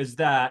point, is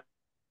that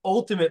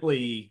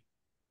ultimately,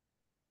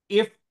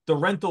 if the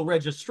rental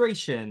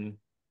registration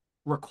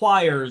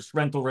requires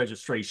rental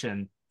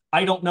registration,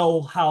 I don't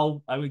know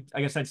how, I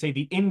guess I'd say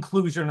the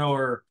inclusion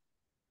or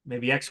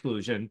maybe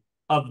exclusion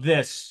of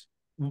this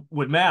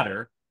would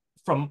matter.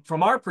 From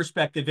our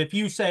perspective, if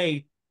you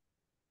say,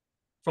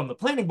 from the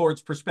planning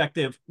board's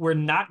perspective, we're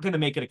not going to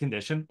make it a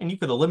condition, and you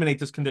could eliminate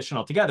this condition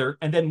altogether,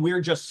 and then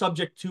we're just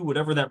subject to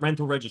whatever that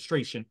rental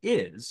registration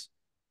is.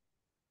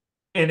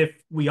 And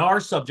if we are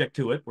subject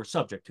to it, we're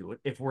subject to it.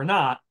 If we're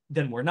not,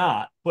 then we're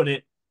not. But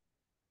it,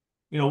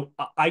 you know,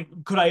 I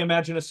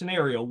imagine a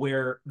scenario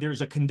where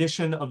there's a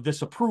condition of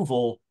this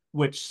approval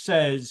which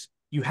says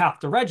you have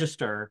to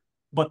register,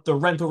 but the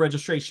rental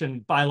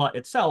registration bylaw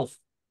itself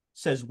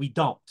says we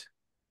don't.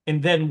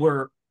 And then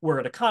we're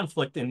at a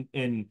conflict, and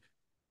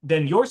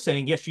then you're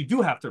saying, yes, you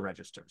do have to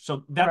register.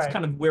 So that's Right.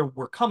 kind of where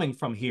we're coming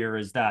from here,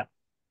 is that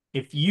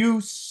if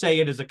you say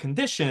it as a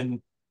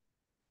condition,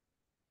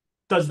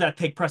 does that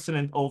take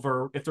precedent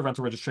over if the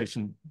rental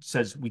registration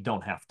says we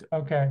don't have to?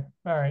 Okay,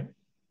 all right.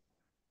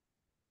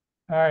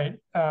 All right.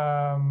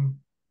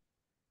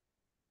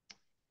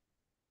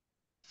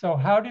 So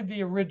how did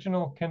the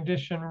original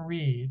condition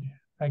read?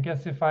 I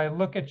guess if I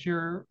look at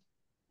your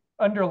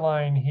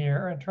underline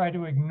here and try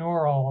to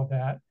ignore all of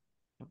that,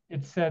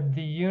 it said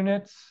the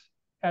units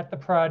at the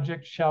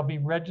project shall be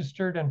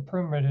registered and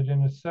permitted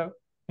in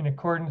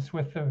accordance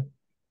with the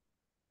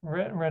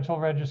rental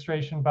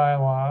registration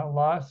bylaw.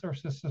 Loss or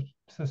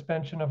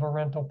suspension of a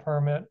rental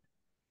permit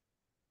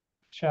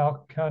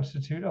shall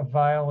constitute a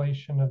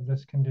violation of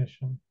this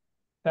condition.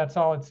 That's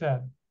all it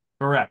said.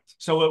 Correct.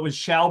 So it was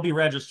shall be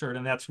registered,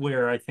 and that's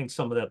where I think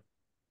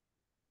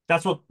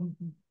that's what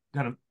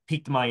kind of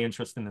piqued my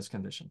interest in this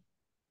condition.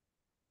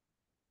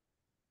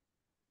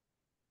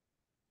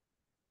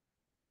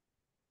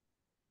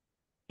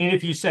 And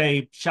if you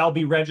say shall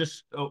be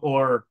registered,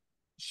 or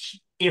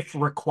if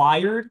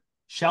required,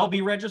 shall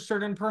be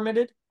registered and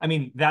permitted, I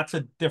mean, that's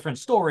a different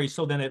story.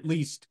 So then at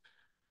least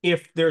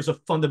if there's a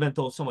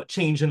fundamental somewhat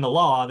change in the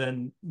law,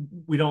 then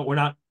we're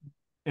not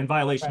in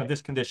violation Right. of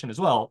this condition as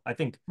well. I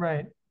think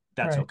Right.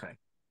 that's Right. okay.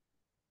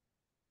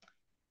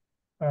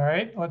 All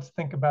right, let's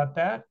think about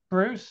that.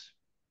 Bruce?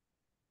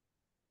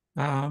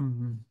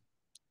 I'm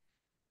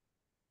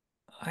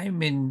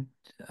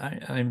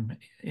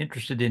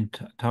interested in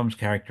Tom's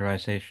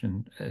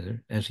characterization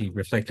as he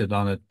reflected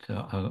on it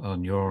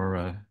on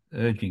your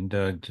urging,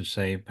 Doug, to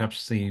say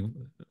perhaps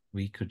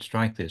we could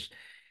strike this.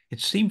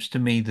 It seems to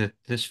me that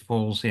this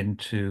falls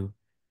into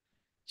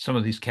some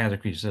of these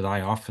categories that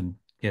I often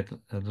get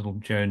a little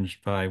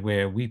jonesed by,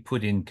 where we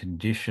put in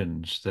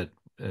conditions that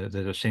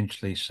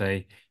essentially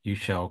say you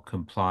shall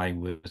comply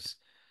with,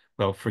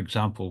 well, for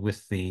example,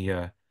 with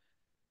the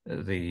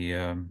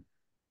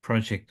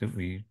project that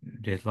we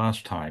did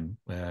last time.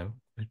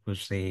 It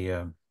was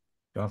on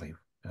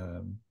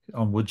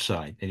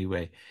Woodside.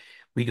 Anyway,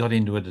 we got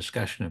into a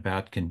discussion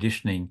about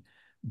conditioning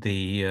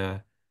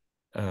the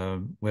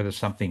whether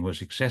something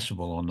was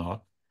accessible or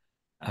not.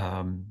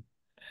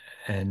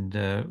 And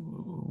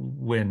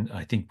when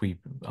I think we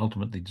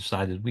ultimately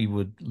decided we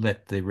would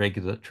let the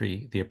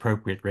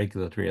appropriate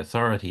regulatory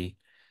authority,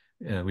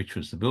 which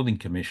was the building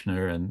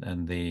commissioner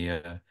and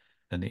the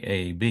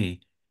AAB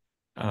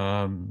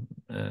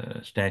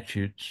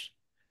statutes,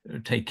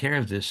 take care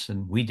of this,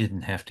 and we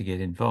didn't have to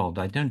get involved.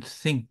 I don't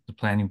think the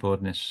planning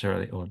board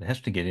necessarily or has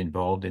to get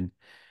involved in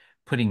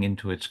putting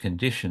into its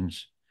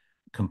conditions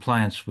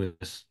compliance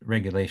with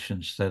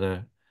regulations that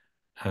are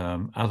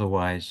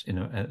otherwise,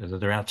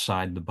 that are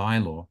outside the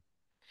bylaw.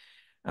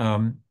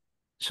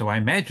 So I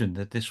imagine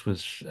that this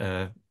was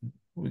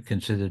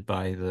considered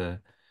by the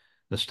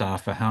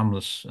staff a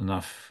harmless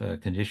enough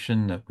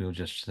condition that we'll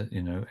just,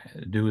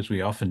 do as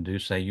we often do,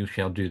 say you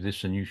shall do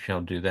this and you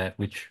shall do that,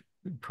 which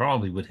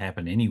probably would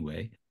happen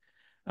anyway.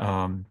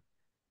 But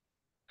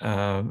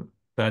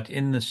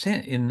in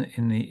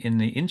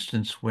the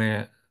instance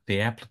where the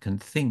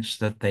applicant thinks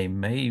that they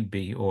may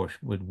be or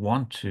would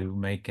want to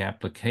make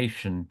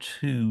application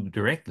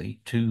directly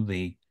to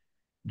the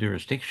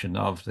jurisdiction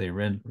of the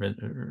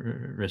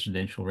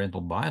residential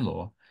rental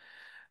bylaw,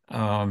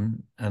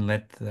 and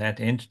let that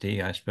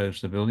entity, I suppose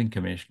the building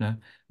commissioner,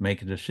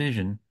 make a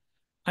decision,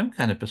 I'm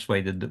kind of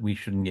persuaded that we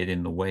shouldn't get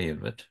in the way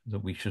of it,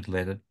 that we should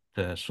let it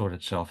sort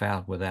itself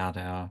out without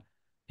our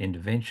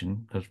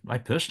intervention, because I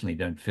personally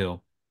don't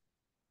feel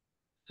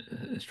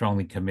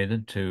strongly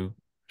committed to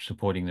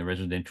supporting the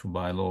residential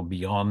bylaw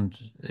beyond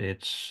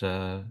its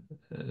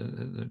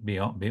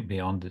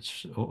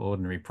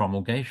ordinary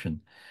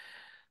promulgation.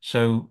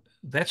 So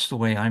that's the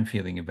way I'm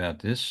feeling about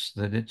this,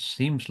 that it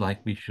seems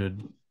like we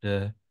should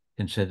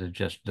consider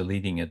just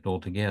deleting it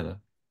altogether.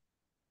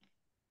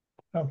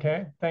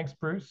 Okay, thanks,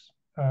 Bruce.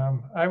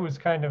 I was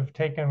kind of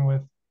taken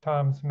with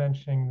Tom's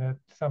mentioning that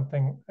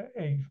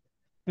a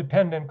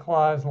dependent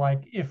clause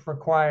like if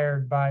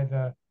required by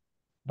the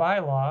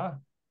bylaw,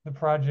 the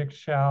project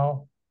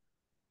shall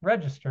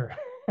register.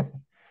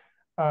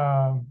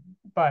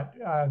 But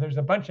there's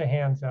a bunch of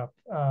hands up.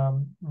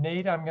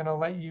 Nate, I'm going to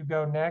let you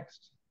go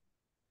next.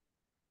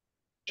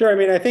 Sure. I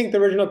mean, I think the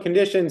original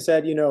condition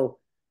said,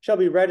 shall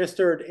be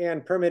registered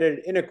and permitted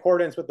in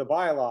accordance with the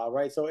bylaw,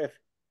 right? So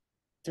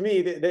to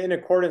me, the in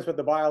accordance with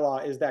the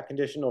bylaw is that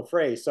conditional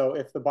phrase. So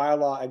if the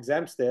bylaw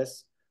exempts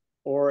this,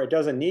 or it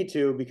doesn't need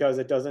to because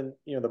it doesn't,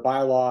 the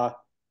bylaw,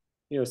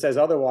 says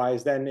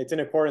otherwise, then it's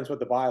in accordance with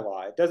the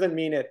bylaw. It doesn't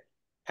mean it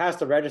has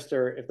to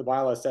register if the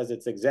bylaw says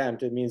it's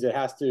exempt. It means it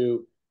has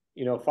to,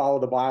 you know, follow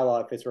the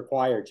bylaw if it's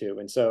required to.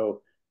 And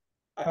so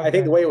I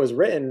think the way it was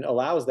written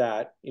allows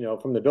that, you know,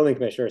 from the building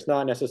commissioner. It's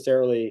not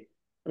necessarily,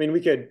 I mean,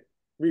 we could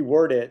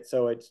reword it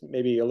so it's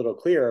maybe a little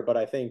clearer, but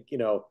I think, you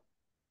know,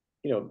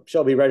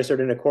 shall be registered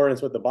in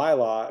accordance with the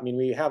bylaw. I mean,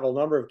 we have a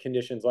number of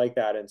conditions like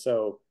that. And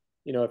so,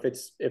 you know,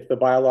 if the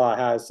bylaw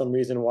has some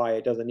reason why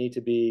it doesn't need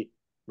to be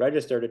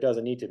registered, it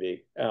doesn't need to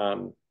be.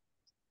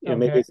 You know,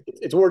 maybe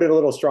it's worded a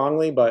little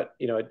strongly, but,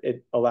 you know,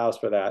 it allows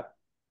for that.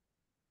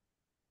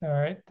 All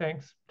right,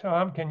 thanks.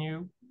 Tom,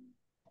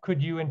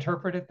 could you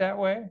interpret it that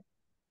way?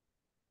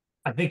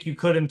 I think you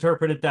could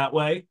interpret it that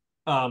way.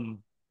 I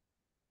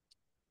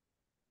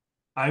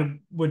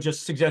would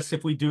just suggest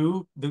if we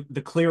do,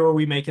 the clearer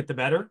we make it, the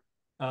better.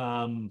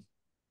 But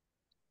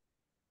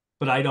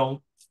I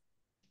don't.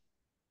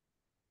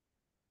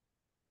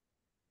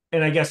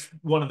 And I guess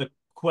one of the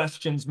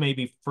questions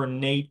maybe for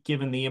Nate,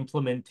 given the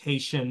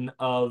implementation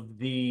of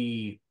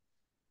the,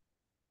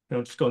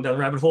 just going down the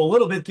rabbit hole a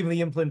little bit, given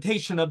the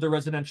implementation of the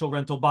residential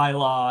rental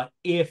bylaw,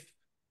 if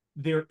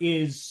there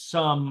is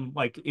some,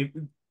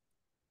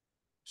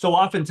 so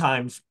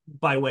oftentimes,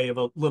 by way of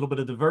a little bit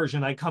of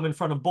diversion, I come in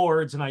front of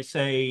boards and I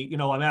say, you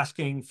know, I'm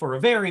asking for a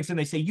variance, and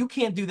they say, you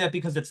can't do that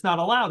because it's not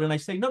allowed. And I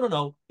say,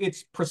 no,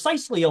 it's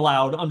precisely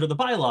allowed under the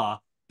bylaw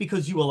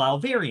because you allow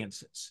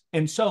variances.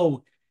 And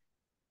so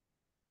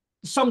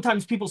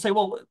sometimes people say,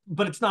 well,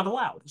 but it's not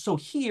allowed. So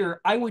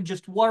here, I would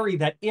just worry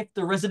that if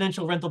the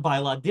residential rental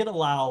bylaw did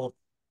allow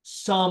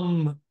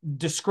some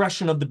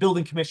discretion of the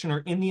building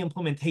commissioner in the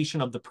implementation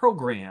of the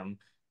program,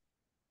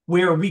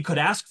 where we could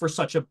ask for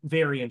such a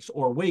variance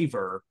or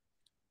waiver,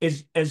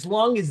 is as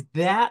long as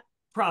that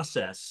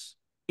process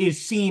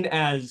is seen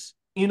as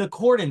in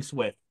accordance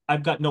with,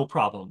 I've got no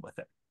problem with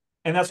it.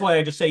 And that's why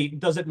I just say,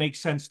 does it make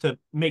sense to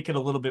make it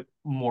a little bit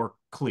more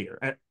clear?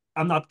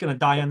 I'm not going to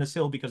die on this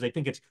hill because I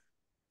think it's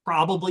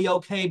probably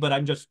okay, but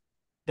I'm just,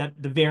 that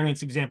the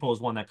variance example is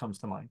one that comes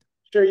to mind.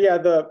 Sure, yeah,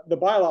 the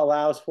bylaw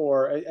allows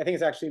for, I think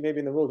it's actually maybe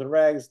in the rules and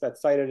regs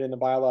that's cited in the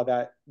bylaw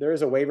that there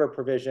is a waiver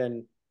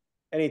provision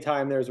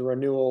anytime there's a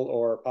renewal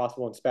or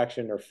possible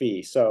inspection or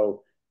fee.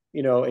 So,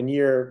 you know, in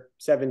year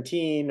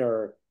 17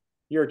 or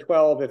year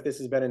 12, if this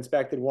has been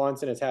inspected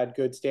once and it's had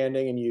good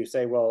standing, and you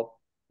say, well,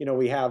 you know,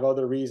 we have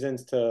other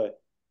reasons to,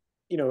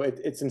 you know,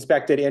 it's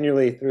inspected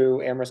annually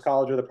through Amherst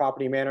College or the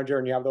property manager,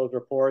 and you have those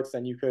reports,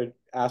 then you could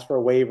ask for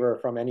a waiver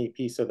from any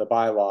piece of the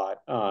bylaw.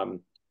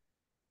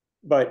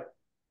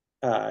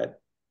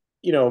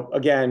 You know,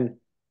 again,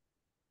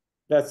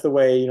 that's the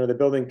way, you know, the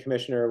building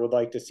commissioner would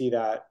like to see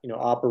that, you know,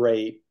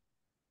 operate.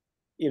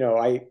 You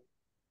know,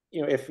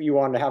 if you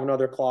wanted to have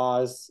another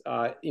clause,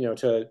 you know,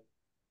 to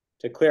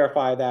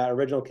clarify that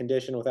original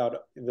condition without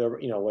the,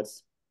 you know,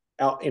 what's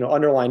out, you know,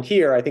 underlined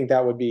here, I think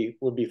that would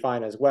be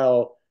fine as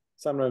well.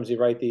 Sometimes you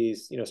write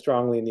these, you know,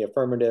 strongly in the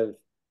affirmative,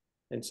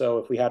 and so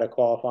if we had a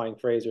qualifying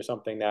phrase or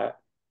something, that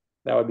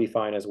would be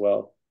fine as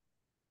well.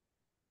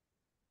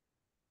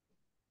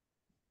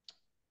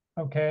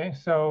 Okay,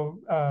 so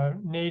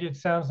Nate, it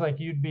sounds like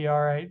you'd be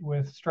all right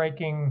with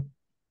striking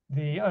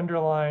the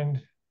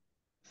underlined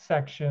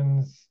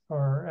sections,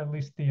 or at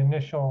least the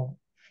initial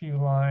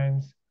few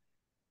lines,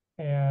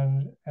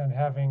 and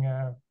having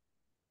a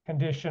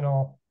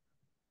conditional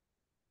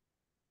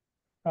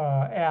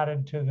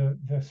added to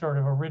the sort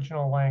of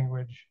original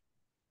language.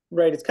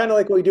 Right, it's kind of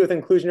like what we do with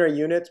inclusionary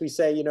units. We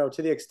say, you know,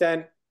 to the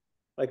extent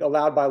like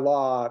allowed by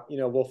law, you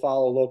know, we'll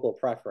follow local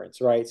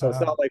preference, right? So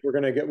it's not like we're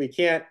gonna get, we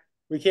can't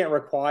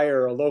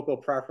require a local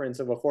preference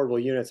of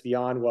affordable units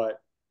beyond what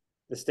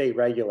the state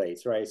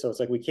regulates, right? So it's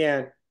like we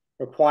can't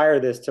require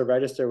this to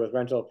register with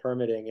rental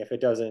permitting if it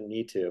doesn't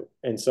need to.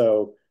 And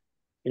so,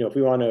 you know, if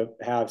we want to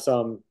have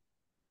some,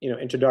 you know,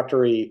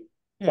 introductory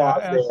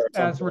clause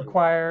as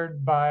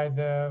required by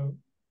the,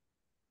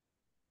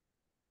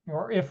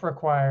 or if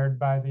required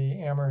by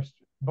the Amherst,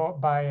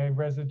 by a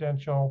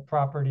residential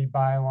property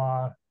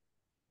bylaw,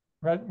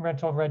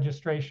 rental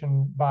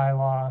registration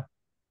bylaw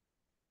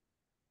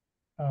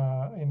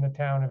in the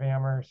town of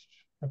Amherst,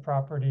 the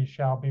property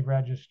shall be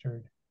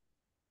registered.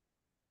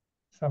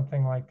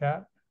 Something like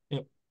that.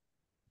 Yep,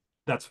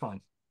 that's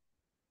fine.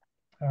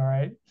 All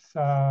right.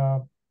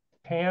 So,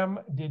 Pam,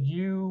 did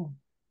you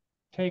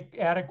take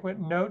adequate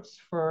notes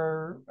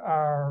for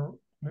our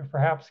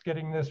perhaps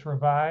getting this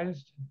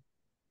revised?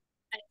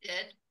 I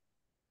did.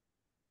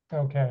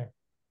 Okay.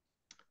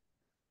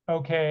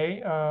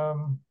 Okay.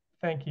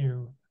 Thank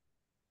you.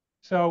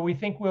 So we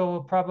think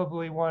we'll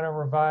probably want to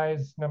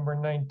revise number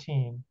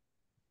 19.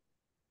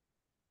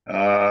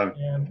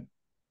 And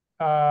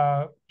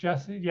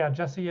Jesse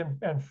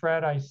and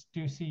Fred, I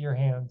do see your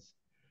hands.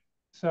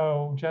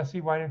 So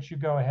Jesse, why don't you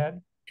go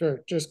ahead?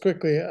 Sure. Just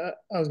quickly, I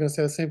was going to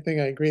say the same thing.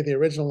 I agree. The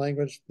original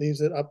language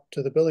leaves it up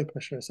to the building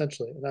commissioner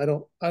essentially, and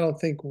I don't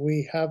think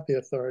we have the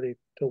authority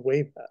to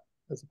waive that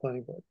as a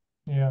planning board.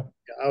 Yeah,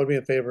 I would be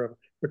in favor of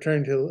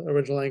returning to the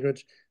original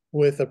language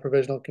with a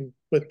provisional,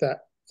 with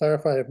that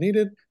clarified if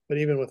needed, but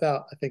even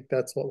without, I think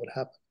that's what would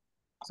happen.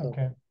 So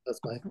okay, that's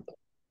my thought.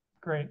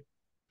 Great.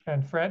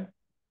 And Fred?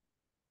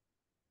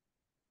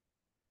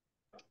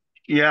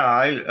 Yeah,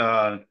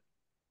 I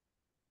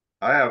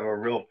have a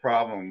real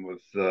problem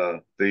with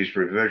these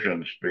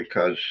revisions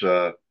because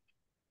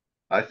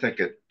I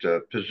think it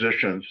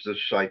positions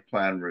this site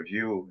plan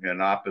review in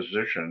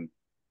opposition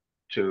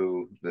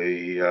to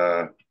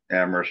the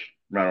Amherst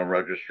rental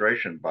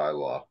registration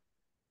bylaw,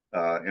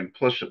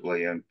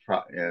 implicitly in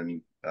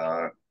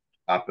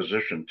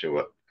opposition to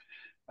it.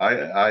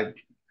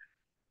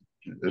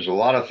 There's a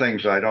lot of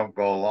things I don't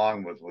go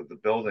along with the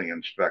building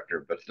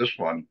inspector, but this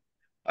one,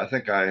 I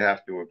think I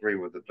have to agree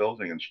with the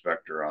building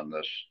inspector on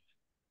this.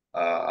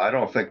 I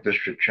don't think this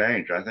should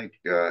change. I think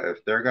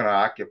if they're going to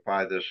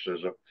occupy this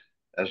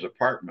as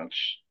apartments,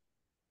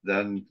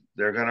 then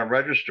they're going to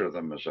register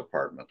them as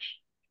apartments.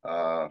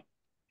 I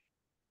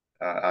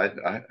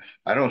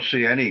don't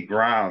see any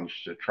grounds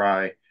to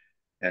try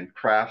and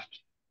craft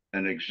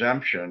an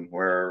exemption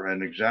where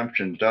an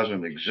exemption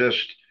doesn't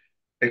exist,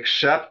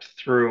 except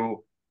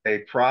through a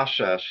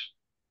process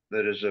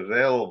that is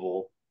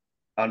available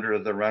under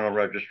the rental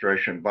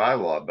registration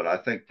bylaw. But I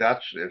think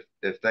that's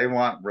if they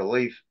want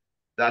relief,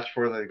 that's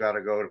where they got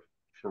to go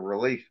for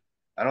relief.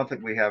 I don't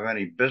think we have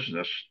any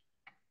business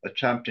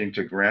attempting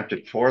to grant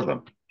it for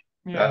them.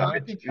 Yeah, I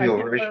feel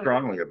very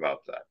strongly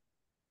about that.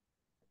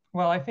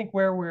 Well, I think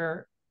where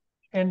we're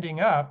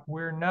ending up,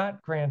 we're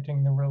not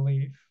granting the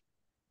relief.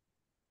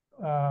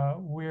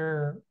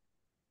 We're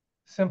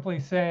simply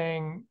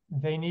saying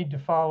they need to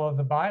follow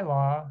the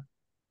bylaw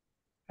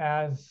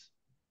as,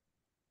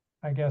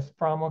 I guess,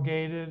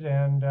 promulgated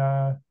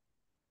and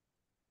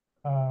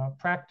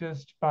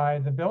practiced by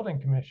the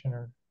building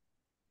commissioner.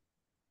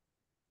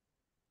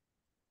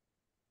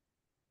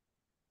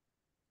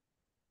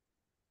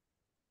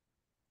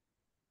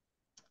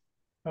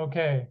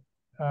 Okay.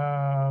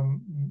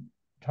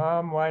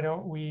 Tom, why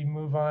don't we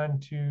move on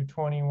to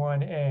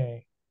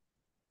 21A?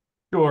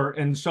 Sure.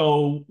 And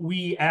so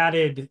we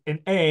added an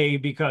A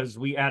because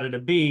we added a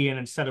B, and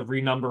instead of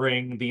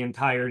renumbering the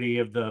entirety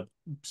of the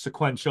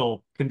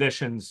sequential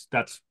conditions,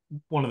 that's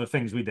one of the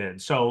things we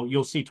did. So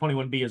you'll see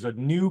 21B is a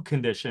new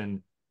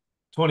condition.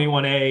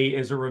 21A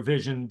is a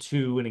revision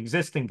to an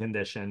existing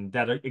condition.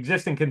 That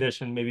existing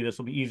condition, maybe this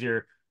will be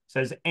easier,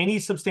 says any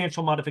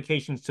substantial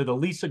modifications to the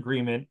lease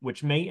agreement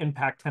which may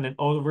impact tenant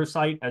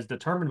oversight as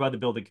determined by the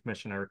building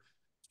commissioner,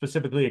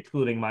 specifically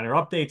excluding minor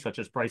updates such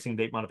as pricing,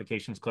 date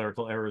modifications,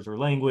 clerical errors, or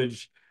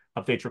language.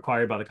 Updates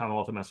required by the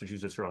Commonwealth of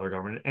Massachusetts or other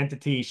government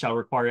entity shall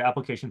require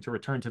application to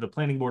return to the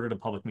planning board at a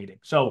public meeting.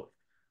 So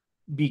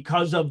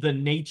because of the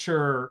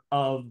nature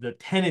of the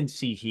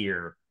tenancy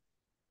here,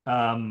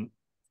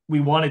 we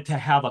wanted to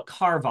have a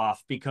carve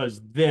off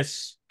because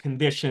this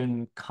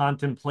condition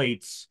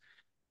contemplates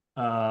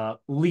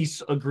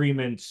lease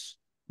agreements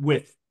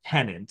with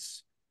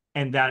tenants,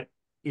 and that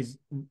is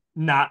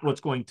not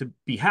what's going to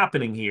be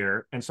happening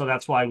here. And so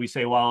that's why we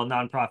say, while a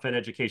nonprofit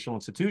educational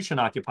institution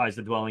occupies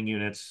the dwelling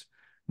units,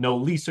 no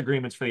lease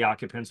agreements for the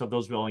occupants of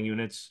those dwelling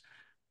units,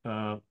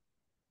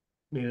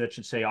 maybe that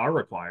should say are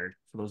required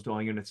for those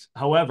dwelling units.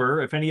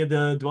 However, if any of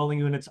the dwelling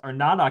units are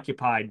not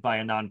occupied by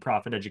a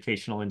nonprofit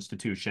educational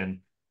institution,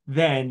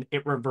 then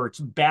it reverts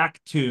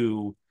back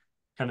to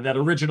kind of that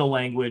original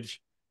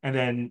language. And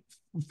then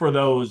for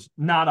those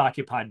not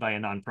occupied by a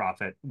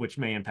nonprofit, which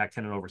may impact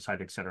tenant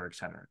oversight, et cetera, et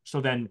cetera. So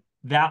then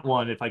that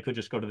one, if I could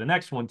just go to the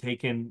next one,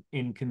 taken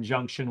in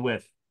conjunction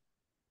with,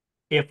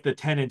 if the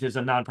tenant is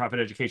a nonprofit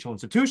educational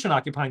institution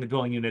occupying the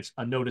dwelling units,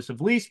 a notice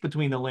of lease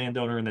between the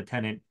landowner and the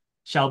tenant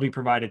shall be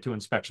provided to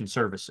inspection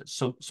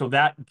services. So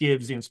that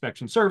gives the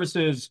inspection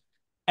services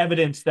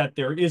evidence that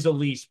there is a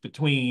lease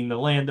between the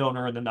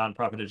landowner and the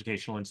nonprofit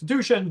educational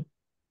institution.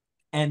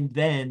 And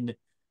then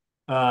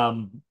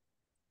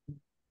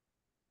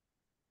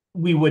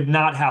we would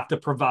not have to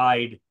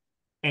provide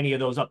any of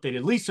those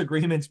updated lease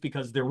agreements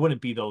because there wouldn't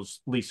be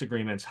those lease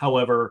agreements.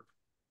 However,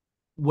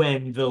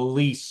 when the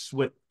lease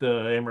with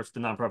the Amherst, the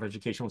nonprofit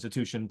educational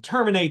institution,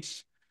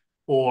 terminates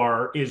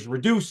or is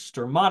reduced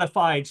or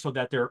modified so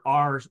that there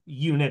are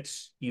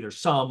units, either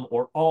some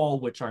or all,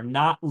 which are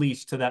not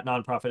leased to that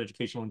nonprofit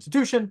educational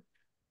institution,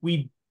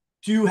 we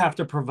do have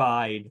to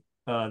provide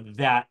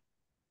that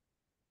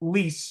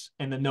lease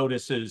and the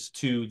notices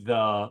to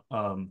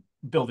the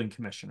building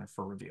commissioner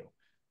for review.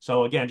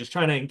 So again, just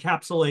trying to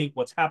encapsulate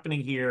what's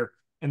happening here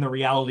and the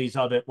realities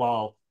of it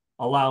while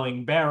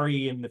allowing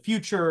Barry in the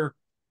future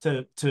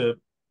to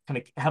kind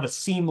of have a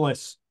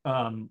seamless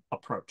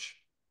approach.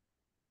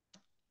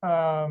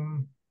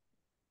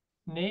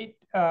 Nate,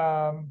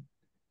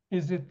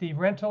 is it the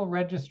rental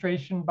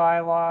registration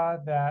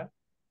bylaw that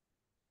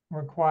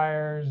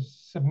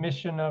requires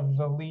submission of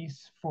the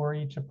lease for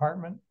each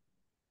apartment?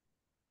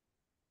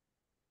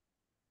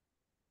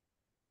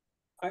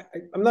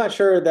 I'm not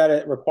sure that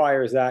it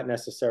requires that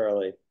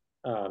necessarily.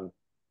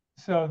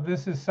 So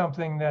this is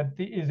something that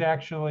is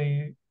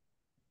actually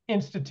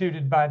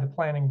instituted by the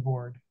planning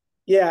board.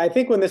 Yeah, I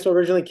think when this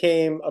originally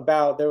came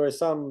about, there was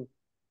some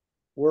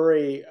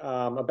worry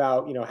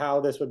about, you know, how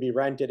this would be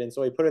rented. And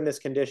so we put in this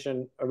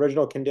condition,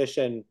 original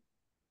condition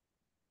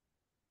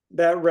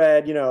that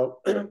read, you know,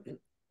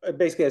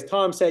 basically, as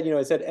Tom said,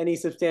 it said any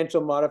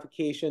substantial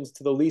modifications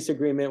to the lease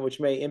agreement which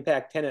may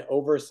impact tenant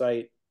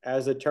oversight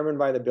as determined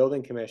by the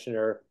building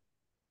commissioner,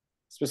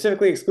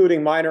 specifically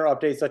excluding minor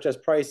updates such as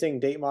pricing,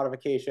 date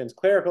modifications,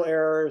 clerical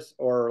errors,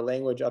 or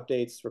language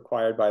updates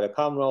required by the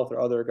Commonwealth or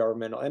other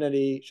governmental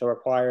entity, shall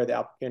require the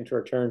applicant to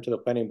return to the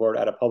planning board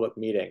at a public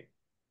meeting.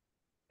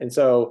 And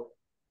so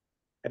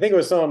I think it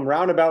was some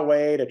roundabout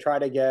way to try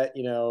to get,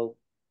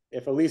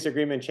 if a lease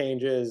agreement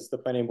changes, the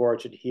planning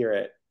board should hear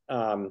it.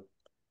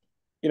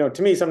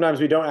 To me,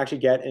 sometimes we don't actually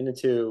get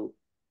into,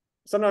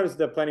 sometimes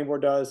the planning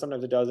board does,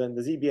 sometimes it doesn't.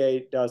 The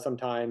ZBA does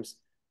sometimes.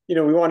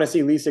 We want to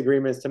see lease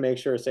agreements to make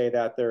sure, say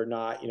that they're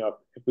not,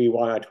 if we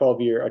want a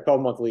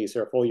 12-month lease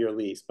or a full year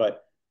lease.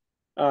 But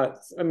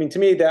to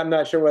me, I'm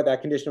not sure what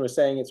that condition was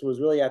saying. It was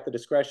really at the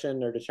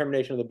discretion or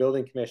determination of the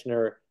building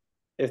commissioner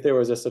if there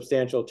was a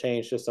substantial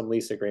change to some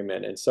lease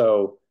agreement. And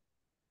so,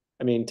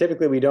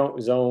 typically we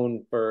don't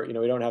zone for, we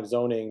don't have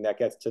zoning that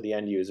gets to the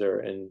end user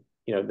and,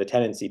 the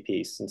tenancy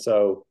piece. And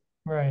so,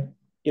 Right.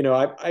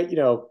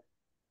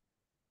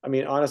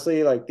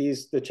 Honestly, like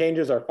the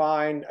changes are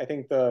fine. I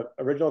think the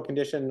original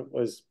condition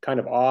was kind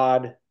of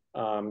odd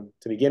to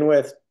begin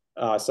with.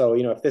 So,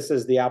 if this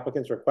is the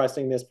applicants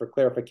requesting this for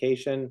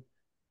clarification,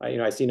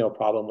 I see no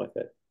problem with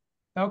it.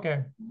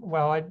 Okay.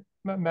 Well, I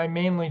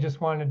mainly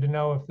just wanted to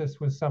know if this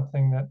was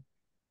something that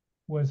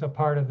was a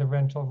part of the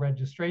rental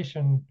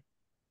registration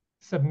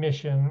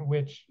submission,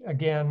 which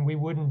again, we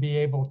wouldn't be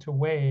able to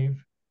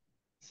waive.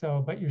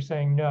 So, but you're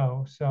saying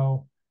no.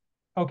 So,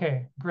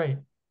 okay, great.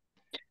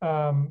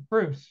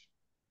 Bruce.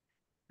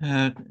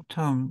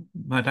 Tom,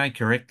 might I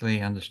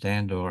correctly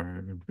understand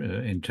or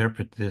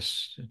interpret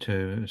this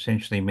to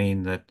essentially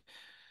mean that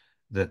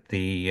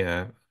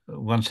the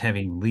once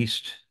having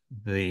leased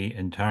the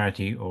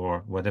entirety or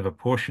whatever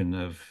portion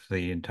of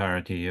the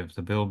entirety of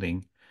the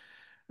building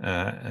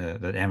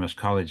that Amherst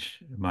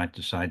College might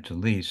decide to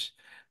lease,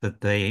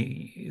 that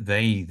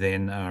they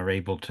then are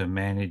able to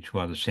manage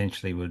what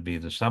essentially would be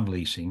the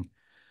subleasing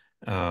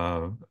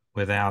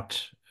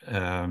without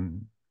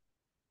having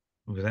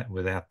to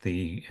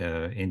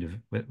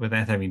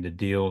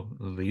deal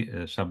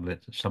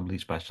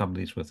sublease by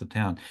sublease with the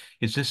town.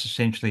 Is this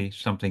essentially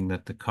something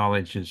that the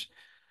colleges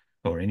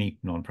or any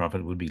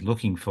nonprofit would be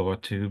looking for,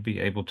 to be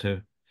able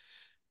to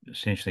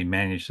essentially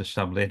manage the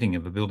subletting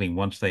of a building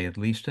once they had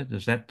leased it?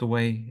 Is that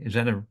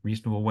a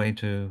reasonable way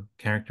to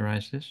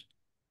characterize this?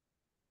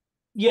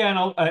 Yeah,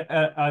 and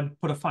I'd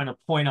put a finer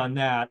point on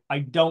that. I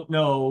don't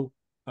know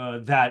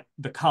that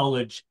the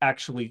college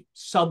actually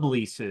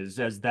subleases,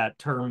 as that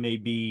term may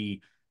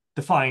be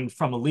defined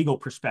from a legal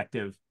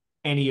perspective,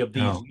 any of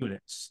these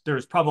units.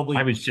 There's probably...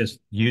 I was just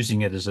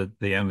using it as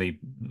the only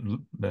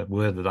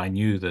word that I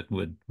knew that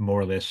would more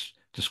or less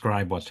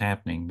describe what's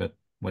happening, but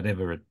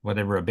whatever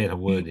a better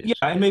word is. Yeah,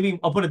 and maybe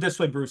I'll put it this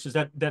way, Bruce, is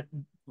that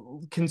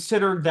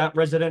consider that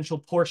residential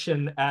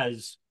portion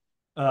as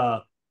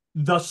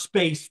the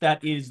space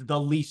that is the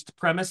leased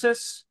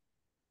premises,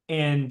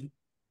 and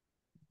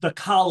the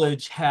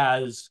college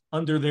has,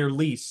 under their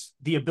lease,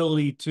 the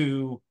ability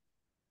to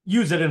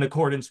use it in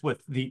accordance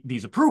with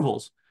these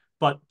approvals,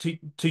 but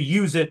to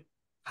use it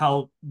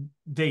how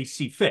they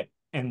see fit.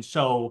 And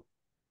so,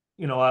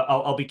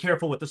 I'll be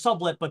careful with the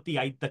sublet, but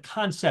the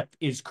concept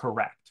is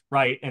correct,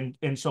 right?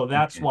 And so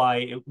that's why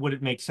it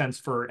wouldn't make sense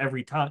for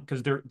every time,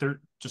 because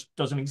there just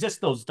doesn't exist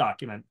those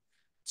documents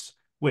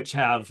which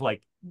have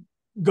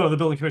go to the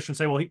building commissioner and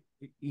say, well,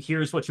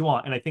 here's what you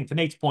want. And I think to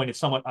Nate's point, it's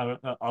somewhat,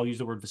 I'll use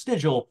the word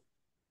vestigial,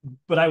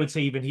 but I would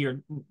say even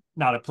here,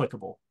 not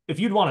applicable. If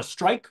you'd want to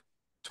strike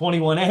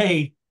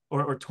 21A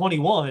or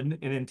 21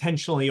 and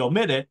intentionally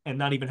omit it and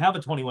not even have a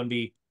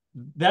 21B,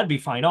 that'd be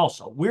fine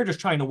also. We're just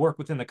trying to work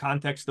within the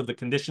context of the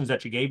conditions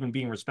that you gave and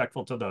being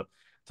respectful to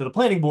the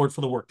planning board for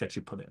the work that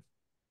you put in.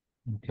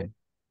 Okay.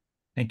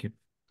 Thank you.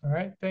 All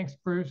right. Thanks,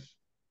 Bruce.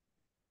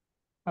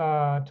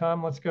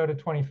 Tom, let's go to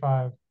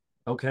 25.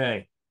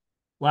 Okay.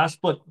 Last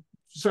but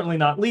certainly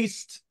not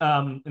least,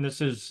 and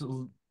this is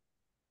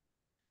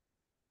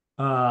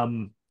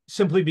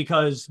simply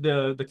because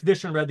the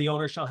condition read, the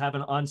owner shall have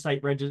an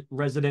on-site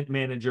resident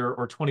manager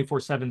or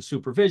 24/7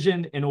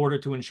 supervision in order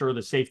to ensure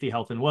the safety,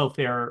 health, and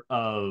welfare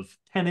of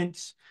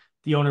tenants.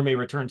 The owner may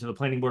return to the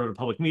planning board at a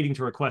public meeting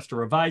to request a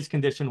revised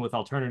condition with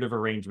alternative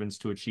arrangements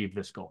to achieve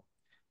this goal.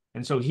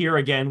 And so here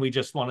again, we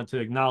just wanted to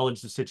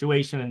acknowledge the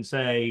situation and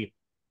say,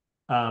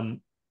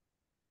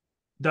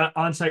 the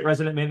on-site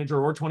resident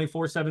manager or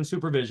 24/7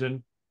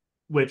 supervision,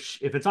 which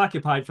if it's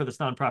occupied for this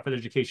nonprofit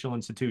educational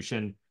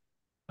institution,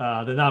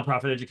 the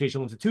nonprofit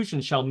educational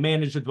institution shall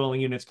manage the dwelling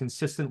units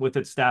consistent with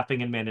its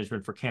staffing and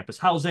management for campus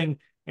housing.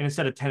 And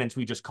instead of tenants,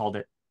 we just called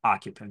it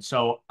occupants.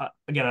 So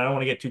again, I don't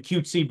want to get too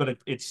cutesy, but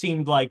it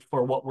seemed like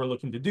for what we're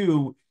looking to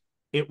do,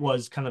 it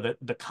was kind of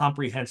the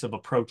comprehensive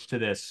approach to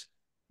this,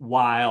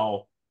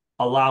 while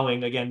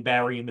allowing, again,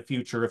 Barry in the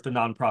future, if the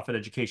nonprofit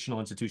educational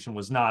institution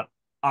was not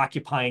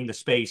occupying the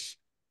space,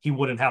 he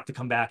wouldn't have to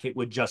come back. It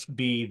would just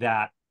be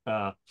that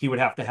he would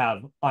have to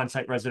have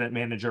on-site resident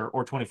manager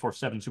or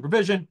 24/7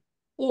 supervision,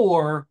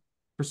 or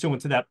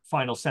pursuant to that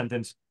final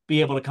sentence, be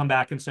able to come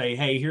back and say,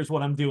 hey, here's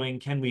what I'm doing.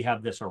 Can we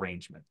have this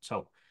arrangement?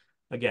 So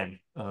again,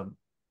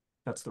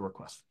 that's the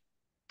request.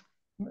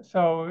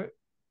 So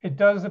it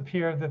does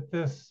appear that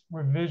this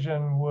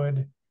revision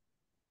would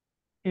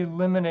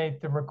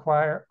eliminate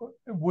the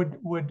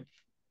would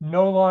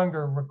no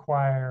longer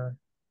require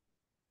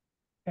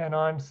an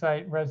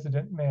on-site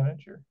resident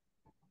manager.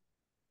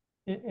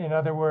 In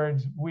other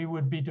words, we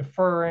would be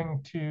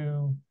deferring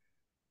to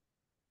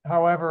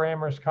however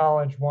Amherst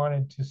College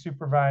wanted to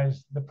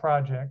supervise the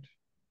project.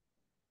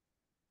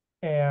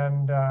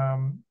 And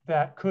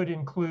that could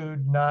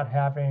include not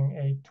having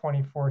a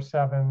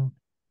 24/7,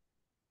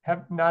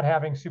 not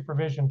having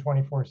supervision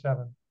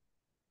 24/7.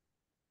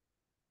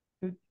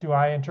 Do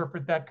I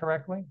interpret that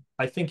correctly?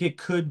 I think it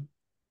could,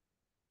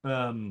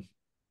 I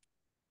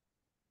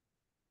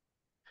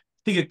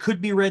think it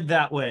could be read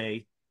that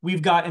way.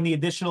 We've gotten the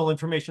additional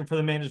information for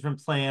the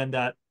management plan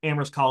that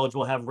Amherst College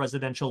will have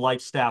residential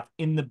life staff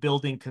in the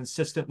building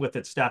consistent with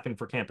its staffing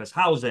for campus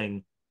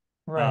housing.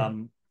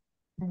 Right.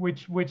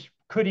 Which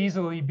could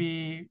easily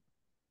be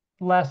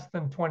less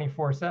than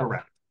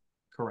 24/7.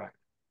 Correct.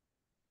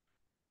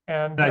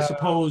 And I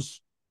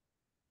suppose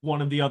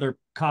one of the other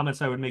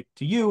comments I would make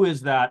to you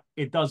is that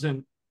it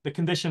doesn't, the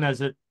condition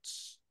as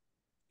it's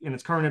in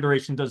its current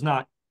iteration does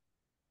not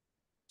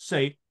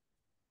say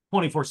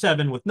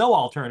 24/7 with no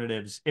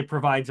alternatives. It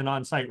provides an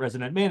on-site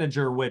resident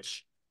manager,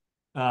 which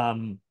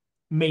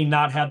may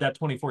not have that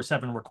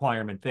 24/7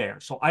 requirement there.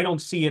 So I don't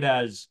see it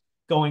as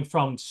going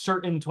from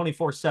certain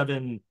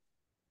 24/7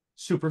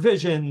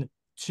 supervision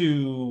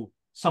to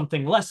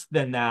something less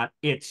than that.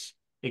 It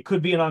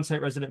could be an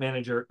on-site resident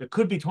manager. It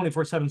could be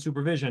 24/7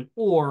 supervision,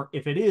 or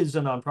if it is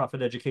a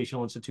nonprofit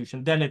educational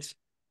institution, then it's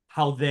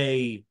how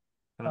they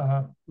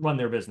run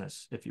their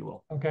business, if you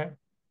will. Okay.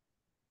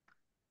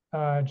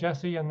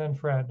 Jesse and then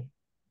Fred.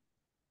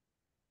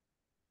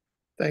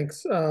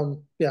 Thanks.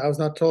 Yeah, I was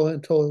not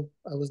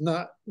I was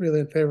not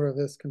really in favor of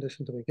this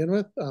condition to begin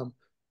with.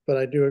 But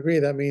I do agree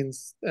that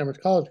means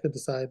Amherst College could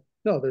decide,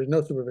 no, there's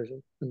no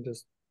supervision and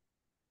just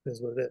is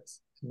what it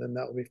is. And then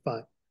that would be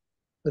fine.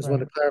 I just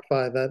want to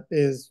clarify that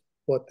is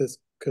what this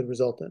could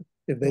result in.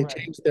 If they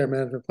change their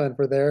management plan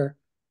for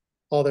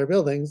all their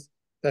buildings,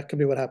 that could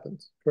be what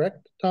happens.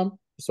 Correct, Tom?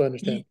 So I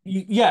understand.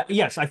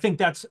 Yes, I think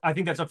that's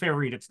a fair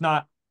read. It's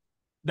not,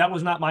 that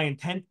was not my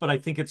intent, but I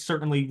think it's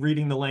certainly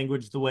reading the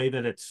language the way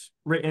that it's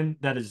written.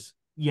 That is,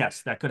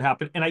 yes, that could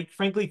happen. And I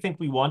frankly think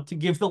we want to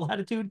give the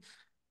latitude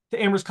to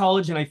Amherst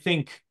College. And I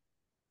think,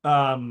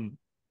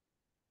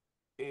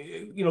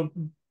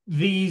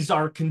 these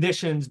are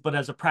conditions, but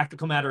as a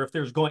practical matter, if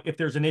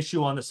there's an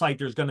issue on the site,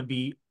 there's going to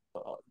be,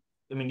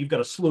 you've got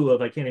a slew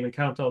of, I can't even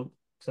count them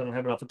because I don't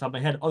have it off the top of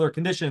my head, other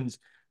conditions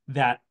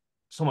that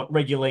somewhat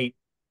regulate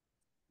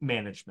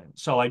management.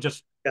 So I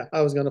was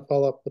going to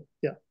follow up with,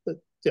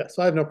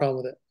 so I have no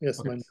problem with it. Yes.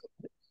 Okay.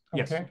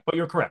 Yes, but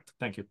you're correct.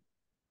 Thank you.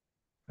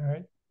 All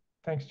right.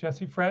 Thanks,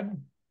 Jesse. Fred?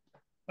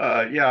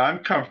 I'm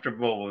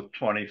comfortable with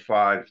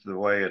 25 the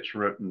way it's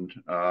written.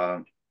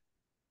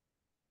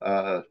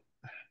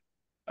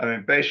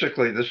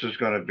 Basically, this is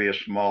going to be a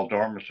small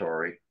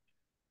dormitory,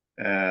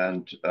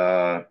 and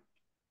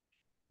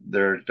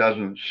there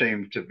doesn't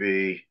seem to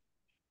be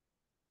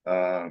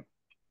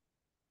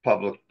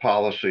public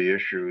policy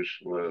issues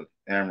with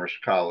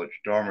Amherst College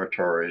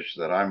dormitories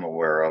that I'm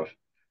aware of.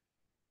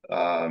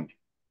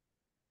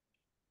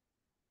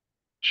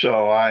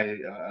 So I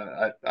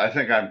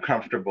think I'm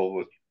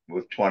comfortable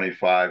with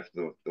 25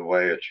 the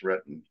way it's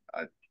written.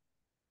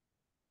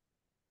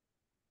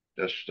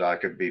 I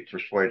could be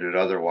persuaded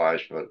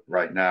otherwise, but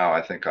right now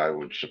I think I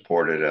would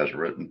support it as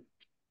written.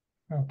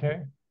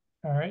 Okay.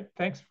 All right.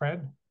 Thanks,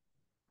 Fred.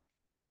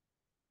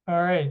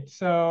 All right.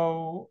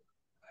 So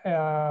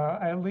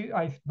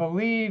I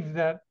believe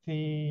that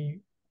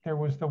there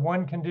was the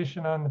one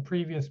condition on the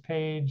previous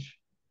page.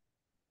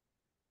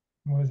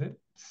 Was it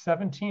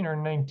 17 or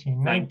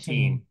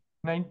 19?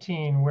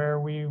 19, where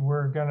we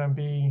were going to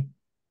be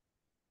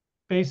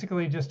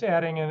basically just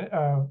adding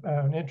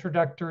an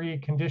introductory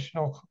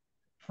conditional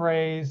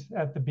phrase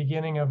at the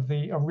beginning of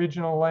the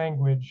original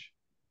language,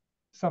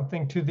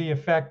 something to the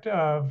effect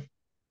of,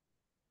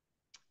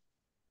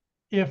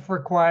 if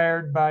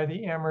required by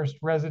the Amherst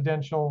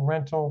residential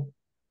rental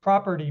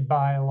property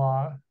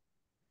bylaw,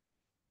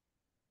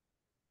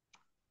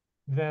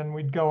 then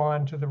we'd go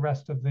on to the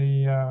rest of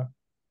the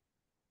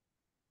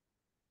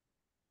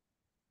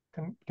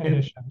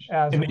conditions.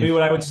 And maybe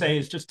what I would say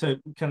is, just to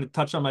kind of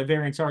touch on my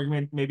variance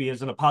argument, maybe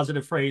as in a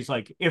positive phrase,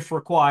 like if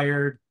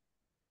required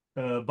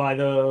by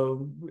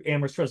the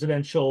Amherst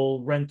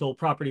residential rental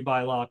property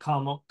bylaw,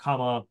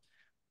 comma,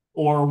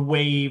 or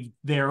waived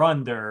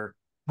thereunder,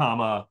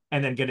 comma,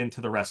 and then get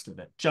into the rest of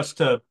it. Just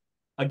to,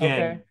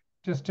 again,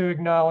 just to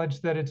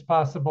acknowledge that it's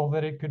possible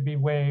that it could be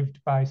waived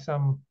by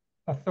some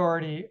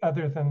authority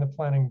other than the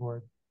planning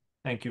board.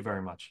 Thank you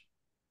very much.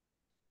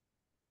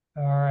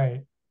 All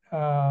right.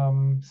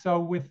 So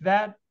with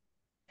that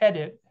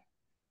edit,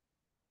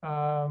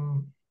 I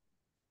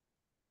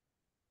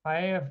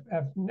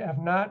have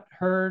not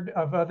heard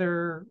of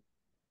other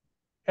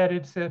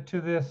edits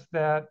to this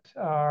that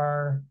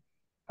are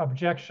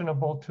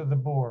objectionable to the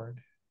board?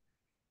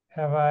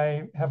 Have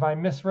I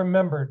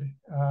misremembered?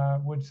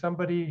 Would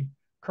somebody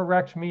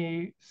correct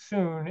me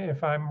soon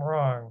if I'm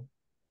wrong?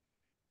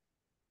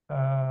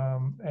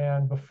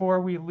 And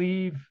before we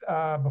leave,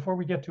 before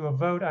we get to a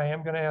vote, I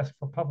am going to ask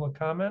for public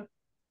comment.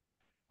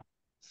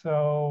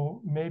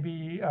 So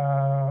maybe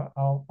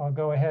I'll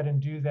go ahead and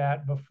do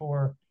that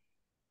before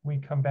we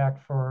come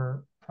back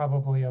for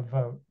probably a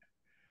vote.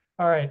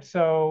 All right,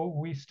 so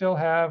we still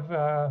have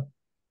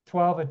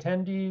 12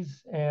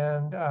 attendees,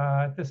 and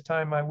at this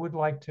time I would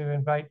like to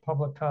invite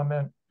public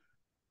comment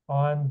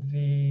on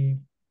the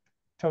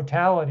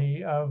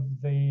totality of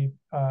the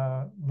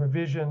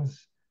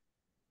revisions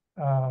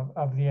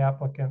of the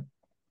applicant.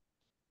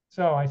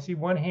 So I see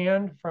one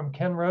hand from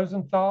Ken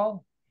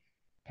Rosenthal.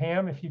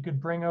 Pam, if you could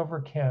bring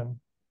over Ken.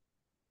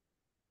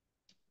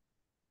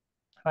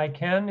 Hi,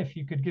 Ken. If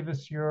you could give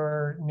us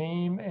your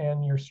name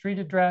and your street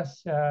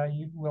address,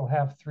 you will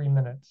have 3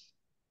 minutes.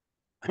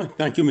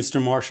 Thank you,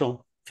 Mr.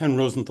 Marshall. Ken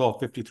Rosenthal,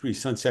 53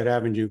 Sunset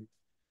Avenue.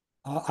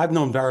 I've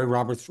known Barry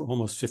Roberts for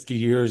almost 50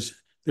 years.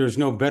 There's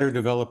no better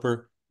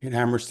developer in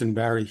Amherst than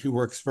Barry. He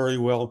works very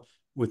well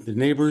with the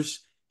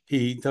neighbors.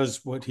 He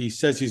does what he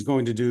says he's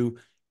going to do,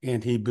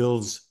 and he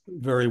builds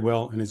very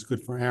well and is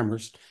good for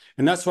Amherst.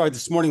 And that's why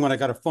this morning when I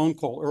got a phone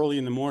call early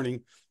in the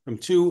morning from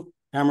 2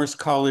 Amherst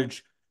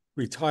College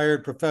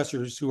retired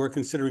professors who are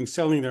considering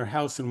selling their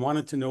house and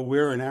wanted to know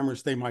where in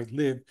Amherst they might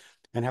live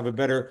and have a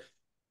better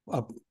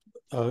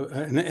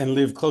and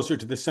live closer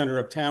to the center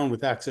of town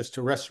with access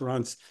to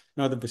restaurants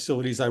and other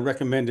facilities. I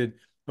recommended,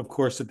 of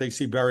course, that they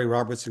see Barry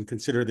Roberts and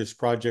consider this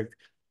project.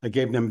 I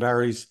gave them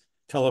Barry's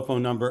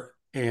telephone number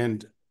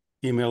and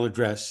email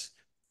address.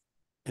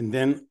 And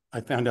then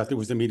I found out there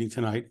was a meeting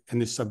tonight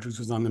and this subject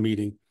was on the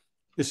meeting.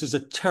 This is a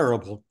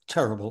terrible,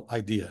 terrible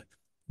idea.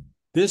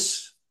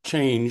 This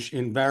change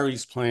in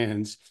Barry's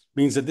plans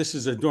means that this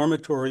is a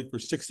dormitory for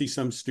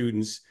 60-some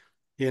students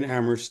in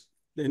Amherst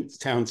in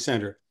town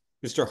center.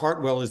 Mr.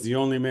 Hartwell is the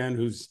only man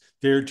who's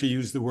dared to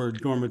use the word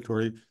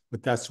dormitory,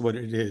 but that's what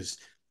it is.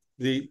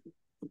 The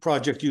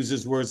project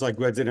uses words like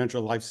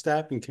residential life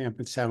staff and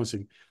campus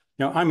housing.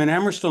 Now, I'm an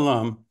Amherst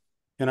alum,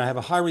 and I have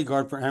a high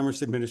regard for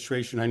Amherst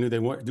administration. I knew they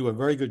do a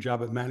very good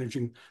job at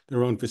managing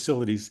their own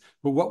facilities.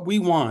 But what we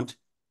want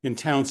in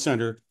town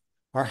center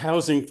are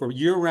housing for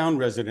year-round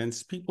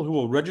residents, people who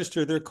will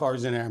register their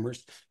cars in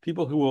Amherst,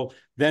 people who will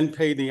then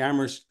pay the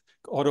Amherst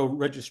auto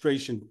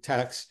registration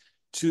tax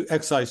to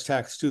excise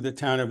tax to the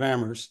town of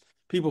Amherst,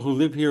 people who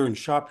live here and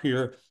shop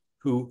here,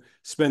 who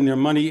spend their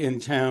money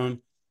in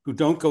town, who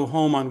don't go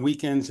home on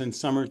weekends and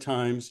summer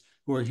times,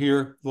 who are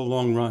here for the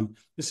long run.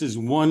 This is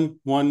one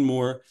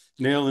more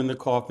nail in the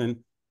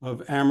coffin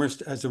of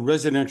Amherst as a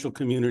residential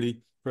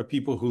community for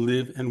people who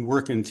live and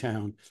work in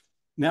town.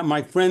 Now,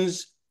 my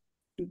friends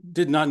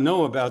did not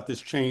know about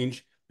this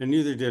change, and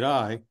neither did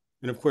I.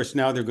 And of course,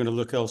 now they're going to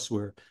look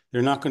elsewhere.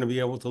 They're not going to be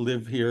able to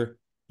live here,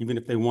 even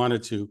if they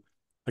wanted to.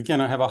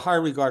 Again, I have a high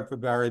regard for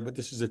Barry, but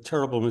this is a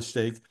terrible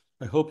mistake.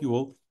 I hope you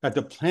will, at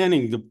the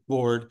planning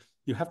board,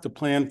 you have to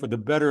plan for the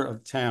better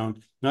of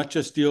town, not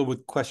just deal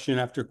with question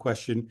after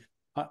question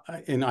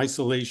in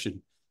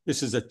isolation.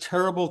 This is a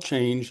terrible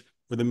change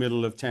for the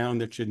middle of town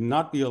that should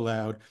not be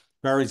allowed.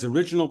 Barry's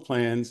original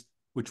plans,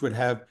 which would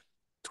have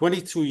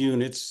 22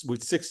 units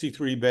with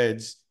 63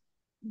 beds,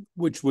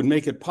 which would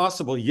make it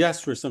possible,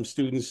 yes, for some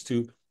students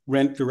to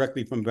rent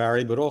directly from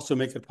Barry, but also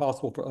make it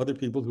possible for other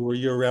people who are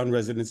year-round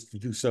residents to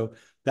do so.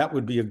 That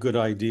would be a good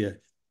idea.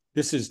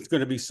 This is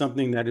going to be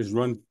something that is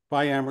run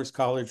by Amherst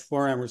College,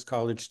 for Amherst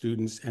College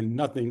students, and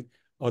nothing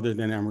other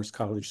than Amherst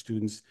College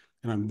students.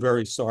 And I'm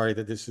very sorry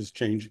that this is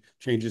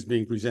changes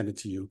being presented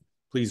to you.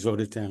 Please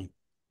vote it down.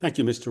 Thank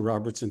you, Mr.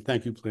 Roberts, and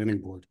thank you, Planning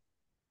Board.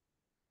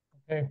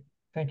 Okay,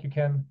 thank you,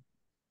 Ken.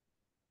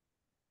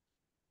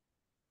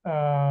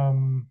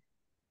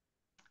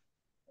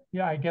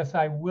 Yeah, I guess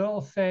I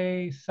will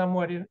say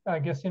somewhat,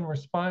 in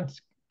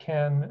response,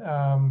 Ken,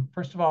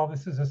 first of all,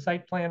 this is a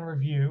site plan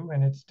review,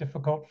 and it's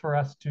difficult for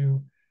us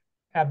to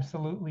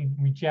absolutely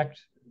reject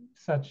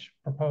such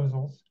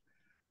proposals.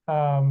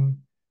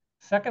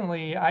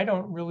 Secondly, I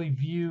don't really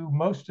view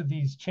most of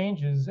these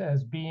changes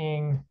as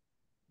being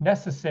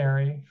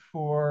necessary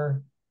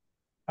for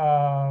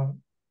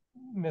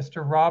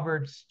Mr.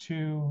 Roberts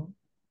to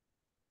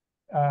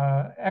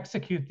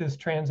execute this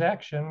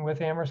transaction with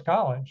Amherst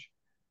College.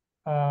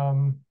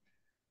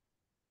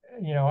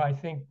 You know, I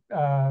think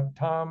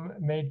Tom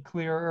made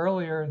clear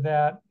earlier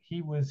that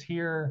he was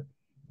here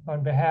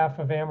on behalf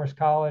of Amherst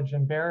College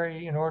and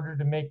Barry in order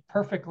to make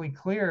perfectly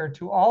clear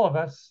to all of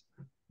us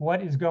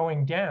what is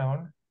going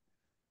down,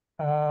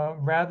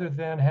 rather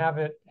than have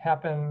it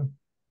happen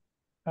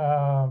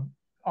out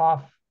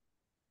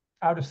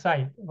of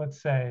sight,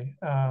 let's say.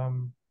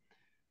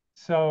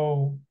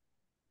 So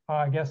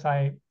I guess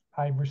I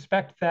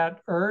respect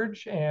that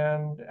urge,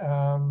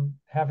 and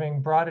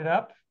having brought it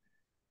up,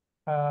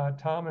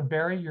 Tom and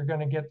Barry, you're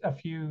going to get a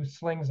few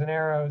slings and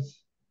arrows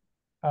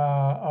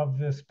of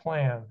this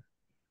plan.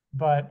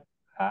 But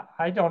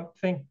I don't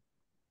think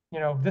you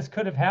know, this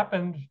could have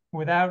happened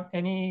without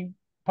any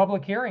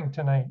public hearing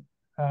tonight.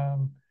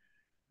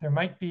 There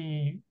might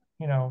be,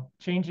 you know,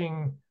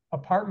 changing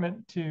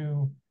apartment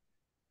to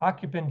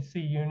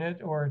occupancy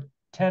unit or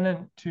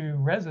tenant to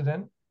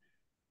resident.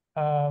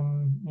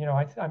 You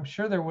know, I'm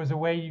sure there was a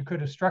way you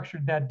could have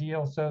structured that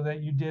deal so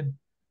that you did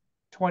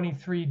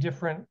 23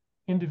 different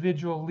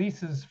individual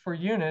leases for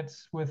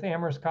units with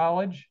Amherst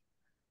College,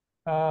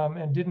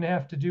 and didn't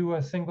have to do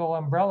a single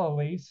umbrella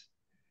lease.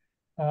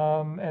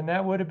 And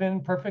that would have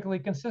been perfectly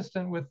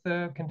consistent with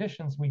the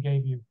conditions we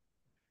gave you.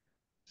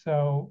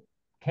 So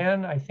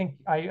Ken, I think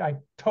I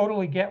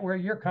totally get where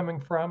you're coming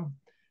from.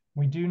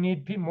 We do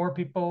need more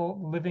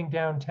people living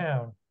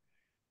downtown,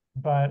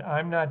 but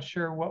I'm not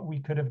sure what we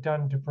could have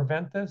done to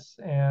prevent this.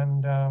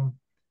 And,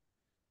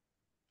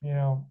 you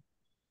know,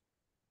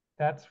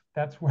 that's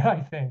what I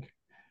think.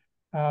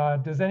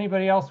 Does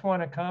anybody else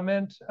want to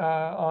comment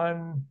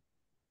on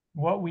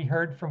what we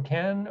heard from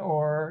Ken?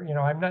 Or, you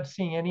know, I'm not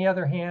seeing any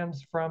other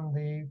hands from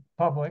the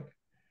public.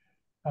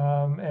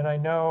 And I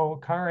know,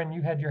 Karen,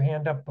 you had your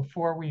hand up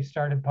before we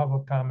started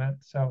public comment.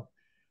 So,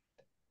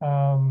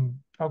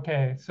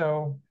 okay,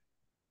 so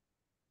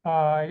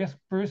I guess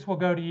Bruce will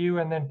go to you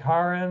and then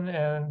Karen.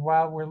 And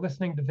while we're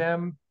listening to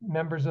them,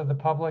 members of the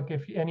public,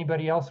 if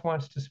anybody else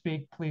wants to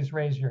speak, please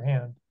raise your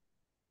hand.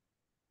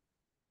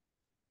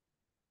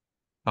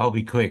 I'll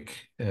be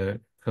quick. For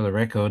the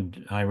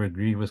record, I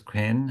agree with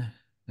Ken,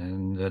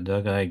 and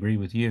Doug, I agree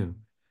with you.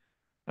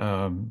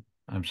 I'm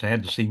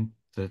sad to see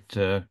that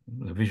the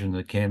vision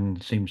that Ken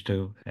seems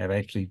to have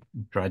actually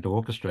tried to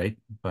orchestrate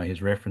by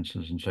his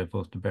references and so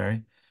forth to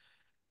Barry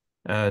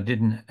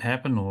didn't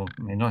happen, or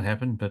may not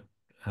happen, but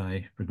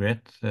I regret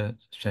that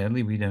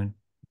sadly we don't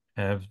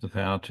have the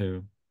power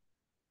to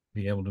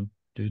be able to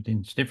do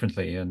things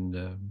differently.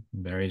 And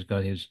Barry's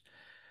got his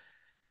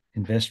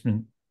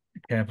investment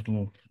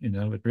capital, you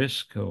know, at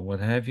risk or what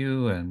have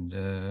you. And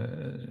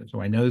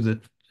so I know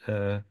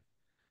that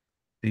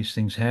these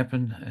things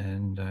happen,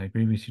 and I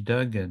agree with you,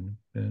 Doug, and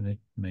it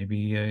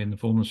maybe in the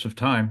fullness of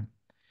time,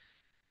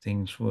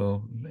 things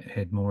will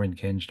head more in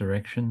Ken's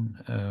direction.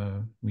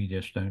 We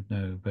just don't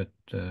know, but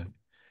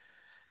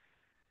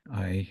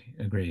I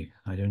agree.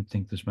 I don't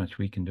think there's much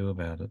we can do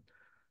about it,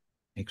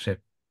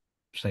 except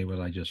say what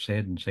I just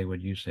said and say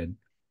what you said,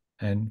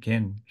 and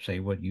Ken, say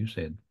what you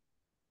said.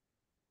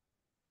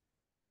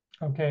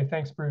 Okay,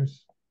 thanks,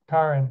 Bruce.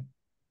 Karen.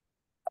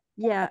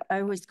 Yeah,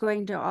 I was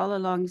going to all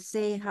along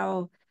say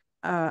how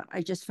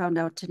I just found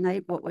out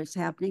tonight what was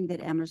happening, that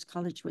Amherst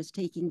College was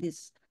taking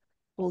this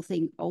whole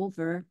thing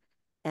over.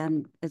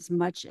 And as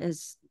much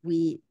as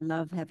we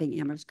love having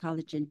Amherst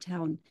College in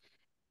town,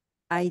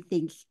 I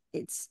think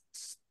it's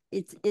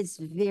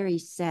very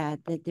sad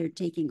that they're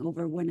taking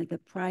over one of the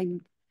prime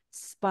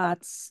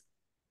spots,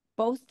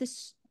 both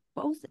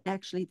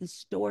actually the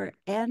store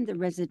and the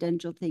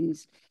residential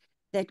things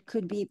that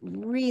could be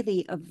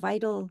really a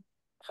vital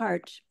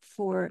part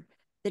for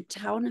the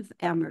town of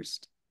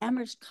Amherst.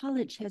 Amherst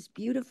College has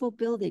beautiful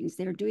buildings.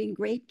 They're doing a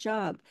great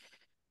job.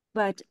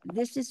 But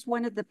this is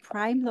one of the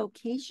prime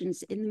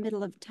locations in the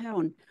middle of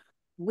town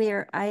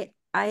where I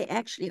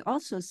actually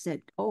also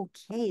said,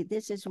 okay,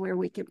 this is where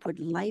we can put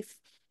life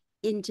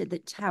into the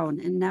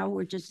town. And now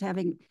we're just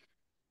having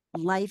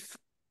life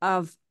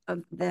of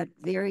that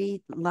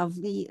very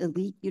lovely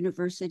elite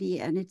university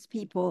and its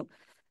people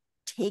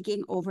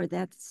taking over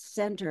that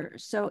center.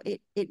 So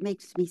it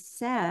makes me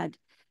sad.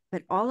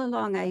 But all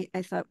along, I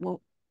thought,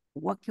 well,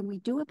 what can we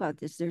do about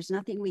this? There's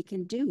nothing we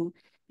can do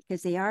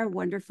because they are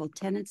wonderful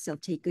tenants. They'll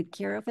take good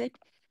care of it.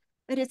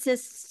 But it's a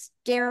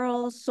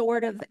sterile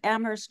sort of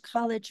Amherst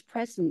College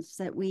presence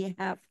that we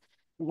have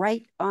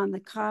right on the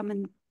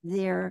common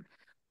there,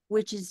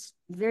 which is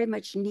very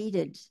much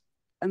needed.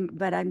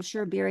 But I'm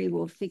sure Barry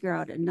will figure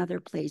out another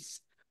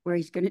place where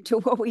he's going to do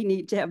what we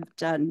need to have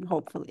done,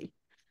 hopefully.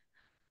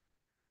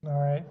 All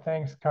right,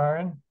 thanks,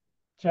 Karen.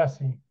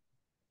 Jesse.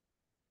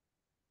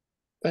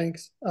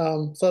 Thanks.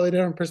 Slightly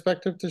different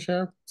perspective to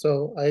share.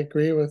 So I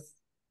agree with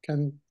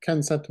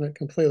Ken's sentiment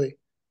completely,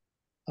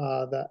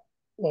 that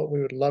what we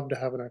would love to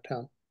have in our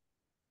town.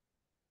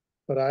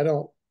 But I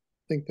don't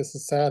think this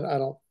is sad. I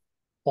don't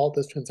fault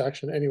this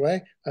transaction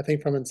anyway. I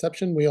think from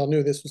inception, we all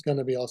knew this was going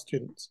to be all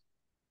students.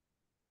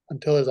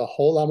 Until there's a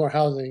whole lot more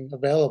housing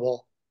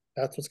available,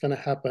 that's what's going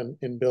to happen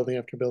in building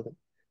after building.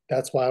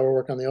 That's why we're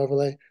working on the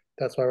overlay.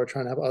 That's why we're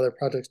trying to have other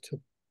projects to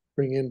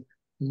bring in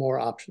more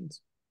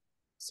options.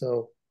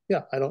 So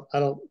yeah, I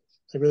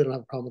really don't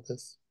have a problem with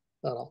this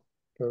at all.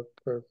 I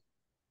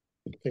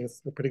think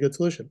it's a pretty good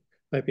solution.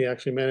 Might be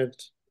actually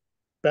managed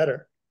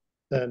better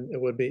than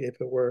it would be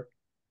if it were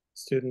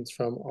students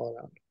from all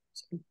around.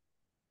 So.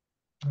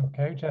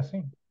 Okay,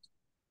 Jesse.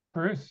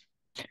 Bruce,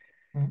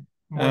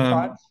 more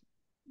thoughts?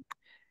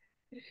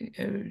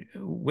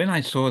 When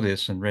I saw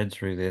this and read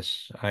through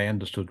this, I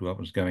understood what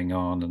was going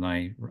on, and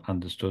I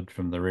understood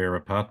from the rear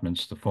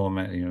apartments the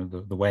format, you know,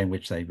 the way in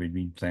which they would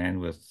be planned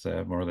with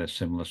more or less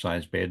similar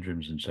sized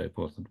bedrooms and so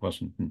forth. It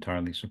wasn't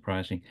entirely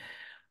surprising.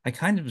 I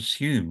kind of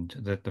assumed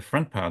that the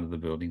front part of the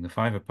building, the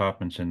 5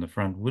 apartments in the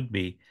front, would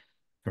be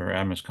for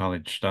Amherst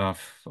College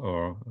staff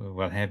or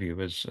what have you,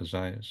 as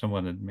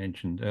someone had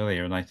mentioned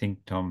earlier, and I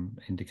think Tom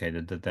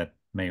indicated that that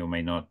may or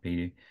may not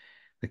be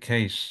the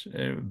case.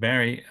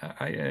 Barry,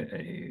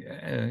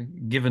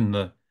 given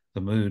the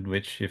mood,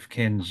 which if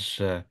Ken's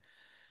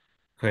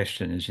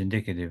question is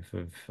indicative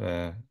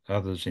of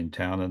others in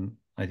town, and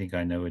I think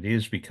I know it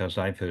is because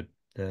I've heard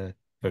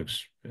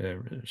folks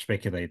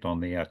speculate on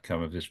the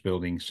outcome of this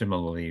building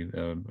similarly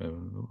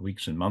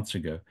weeks and months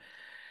ago.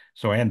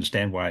 So I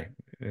understand why,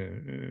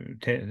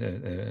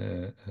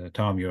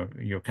 Tom,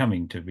 you're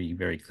coming to be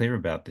very clear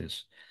about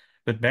this.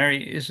 But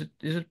Barry, is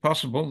it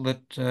possible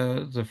that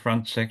the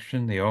front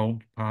section, the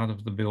old part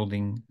of the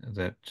building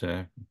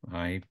that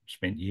I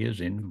spent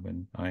years in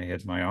when I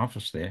had my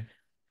office there,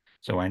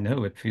 so I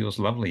know it feels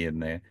lovely in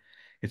there.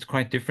 It's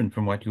quite different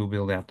from what you'll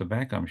build out the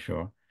back, I'm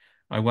sure.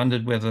 I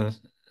wondered whether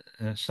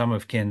some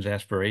of Ken's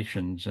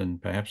aspirations,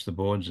 and perhaps the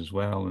boards as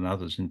well and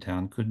others in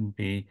town, couldn't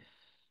be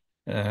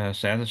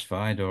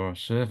satisfied or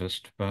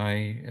serviced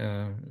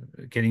by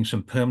getting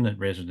some permanent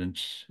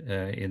residence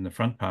in the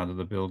front part of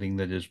the building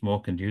that is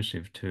more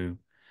conducive to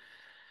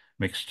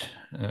mixed,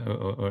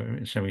 or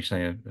shall we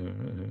say,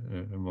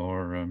 a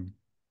more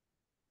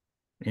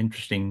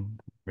interesting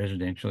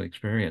residential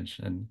experience,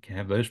 and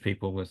have those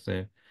people with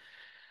their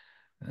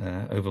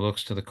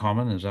overlooks to the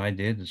common, as I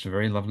did. It's a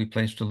very lovely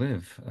place to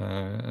live.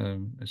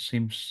 It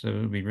seems it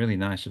would be really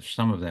nice if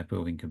some of that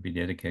building could be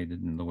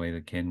dedicated in the way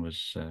that Ken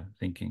was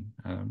thinking.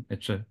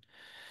 It's a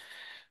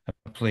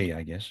plea,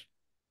 I guess.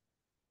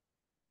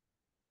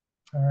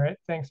 All right,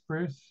 thanks,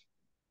 Bruce.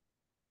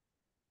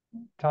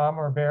 Tom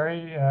or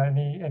Barry,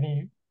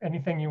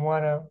 anything you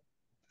want to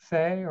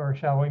say, or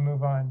shall we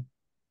move on?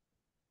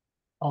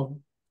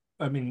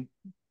 I mean,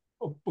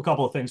 a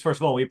couple of things. First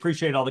of all, we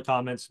appreciate all the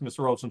comments, Mr.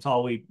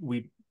 Rosenthal.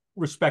 We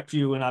respect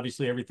you and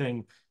obviously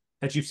everything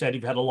that you've said.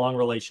 You've had a long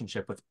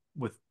relationship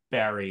with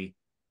Barry.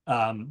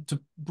 To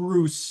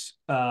Bruce,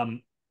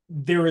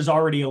 there is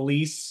already a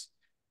lease,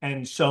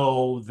 and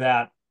so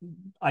that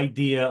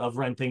idea of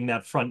renting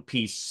that front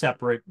piece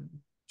separate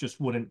just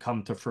wouldn't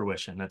come to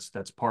fruition.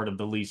 That's part of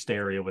the leased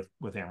area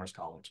with Amherst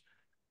College.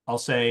 I'll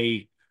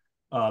say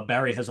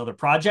Barry has other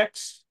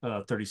projects,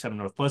 37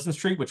 North Pleasant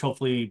Street, which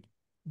hopefully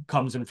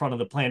comes in front of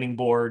the planning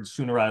board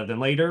sooner rather than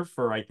later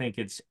for, I think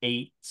it's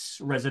 8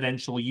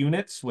 residential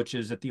units, which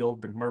is at the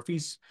old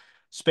McMurphy's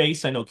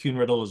space. I know Kuhn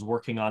Riddle is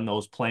working on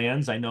those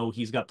plans. I know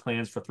he's got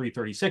plans for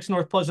 336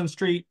 North Pleasant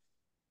Street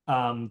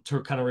to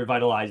kind of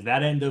revitalize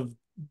that end of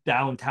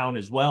downtown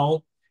as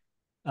well.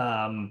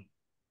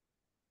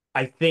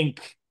 I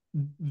think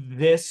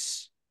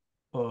this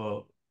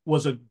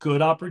was a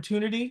good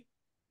opportunity,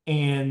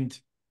 and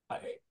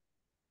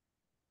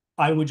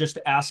I would just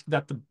ask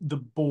that the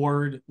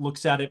board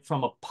looks at it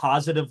from a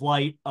positive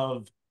light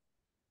of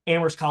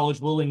Amherst College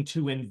willing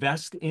to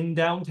invest in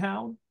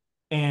downtown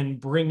and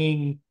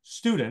bringing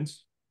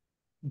students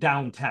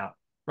downtown,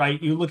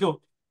 right? You look at,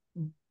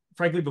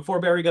 frankly, before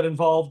Barry got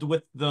involved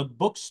with the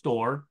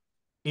bookstore,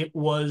 it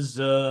was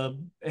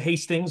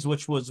Hastings,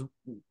 which was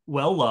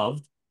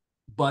well-loved,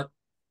 but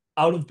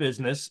out of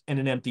business and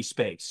an empty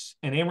space.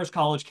 And Amherst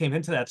College came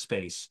into that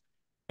space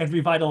and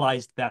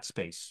revitalized that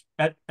space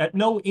at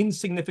no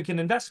insignificant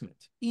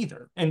investment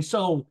either. And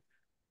so,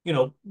 you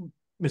know,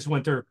 Ms.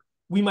 Winter,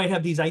 we might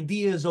have these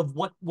ideas of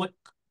what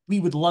we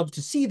would love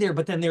to see there,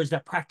 but then there's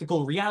that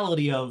practical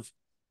reality of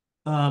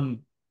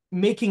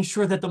making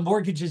sure that the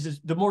mortgage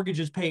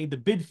is paid, the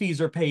bid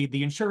fees are paid,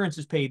 the insurance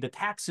is paid, the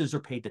taxes are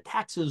paid, the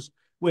taxes,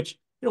 which,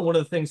 you know, one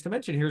of the things to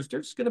mention here is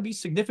there's going to be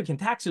significant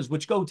taxes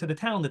which go to the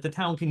town that the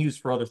town can use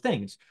for other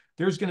things.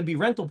 There's going to be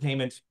rental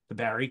payments to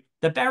Barry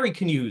that Barry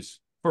can use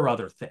for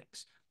other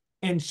things.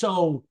 And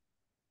so,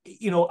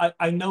 you know,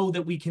 I know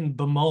that we can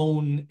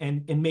bemoan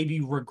and maybe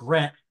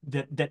regret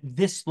that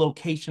this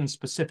location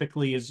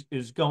specifically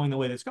is going the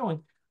way that's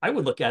going. I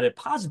would look at it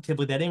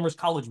positively that Amherst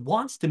College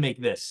wants to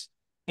make this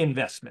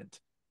investment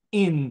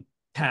in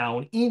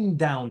town, in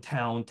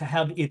downtown, to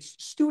have its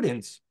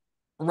students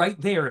right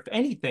there. If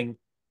anything,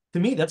 to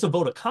me, that's a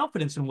vote of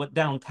confidence in what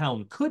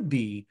downtown could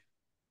be,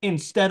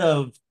 instead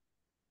of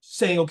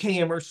saying, okay,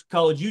 Amherst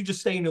College, you just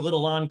stay in your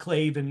little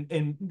enclave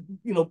and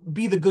you know,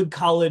 be the good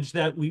college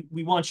that we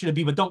want you to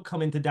be, but don't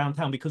come into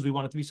downtown because we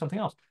want it to be something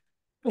else.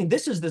 I mean,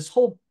 this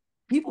whole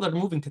people that are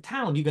moving to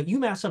town. You got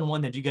UMass on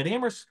one end, you got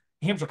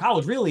Hampshire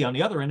College really on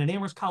the other end, and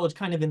Amherst College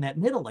kind of in that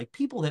middle. Like,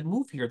 people that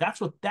move here, that's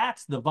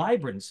the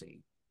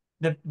vibrancy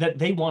that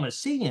they want to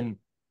see. And,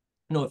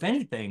 you know, if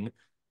anything, you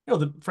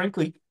know,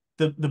 frankly,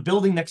 the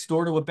building next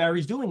door to what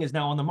Barry's doing is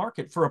now on the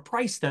market for a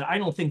price that I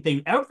don't think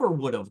they ever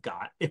would have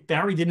got if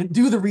Barry didn't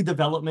do the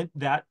redevelopment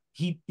that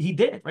he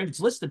did, right? It's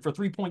listed for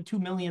 $3.2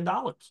 million.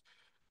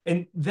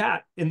 And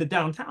that in the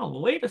downtown,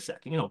 well, wait a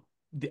second, you know,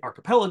 the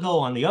Archipelago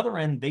on the other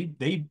end,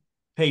 they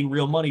pay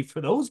real money for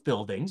those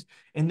buildings,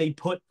 and they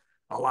put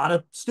a lot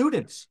of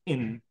students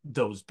in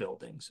those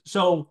buildings.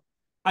 So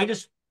I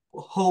just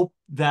hope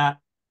that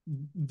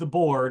the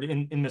board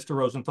and Mr.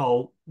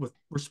 Rosenthal, with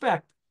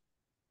respect,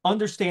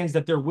 understands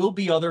that there will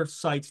be other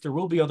sites, there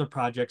will be other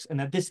projects, and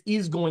that this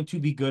is going to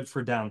be good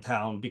for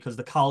downtown because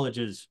the college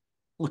is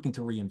looking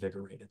to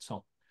reinvigorate it.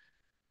 So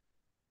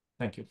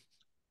thank you.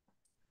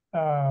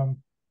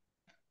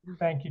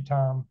 Thank you,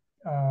 Tom.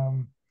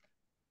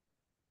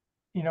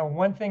 You know,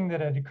 one thing that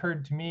had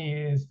occurred to me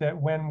is that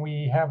when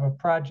we have a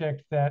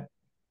project that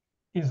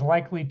is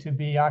likely to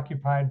be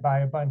occupied by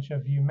a bunch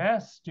of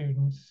UMass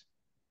students,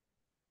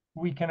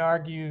 we can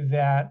argue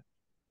that,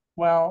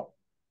 well,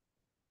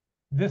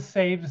 this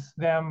saves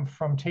them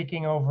from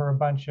taking over a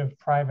bunch of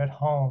private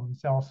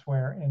homes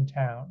elsewhere in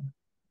town.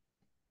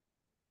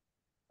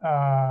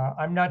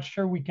 I'm not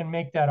sure we can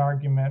make that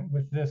argument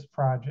with this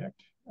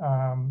project.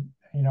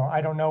 You know,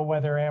 I don't know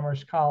whether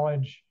Amherst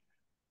College,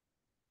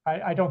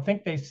 I don't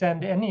think they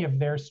send any of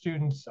their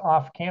students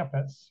off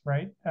campus,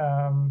 right?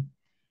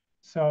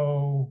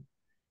 So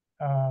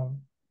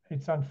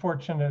it's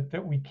unfortunate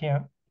that we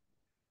can't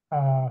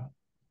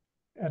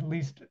at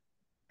least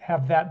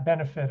have that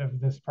benefit of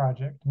this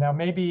project. Now,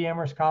 maybe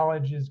Amherst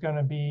College is going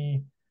to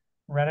be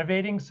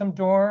renovating some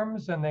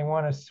dorms and they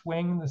want to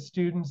swing the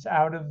students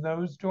out of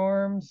those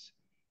dorms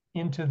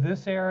into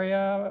this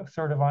area,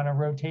 sort of on a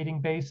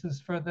rotating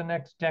basis for the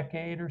next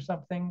decade or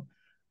something.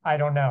 I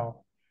don't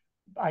know.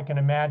 I can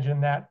imagine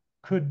that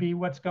could be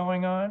what's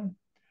going on.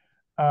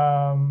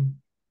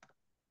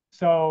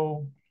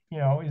 So, you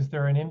know, is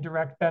there an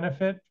indirect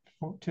benefit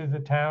to the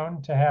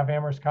town to have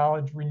Amherst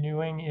College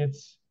renewing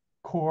its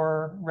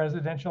core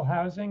residential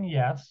housing?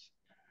 Yes.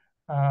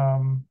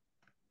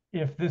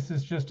 If this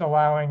is just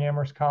allowing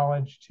Amherst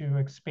College to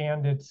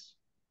expand its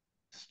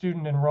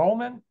student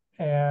enrollment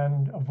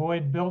and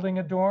avoid building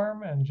a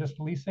dorm and just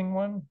leasing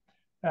one,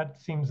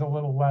 that seems a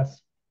little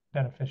less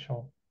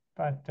beneficial.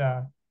 But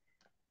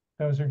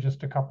those are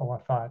just a couple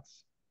of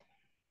thoughts.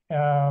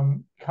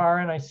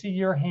 Karen, I see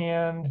your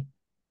hand.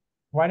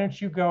 Why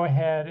don't you go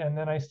ahead? And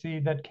then I see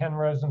that Ken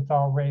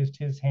Rosenthal raised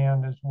his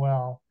hand as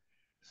well.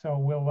 So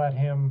we'll let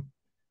him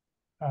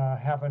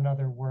have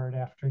another word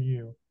after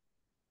you.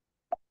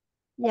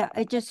 Yeah,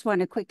 I just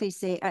want to quickly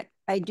say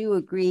I do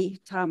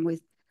agree, Tom,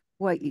 with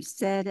what you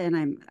said,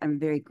 and I'm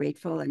very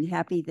grateful and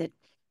happy that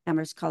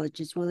Amherst College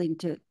is willing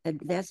to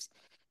invest.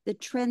 The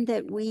trend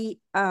that we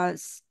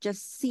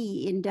just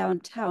see in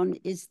downtown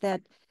is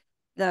that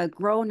the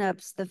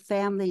grown-ups, the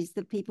families,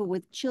 the people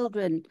with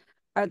children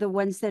are the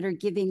ones that are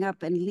giving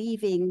up and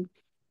leaving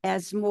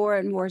as more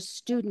and more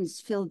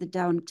students fill the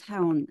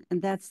downtown.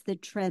 And that's the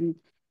trend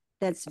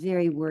that's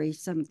very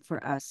worrisome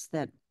for us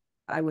that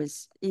I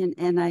was in.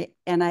 And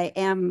I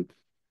am,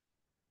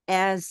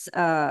 as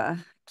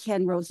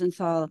Ken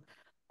Rosenthal,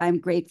 I'm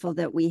grateful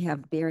that we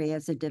have Barry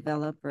as a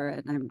developer,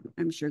 and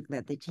I'm sure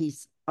glad that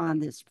he's on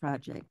this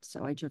project.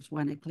 So I just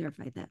want to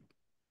clarify that.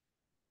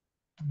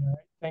 All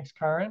right, thanks,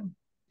 Karen.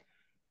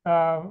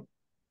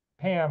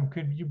 Pam,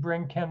 could you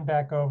bring Ken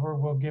back over?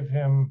 We'll give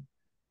him,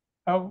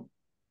 oh,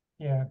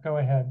 yeah, go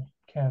ahead,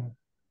 Ken.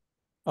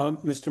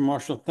 Mr.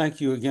 Marshall,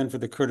 thank you again for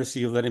the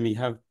courtesy of letting me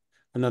have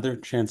another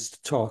chance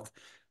to talk.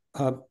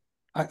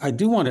 I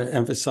do want to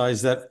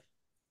emphasize that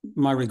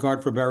my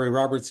regard for Barry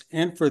Roberts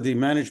and for the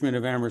management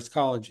of Amherst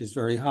College is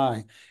very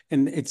high.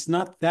 And it's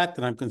not that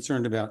I'm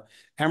concerned about.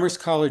 Amherst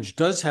College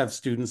does have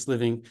students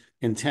living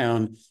in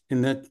town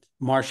in the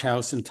Marsh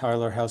House and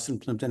Tyler House and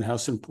Plimpton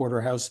House and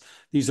Porter House.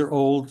 These are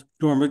old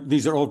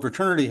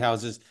fraternity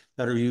houses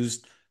that are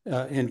used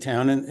in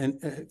town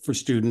and for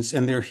students,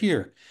 and they're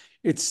here.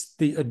 It's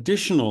the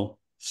additional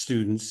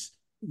students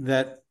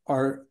that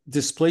are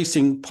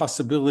displacing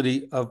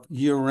possibility of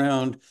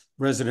year-round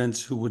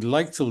residents who would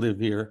like to live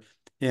here.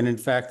 And in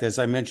fact, as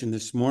I mentioned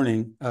this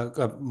morning,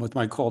 with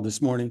my call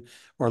this morning,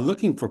 are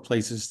looking for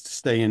places to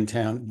stay in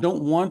town,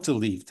 don't want to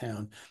leave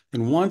town,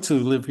 and want to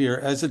live here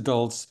as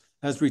adults,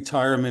 as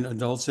retirement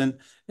adults, and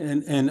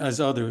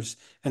as others.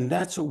 And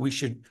that's what we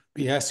should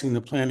be asking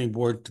the planning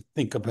board to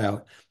think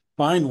about.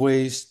 Find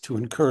ways to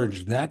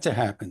encourage that to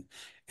happen.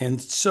 And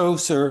so,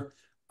 sir,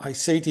 I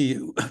say to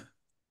you,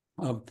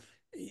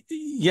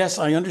 yes,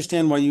 I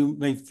understand why you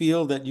may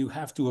feel that you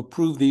have to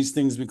approve these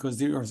things because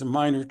there are some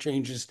minor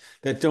changes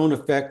that don't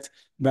affect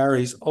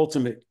Barry's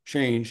ultimate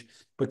change.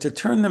 But to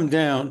turn them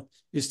down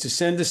is to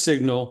send a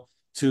signal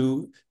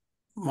to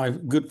my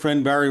good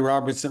friend Barry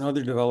Roberts and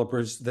other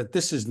developers that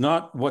this is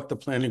not what the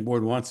planning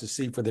board wants to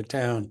see for the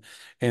town,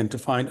 and to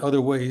find other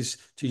ways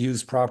to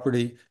use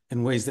property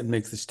in ways that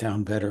make this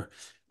town better.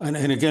 And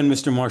again,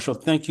 Mr. Marshall,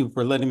 thank you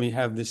for letting me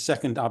have this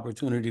second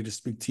opportunity to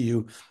speak to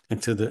you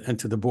and to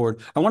the board.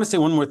 I want to say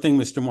one more thing,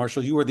 Mr.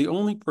 Marshall. You are the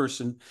only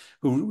person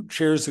who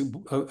chairs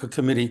a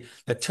committee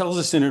that tells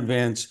us in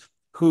advance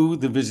who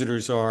the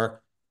visitors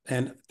are.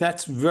 And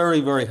that's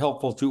very, very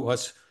helpful to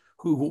us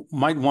who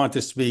might want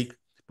to speak,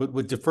 but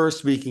would defer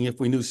speaking if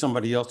we knew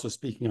somebody else was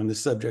speaking on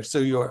this subject. So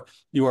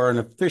you are an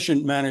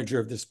efficient manager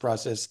of this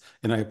process,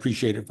 and I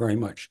appreciate it very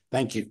much.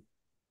 Thank you.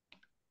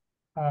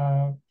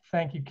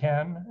 Thank you,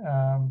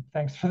 Ken.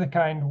 Thanks for the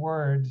kind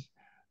words.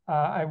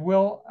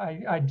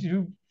 I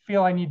do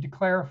feel I need to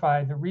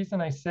clarify. The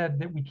reason I said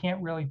that we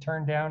can't really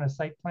turn down a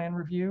site plan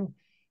review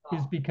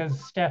is because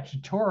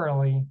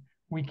statutorily,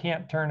 we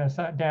can't turn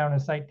down a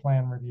site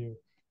plan review.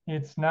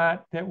 It's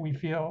not that we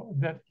feel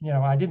that, you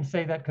know, I didn't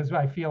say that because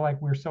I feel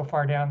like we're so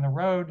far down the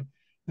road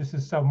this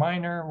is so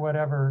minor,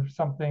 whatever,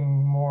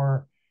 something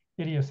more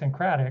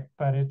idiosyncratic,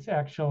 but it's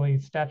actually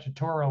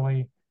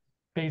statutorily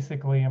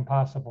basically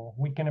impossible.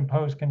 We can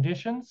impose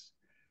conditions,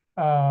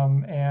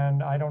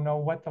 and I don't know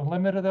what the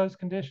limit of those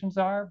conditions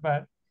are,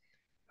 but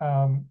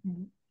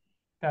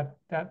that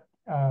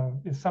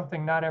is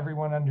something not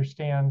everyone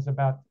understands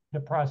about the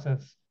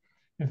process.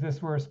 If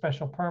this were a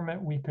special permit,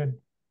 we could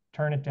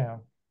turn it down.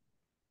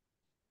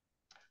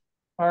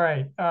 All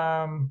right.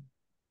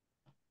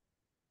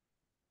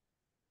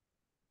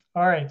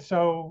 All right,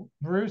 so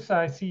Bruce,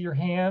 I see your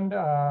hand.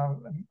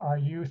 Are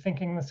you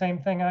thinking the same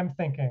thing I'm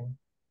thinking?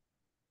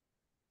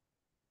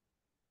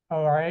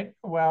 All right,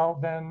 well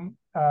then,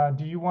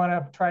 do you want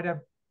to try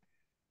to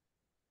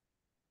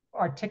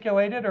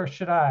articulate it, or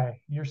should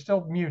I? You're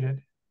still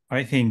muted.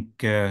 I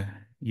think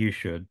you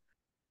should.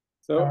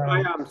 So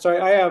right. I'm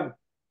sorry,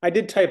 I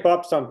did type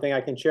up something.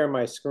 I can share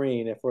my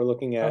screen if we're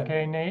looking at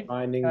Okay, Nate,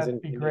 findings that'd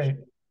and be great.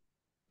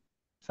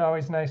 It's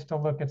always nice to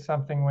look at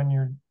something when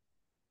you're.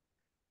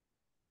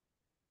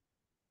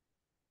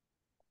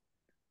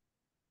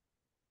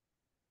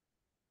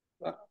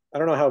 I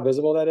don't know how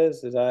visible that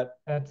is. Is that?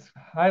 That's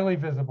highly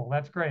visible.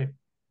 That's great.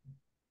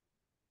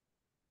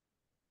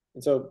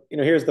 And so,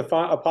 here's a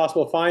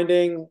possible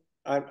finding.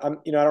 I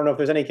don't know if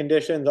there's any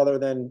conditions other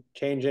than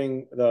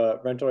changing the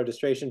rental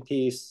registration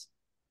piece,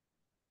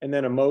 and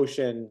then a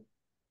motion.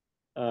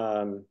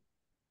 Yeah,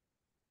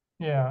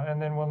 and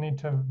then we'll need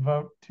to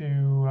vote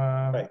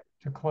to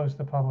close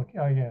the public.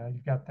 Oh yeah,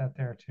 you've got that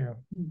there too.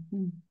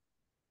 Mm-hmm.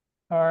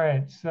 All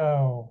right,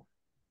 so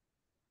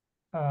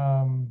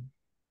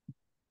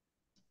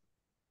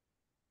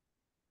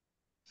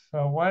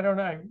so why don't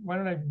I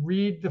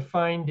read the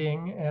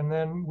finding, and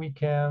then we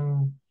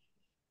can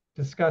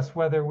discuss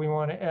whether we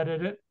want to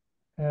edit it,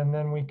 and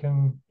then we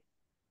can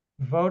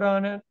vote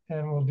on it,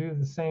 and we'll do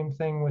the same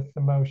thing with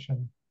the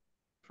motion.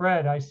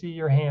 Fred, I see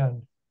your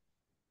hand.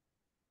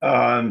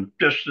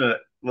 Just a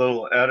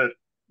little edit,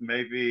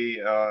 maybe.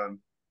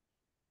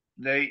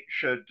 Nate,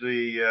 should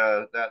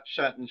that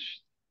sentence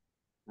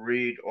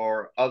read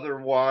 "or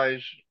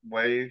otherwise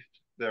waived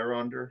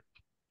thereunder"?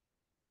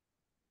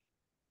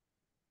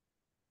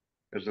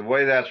 Because the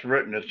way that's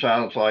written, it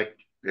sounds like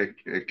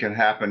it can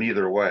happen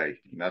either way.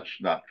 And that's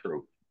not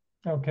true.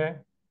 Okay.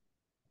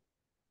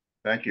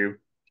 Thank you.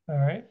 All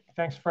right.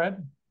 Thanks,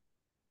 Fred.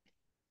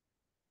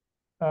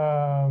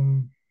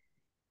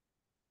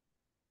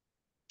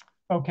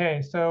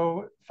 Okay,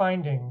 so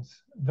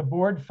findings. The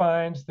board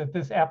finds that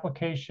this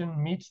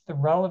application meets the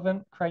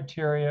relevant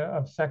criteria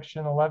of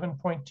section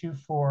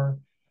 11.24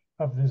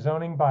 of the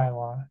zoning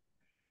bylaw,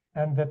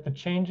 and that the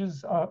changes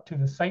to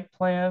the site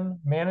plan,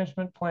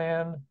 management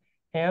plan,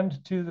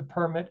 and to the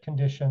permit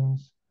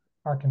conditions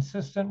are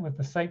consistent with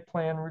the site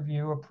plan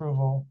review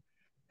approval,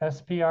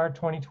 SPR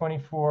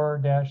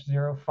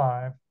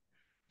 2024-05,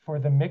 for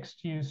the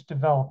mixed-use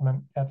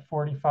development at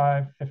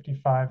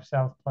 4555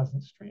 South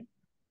Pleasant Street.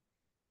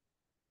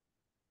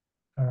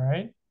 All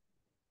right.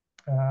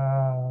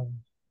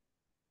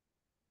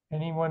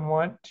 Anyone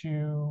want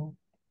to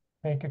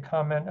make a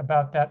comment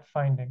about that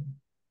finding?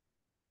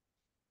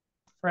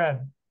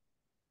 Fred?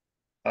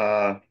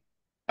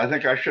 I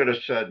think I should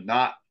have said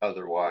not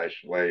otherwise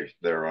waived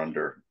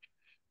thereunder.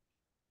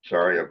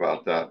 Sorry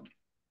about that.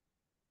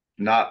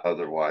 Not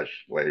otherwise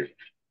waived.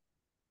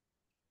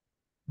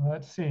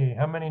 Let's see,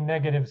 how many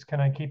negatives can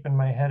I keep in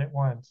my head at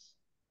once?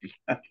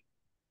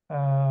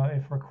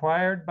 If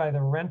required by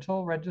the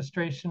rental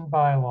registration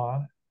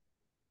bylaw.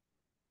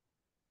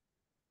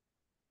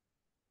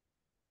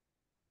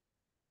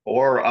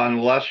 Or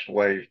unless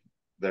waived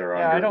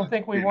thereunder. Yeah, I don't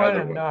think we want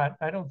a not.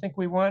 I don't think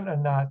we want a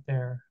not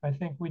there. I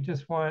think we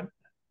just want.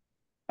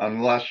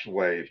 Unless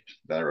waived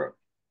there.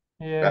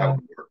 Yeah, that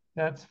would work.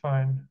 That's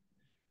fine.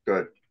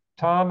 Good.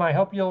 Tom, I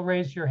hope you'll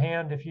raise your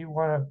hand if you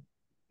want to,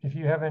 if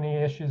you have any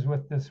issues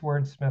with this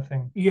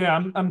wordsmithing.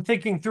 Yeah, I'm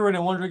thinking through it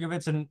and wondering if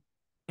it's an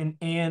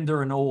and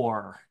or an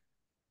or.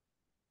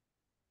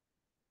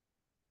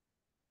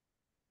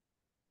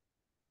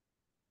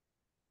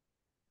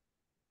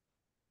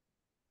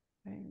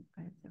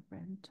 By the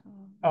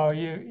rental. Oh,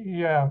 yeah.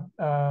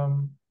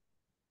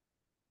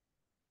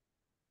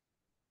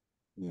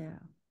 Yeah.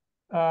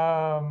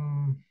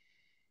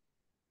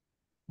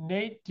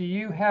 Nate, do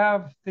you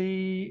have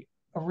the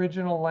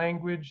original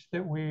language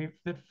that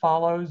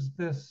follows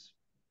this?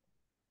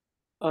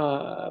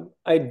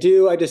 I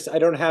do. I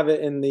don't have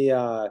it in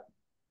the.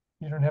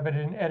 You don't have it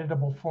in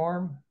editable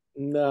form?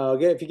 No.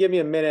 If you give me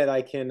a minute,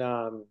 I can.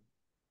 I'll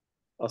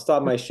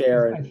stop my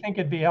share. I think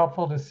it'd be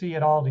helpful to see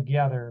it all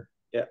together.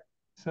 Yeah.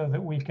 So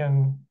that we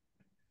can,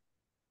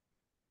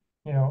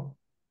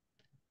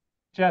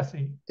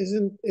 Jesse.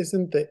 Isn't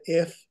the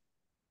if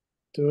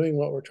doing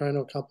what we're trying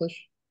to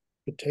accomplish?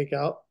 To take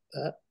out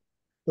that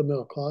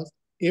liminal clause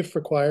if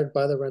required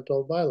by the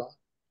rental bylaw.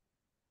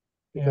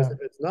 Because if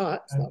it's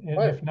not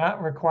required. If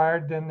not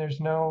required, then there's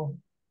no.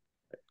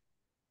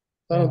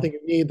 I don't think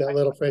you need that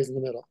little phrase in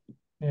the middle.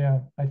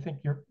 Yeah, I think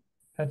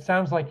that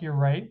sounds like you're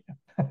right.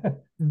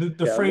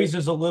 The phrase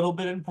is a little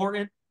bit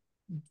important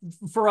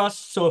for us.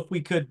 So if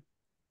we could,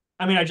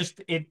 I mean, I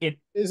just, it,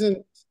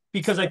 Isn't,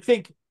 because I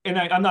think, and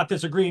I'm not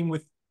disagreeing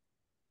with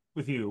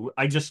you.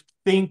 I just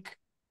think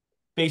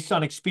based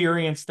on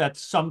experience that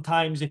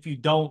sometimes if you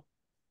don't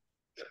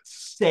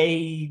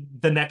say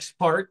the next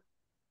part,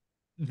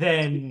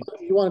 then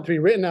You want it to be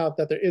written out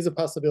that there is a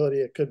possibility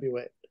it could be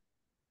waived.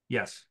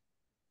 yes,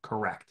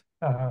 correct.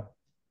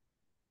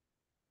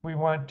 We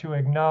want to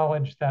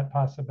acknowledge that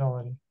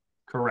possibility.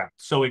 Correct.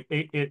 So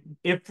it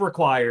if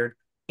required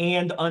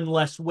and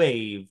unless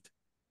waived,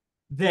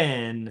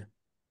 then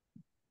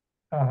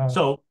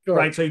so Sure.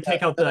 right. So you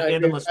take out the I and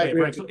agree- unless I waived,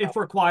 agree right? with So you. if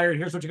required,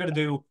 here's what you're gonna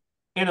do,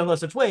 and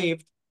unless it's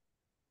waived,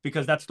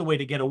 because that's the way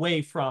to get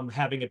away from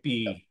having it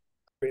be.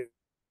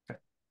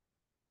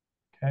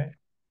 Okay.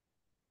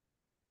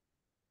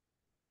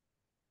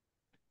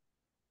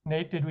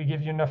 Nate, did we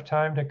give you enough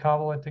time to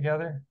cobble it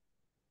together?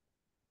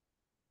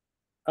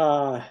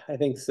 I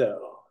think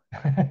so.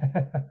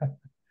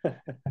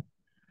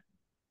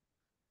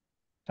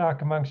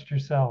 Talk amongst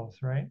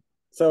yourselves, right?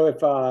 So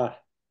if,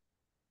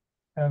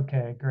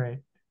 Okay, great.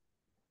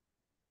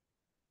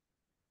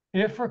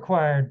 If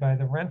required by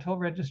the rental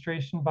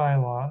registration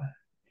bylaw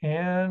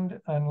and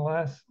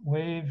unless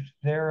waived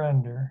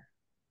thereunder,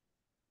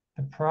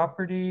 the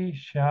property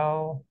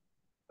shall,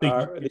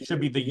 It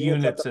should be the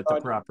units at the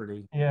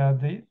property yeah,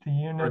 the or the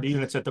units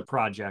units at the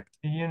project.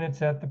 the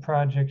units at the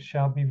project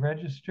shall be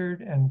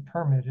registered and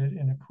permitted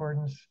in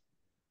accordance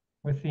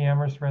with the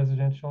Amherst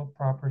Residential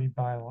Property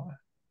Bylaw.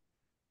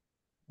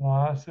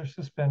 Loss or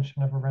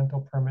suspension of a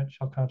rental permit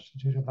shall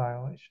constitute a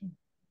violation.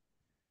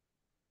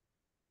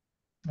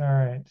 All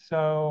right,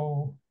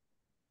 so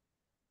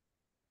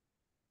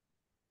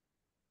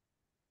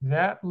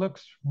that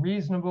looks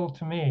reasonable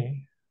to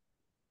me.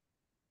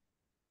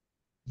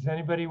 Does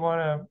anybody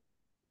want to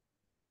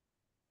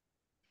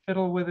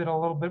fiddle with it a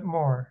little bit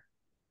more?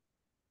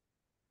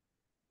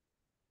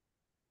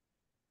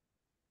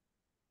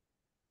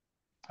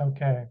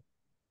 Okay.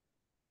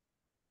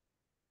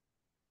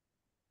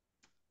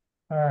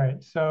 All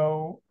right,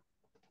 so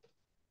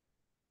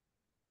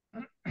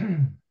all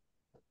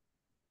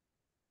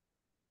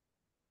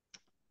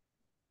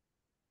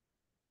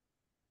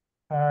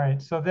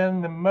right, so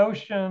then the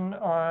motion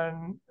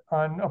on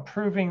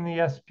approving the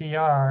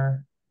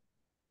SPR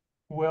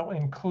will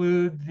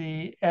include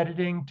the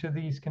editing to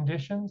these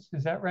conditions.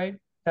 Is that right?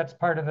 That's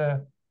part of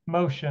the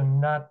motion,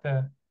 not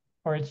the,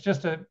 or it's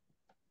just the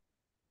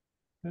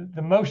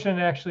motion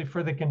actually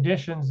for the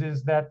conditions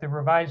is that the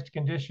revised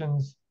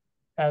conditions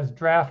as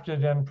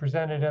drafted and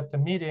presented at the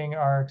meeting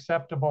are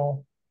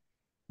acceptable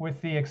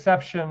with the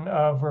exception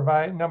of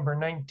revised number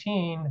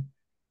 19,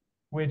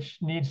 which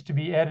needs to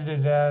be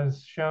edited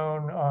as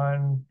shown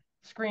on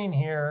screen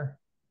here,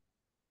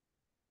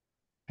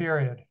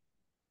 period.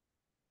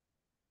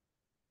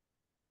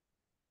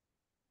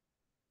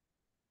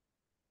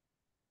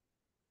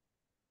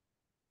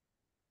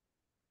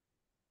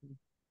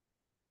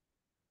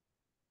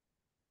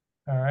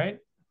 All right.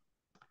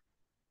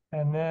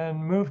 And then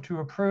move to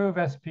approve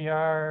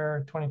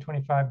SPR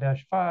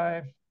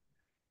 2025-5,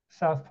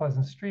 South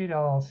Pleasant Street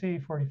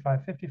LLC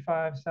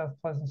 4555 South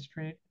Pleasant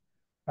Street,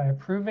 by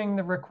approving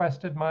the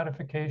requested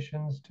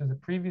modifications to the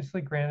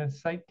previously granted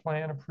site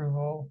plan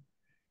approval,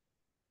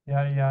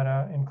 yada,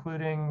 yada,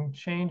 including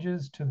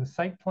changes to the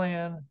site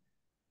plan,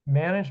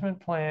 management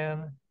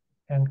plan,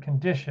 and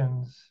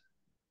conditions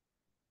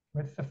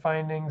with the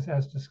findings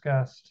as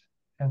discussed,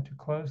 and to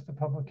close the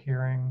public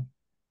hearing.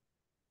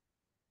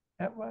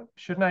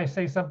 Shouldn't I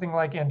say something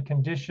like, and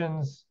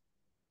conditions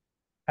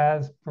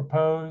as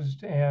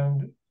proposed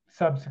and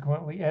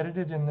subsequently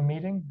edited in the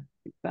meeting?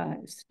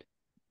 Revised.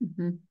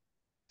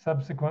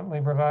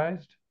 Subsequently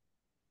revised?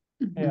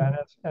 Yeah,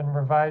 and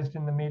revised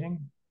in the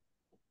meeting?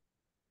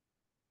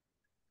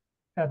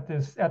 At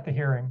the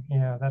hearing.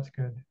 Yeah, that's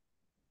good.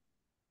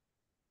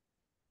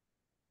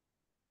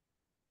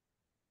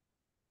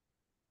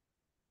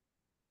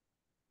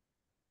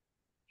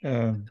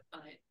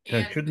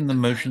 So shouldn't the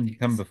motion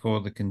come before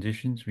the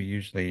conditions? We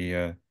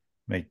usually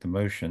make the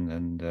motion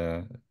and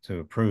to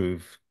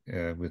approve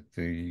with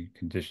the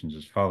conditions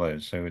as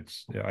follows. So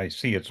I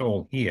see it's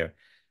all here,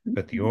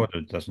 but the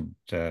order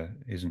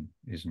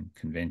isn't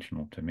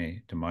conventional to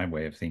me, to my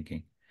way of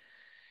thinking,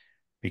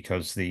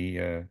 because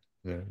the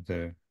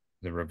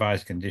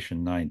revised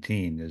condition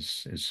 19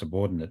 is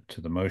subordinate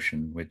to the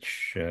motion,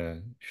 which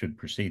should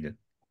precede it.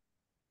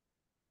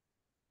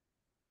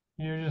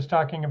 You're just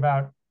talking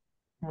about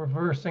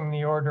reversing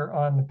the order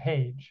on the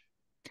page.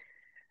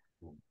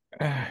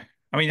 I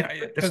mean,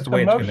 this is the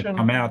way it's going to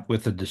come out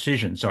with the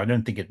decision, so I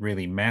don't think it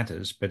really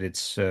matters. But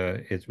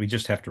we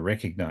just have to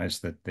recognize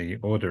that the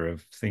order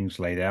of things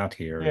laid out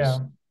here is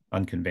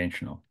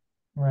unconventional.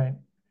 Right.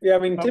 Yeah, I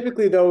mean,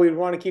 typically though, we'd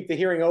want to keep the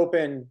hearing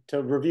open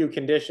to review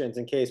conditions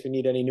in case we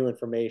need any new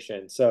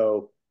information.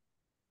 So,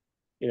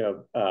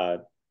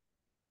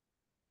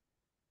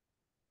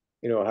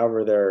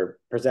 however they're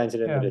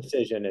presented in the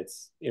decision,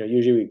 it's,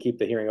 usually we keep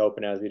the hearing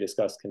open as we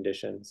discuss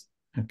conditions.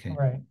 Okay.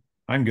 Right.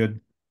 I'm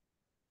good.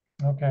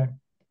 Okay.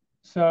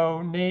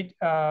 So Nate,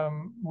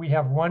 we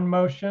have one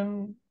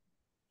motion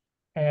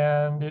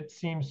And it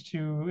seems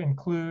to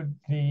include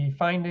the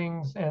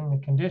findings and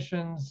the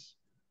conditions,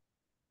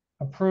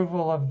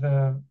 approval of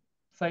the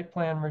site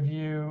plan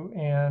review,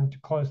 and to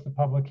close the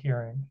public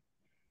hearing.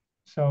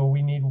 So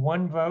we need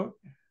one vote.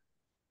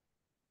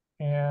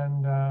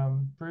 And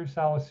Bruce,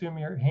 I'll assume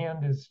your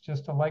hand is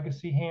just a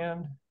legacy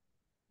hand.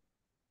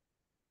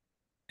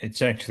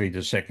 It's actually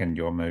to second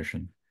your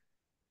motion.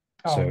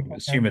 Oh, So okay.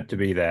 assume it to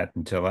be that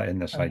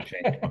unless I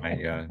change Okay.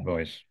 my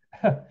voice.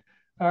 All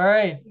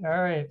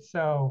right.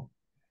 So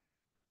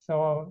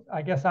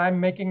I guess I'm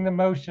making the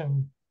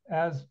motion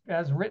as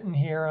written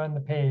here on the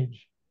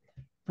page.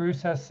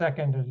 Bruce has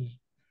seconded.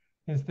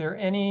 Is there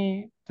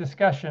any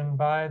discussion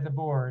by the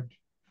board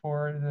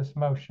for this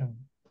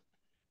motion?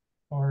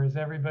 Or is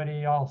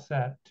everybody all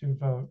set to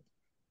vote?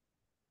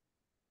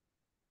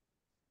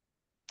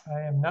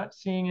 I am not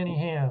seeing any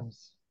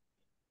hands.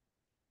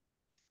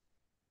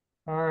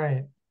 All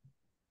right.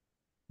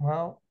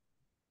 Well,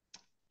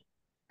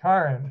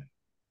 Karen.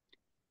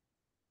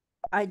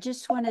 I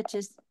just want to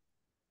just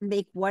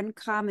make one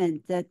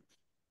comment that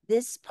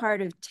this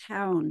part of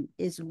town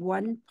is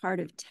one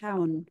part of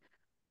town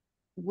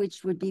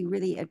which would be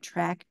really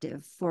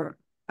attractive for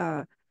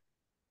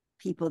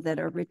people that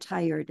are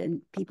retired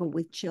and people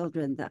with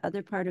children. The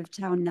other part of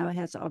town now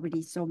has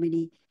already so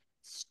many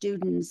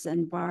students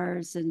and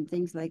bars and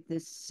things like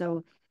this.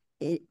 So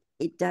it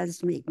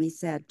does make me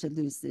sad to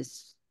lose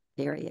this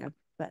area,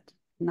 but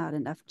not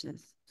enough to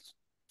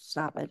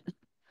stop it.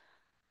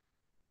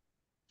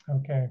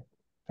 Okay,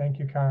 thank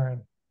you,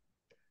 Karen.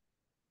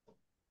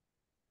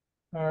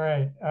 All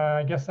right,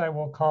 I guess I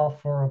will call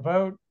for a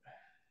vote.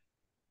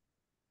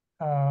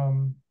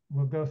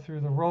 We'll go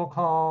through the roll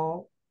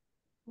call.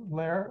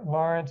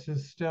 Lawrence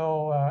is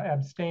still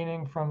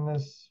abstaining from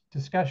this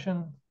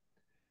discussion.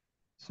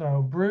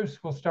 So Bruce,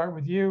 we'll start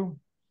with you.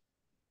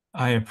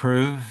 I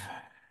approve.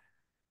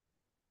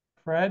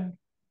 Fred?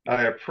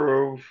 I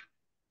approve.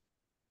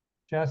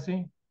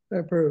 Jesse? I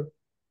approve.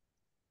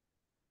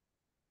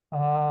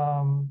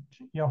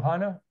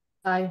 Johanna?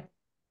 Aye.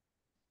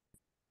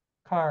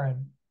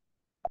 Karen?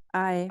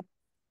 I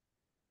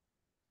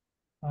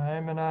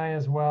am an aye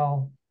as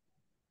well.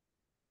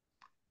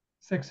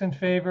 6 in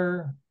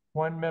favor,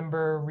 1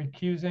 member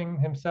recusing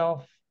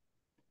himself.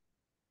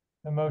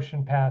 The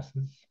motion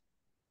passes.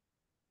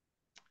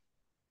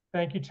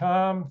 Thank you,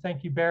 Tom.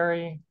 Thank you,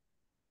 Barry.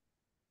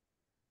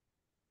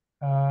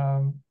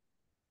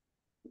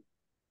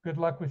 Good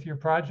luck with your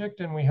project,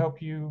 and we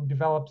hope you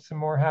develop some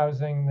more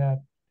housing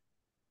that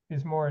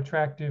is more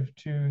attractive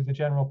to the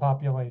general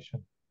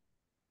population.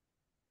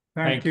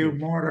 Thank you.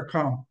 More to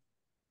come.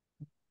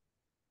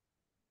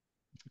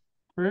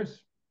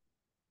 Bruce?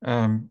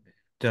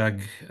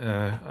 Doug,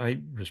 I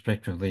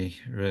respectfully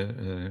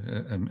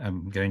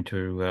am going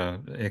to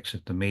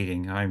exit the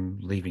meeting. I'm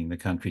leaving the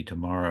country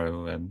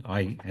tomorrow, and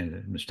I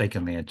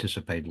mistakenly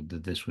anticipated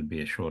that this would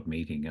be a short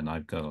meeting, and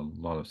I've got a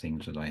lot of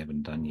things that I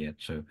haven't done yet.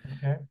 So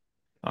okay.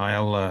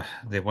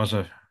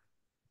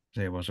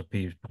 There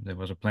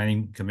was a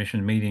planning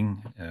commission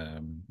meeting,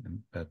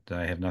 but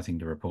I have nothing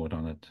to report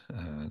on it,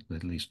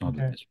 at least not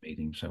at this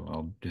meeting. So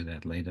I'll do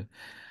that later.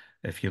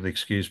 If you'll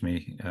excuse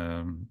me,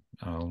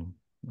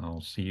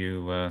 I'll see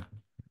you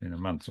in a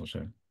month or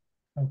so.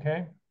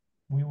 Okay,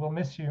 we will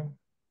miss you.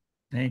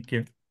 Thank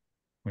you.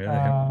 Where the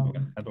hell,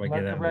 how do I get let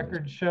out the of this?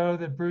 record show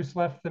that Bruce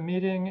left the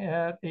meeting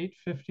at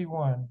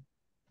 8:51.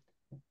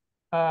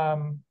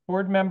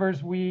 Board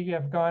members, we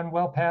have gone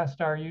well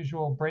past our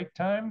usual break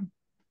time.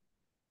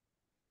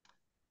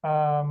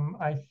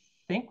 I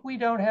think we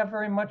don't have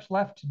very much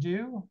left to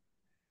do.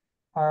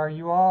 Are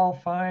you all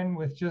fine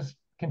with just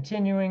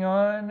continuing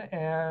on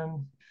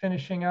and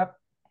finishing up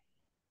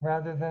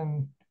rather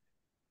than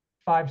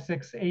 5,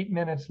 6, 8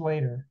 minutes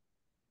later?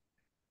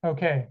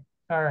 Okay,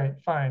 all right,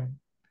 fine.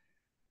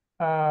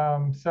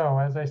 So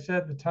as I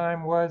said, the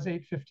time was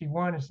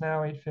 8:51. It's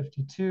now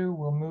 8:52.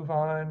 We'll move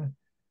on.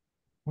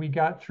 We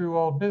got through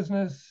old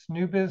business,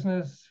 new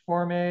business,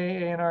 Form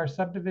A&R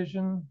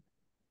subdivision,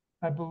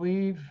 I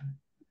believe.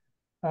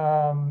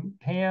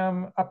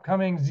 Pam,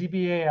 upcoming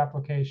ZBA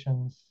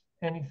applications.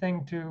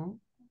 Anything to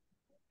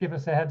give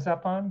us a heads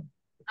up on?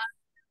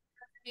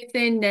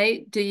 Anything,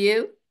 Nate, do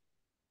you?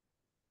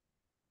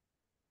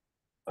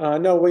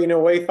 No,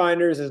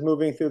 Wayfinders is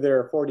moving through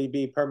their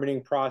 40B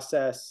permitting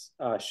process.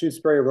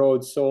 Shutesbury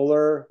Road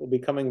Solar will be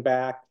coming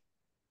back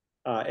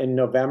in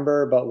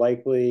November, but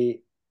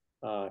likely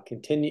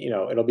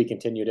continue, it'll be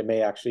continued. It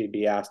may actually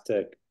be asked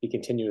to be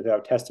continued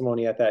without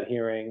testimony at that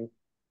hearing.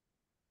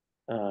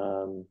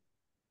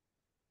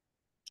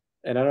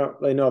 And I don't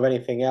really know of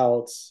anything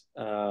else.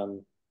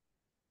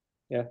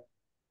 Yeah.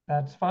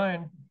 That's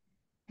fine.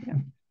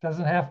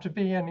 Doesn't have to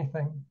be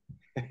anything.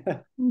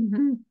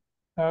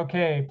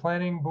 Okay,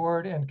 planning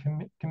board and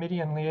committee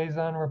and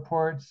liaison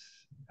reports.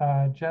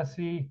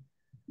 Jesse,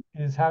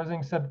 is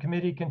housing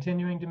subcommittee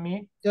continuing to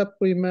meet? Yep,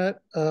 we met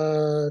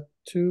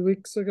 2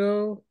 weeks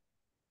ago,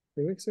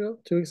 3 weeks ago,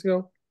 2 weeks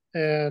ago,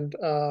 and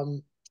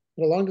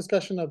had a long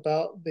discussion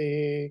about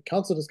the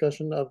council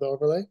discussion of the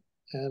overlay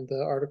and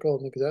the article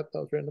in the Gazette that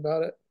was written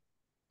about it.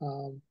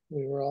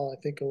 we were all, I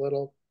think, a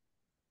little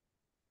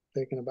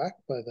taken aback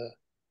by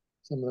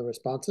some of the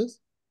responses.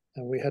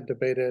 And we had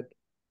debated,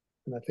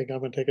 and I think I'm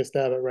going to take a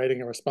stab at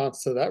writing a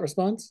response to that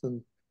response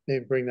and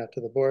maybe bring that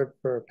to the board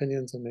for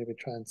opinions and maybe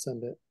try and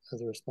send it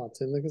as a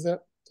response in the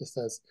Gazette, just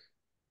as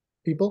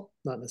people,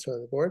 not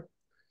necessarily the board.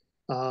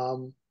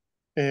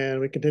 And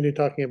we continue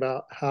talking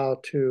about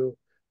how to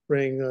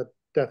bring a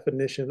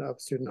definition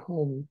of student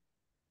home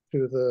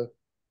to the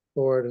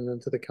board and then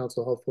to the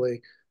council.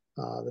 Hopefully,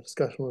 the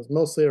discussion was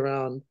mostly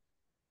around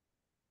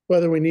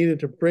whether we needed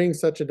to bring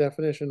such a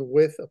definition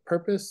with a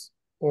purpose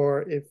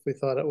or if we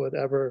thought it would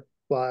ever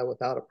fly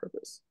without a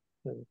purpose.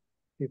 And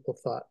people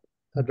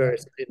had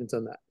various opinions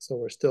on that. So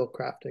we're still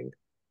crafting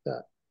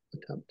that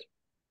attempt.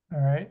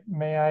 All right.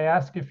 May I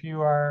ask if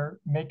you are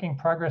making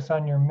progress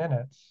on your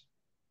minutes?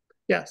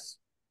 Yes.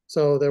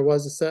 So there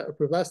was a set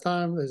approved last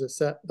time. There's a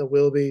set that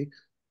will be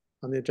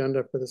on the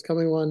agenda for this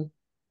coming one.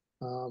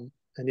 And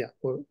yeah,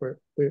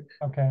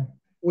 okay.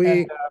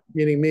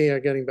 Meaning me, are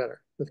getting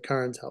better with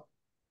Karen's help.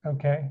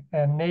 Okay.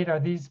 And Nate, are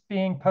these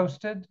being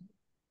posted?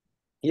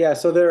 Yeah,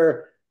 so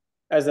they're,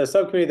 as a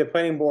subcommittee of the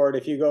planning board,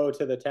 if you go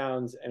to the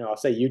town's, and I'll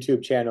say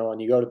YouTube channel,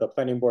 and you go to the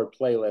planning board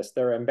playlist,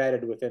 they're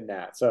embedded within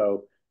that.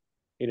 So,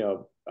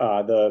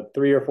 the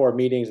 3 or 4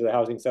 meetings of the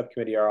housing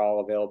subcommittee are all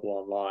available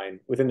online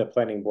within the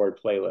planning board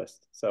playlist.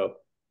 So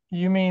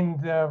you mean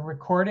the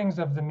recordings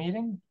of the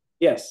meeting?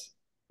 Yes.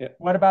 Yeah.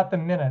 What about the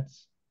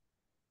minutes?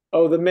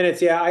 Oh, the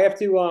minutes. Yeah, I have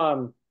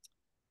to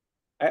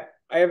I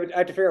have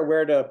to figure out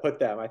where to put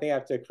them. I think I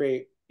have to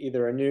create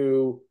either a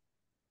new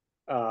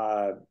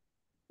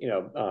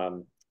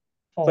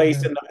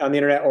place on the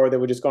internet, or they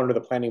would just go into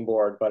the planning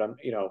board. But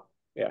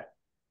yeah.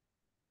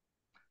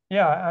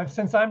 Yeah,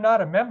 since I'm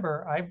not a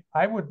member,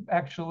 I would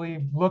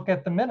actually look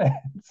at the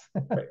minutes.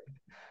 Right.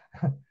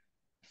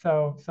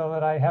 so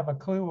that I have a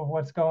clue of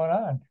what's going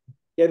on.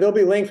 Yeah, there'll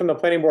be a link from the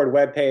planning board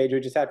webpage. We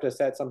just have to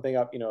set something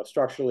up,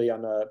 structurally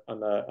on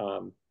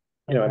the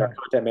in our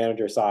content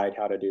manager side,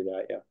 how to do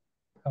that. Yeah.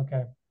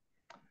 Okay.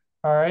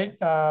 All right.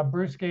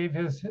 Bruce gave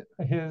his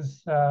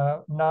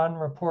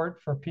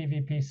non-report for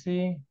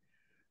PVPC.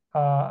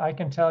 I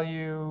can tell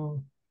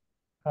you,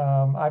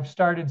 I've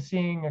started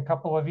seeing a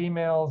couple of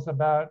emails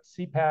about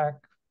CPAC,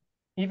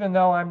 even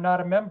though I'm not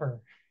a member.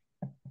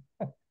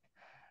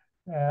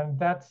 And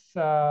that's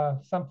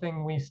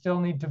something we still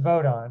need to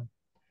vote on.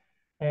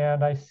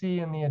 And I see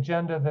in the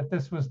agenda that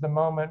this was the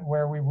moment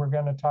where we were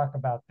going to talk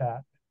about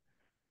that.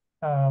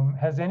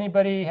 Has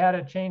anybody had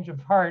a change of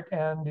heart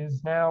and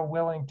is now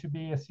willing to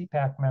be a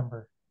CPAC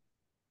member?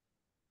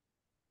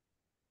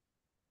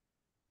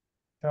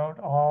 Don't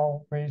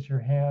all raise your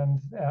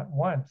hands at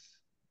once.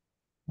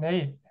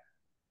 Nate,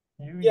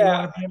 you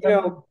want to be a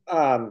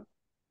member?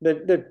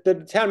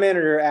 The town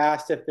manager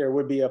asked if there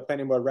would be a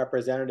planning board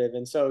representative.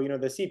 And so,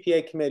 the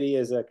CPA committee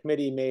is a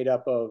committee made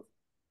up of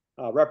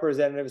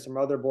representatives from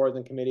other boards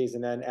and committees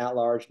and then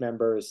at-large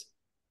members.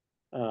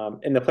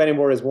 And the planning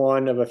board is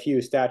one of a few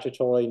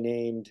statutorily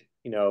named,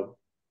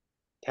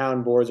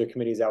 town boards or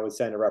committees that would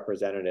send a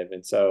representative.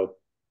 And so,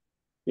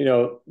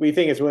 we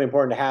think it's really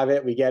important to have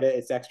it. We get it.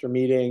 It's extra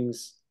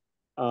meetings.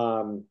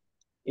 Doug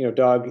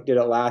did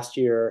it last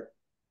year.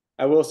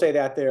 I will say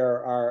that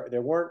there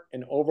weren't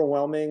an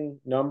overwhelming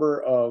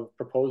number of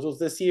proposals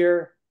this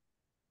year.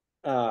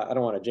 I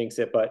don't want to jinx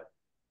it, but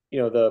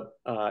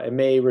it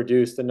may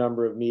reduce the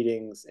number of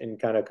meetings and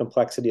kind of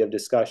complexity of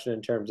discussion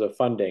in terms of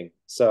funding.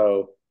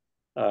 So,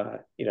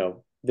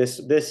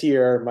 this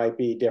year might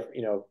be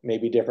different,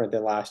 maybe different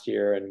than last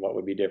year, and what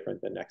would be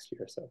different than next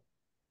year. So,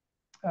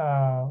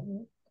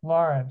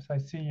 Lawrence, I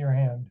see your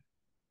hand.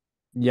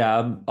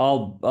 Yeah,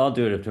 I'll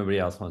do it if nobody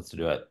else wants to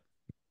do it.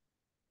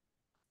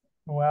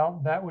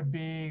 Well, that would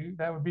be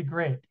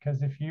great,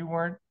 because if you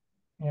weren't,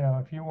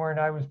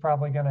 I was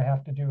probably going to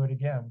have to do it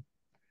again.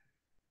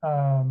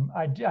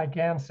 I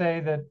can say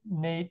that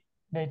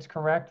Nate's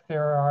correct.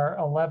 There are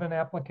 11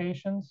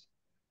 applications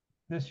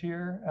this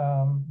year.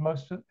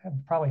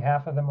 Probably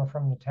half of them are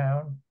from the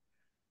town.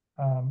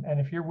 And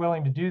if you're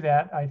willing to do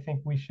that, I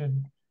think we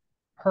should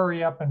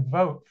hurry up and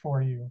vote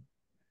for you.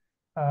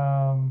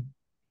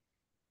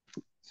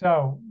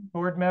 So,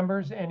 board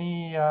members,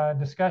 any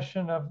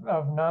discussion of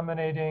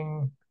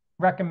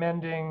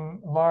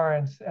recommending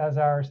Lawrence as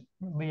our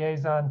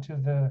liaison to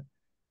the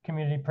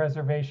Community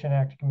Preservation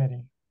Act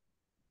Committee?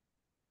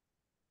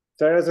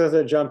 So I was going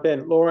to jump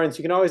in. Lawrence,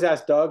 you can always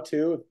ask Doug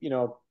too.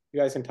 You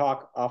guys can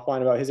talk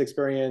offline about his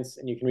experience,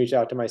 and you can reach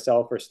out to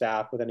myself or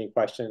staff with any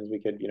questions. We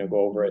could, go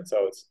over it.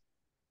 So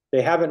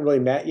they haven't really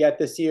met yet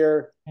this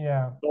year.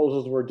 Yeah.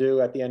 Proposals were due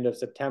at the end of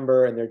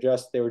September, and they were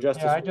just.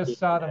 Yeah, I just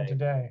saw them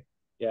today.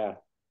 Yeah.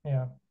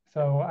 Yeah.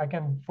 So I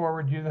can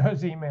forward you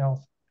those emails.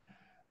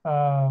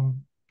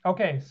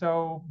 Okay.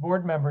 So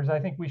board members, I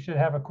think we should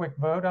have a quick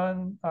vote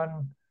on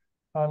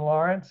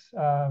Lawrence,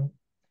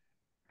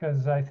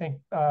 because I think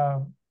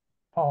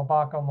Paul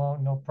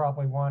Bacalone will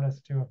probably want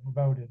us to have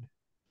voted.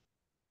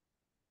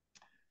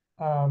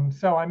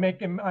 So I'm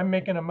making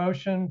a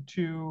motion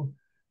to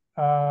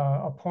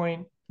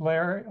appoint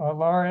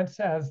Lawrence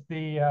as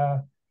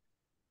the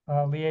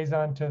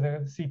liaison to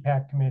the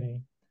CPAC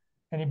committee.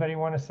 Anybody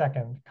want a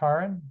second?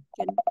 Karen?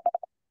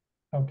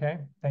 Okay,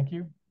 thank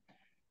you.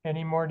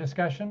 Any more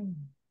discussion?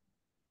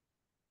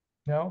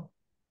 No?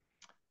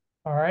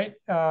 All right,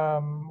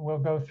 we'll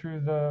go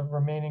through the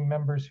remaining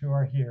members who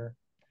are here.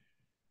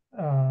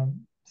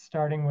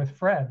 Starting with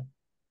Fred.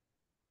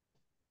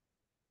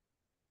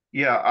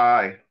 Yeah,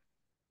 aye.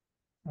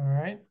 All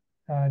right,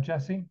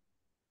 Jesse.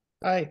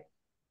 Aye.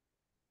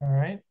 All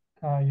right,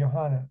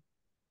 Johanna.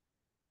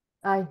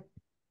 Aye.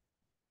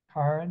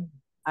 Karen.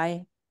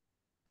 Aye.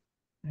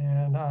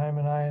 And I'm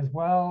an aye as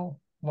well.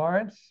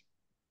 Lawrence.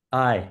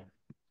 Aye.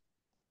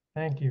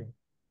 Thank you.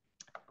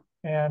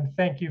 And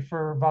thank you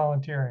for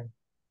volunteering.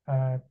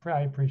 I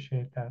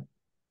appreciate that.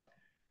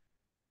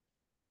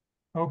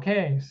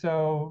 Okay,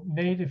 so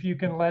Nate, if you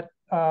can let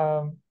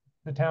the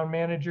town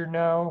manager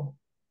know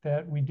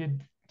that we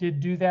did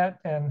do that,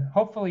 and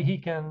hopefully he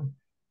can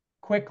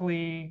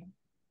quickly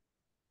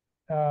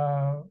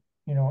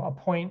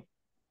appoint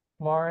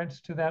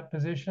Lawrence to that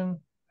position.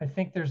 I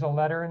think there's a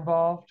letter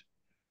involved,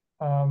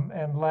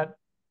 and let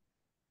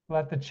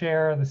the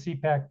chair of the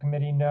CPAC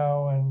committee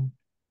know,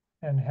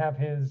 and have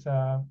his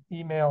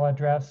email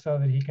address so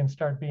that he can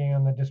start being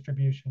on the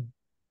distribution.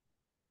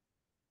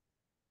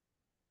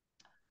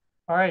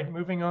 All right,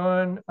 moving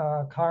on.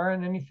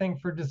 Karen, anything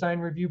for Design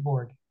Review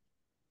Board?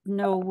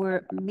 No,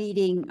 we're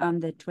meeting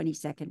on the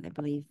 22nd, I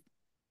believe.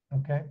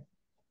 Okay.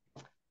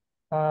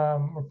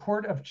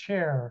 Report of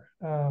chair.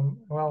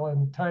 Well,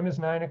 and time is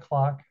 9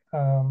 o'clock.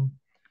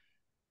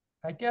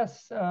 I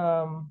guess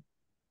I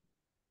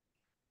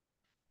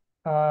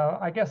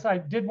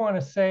did want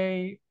to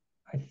say,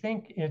 I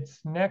think it's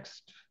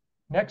next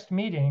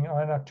meeting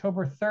on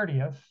October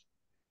 30th,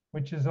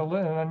 which is an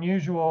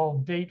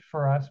unusual date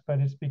for us, but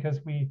it's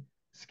because we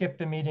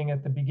skipped a meeting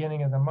at the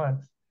beginning of the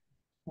month.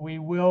 We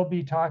will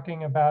be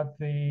talking about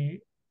the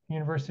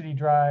University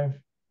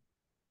Drive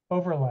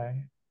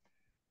overlay.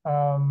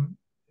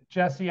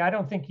 Jesse, I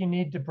don't think you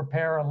need to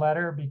prepare a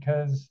letter,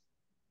 because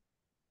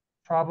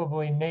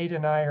probably Nate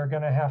and I are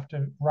going to have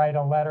to write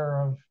a letter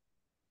of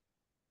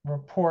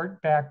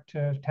report back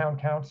to town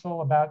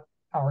council about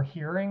our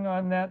hearing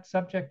on that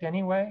subject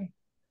anyway.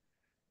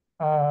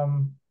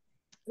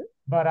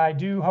 But I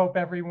do hope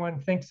everyone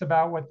thinks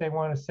about what they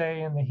want to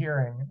say in the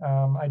hearing.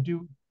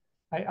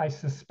 I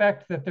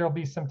suspect that there'll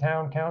be some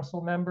town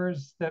council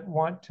members that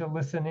want to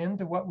listen in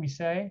to what we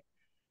say.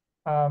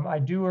 I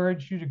do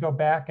urge you to go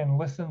back and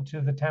listen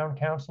to the town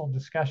council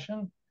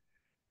discussion.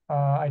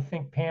 I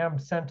think Pam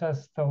sent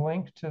us the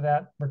link to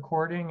that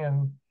recording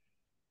and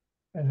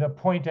the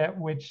point at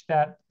which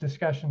that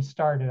discussion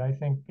started. I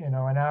think, an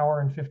hour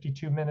and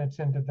 52 minutes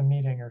into the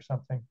meeting or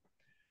something.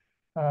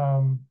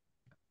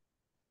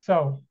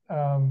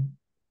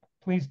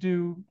 Please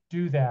do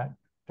that.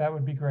 That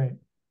would be great.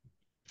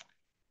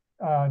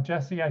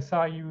 Jesse, I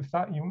saw you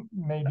thought you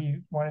maybe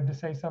wanted to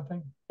say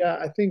something. Yeah,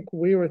 I think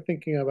we were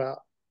thinking about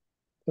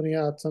putting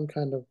out some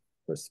kind of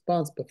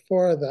response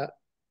before that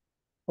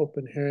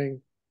open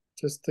hearing,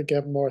 just to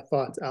get more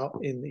thoughts out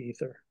in the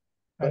ether.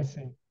 But, I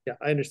see. Yeah,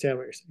 I understand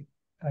what you're saying.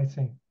 I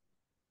see.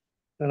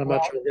 And I'm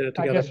not sure we'll get it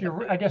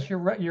together. I guess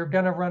you're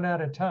going to run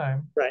out of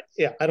time. Right.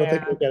 Yeah, I don't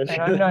think we'll get it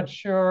together. And I'm not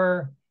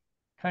sure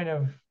kind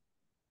of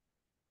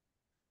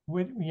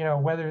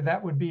whether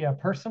that would be a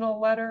personal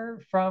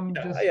letter from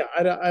just. Yeah,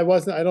 I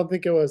don't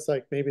think it was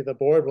like maybe the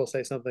board will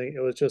say something. It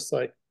was just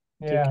like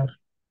some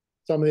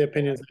of the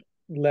opinions that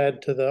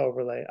led to the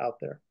overlay out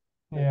there.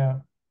 Yeah.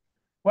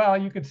 Well,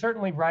 you could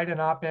certainly write an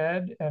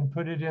op-ed and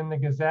put it in the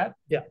Gazette.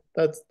 Yeah,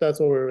 that's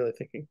what we're really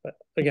thinking. But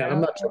again, I'm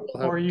not sure.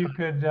 Or you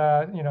could,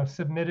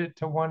 submit it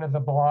to one of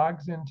the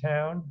blogs in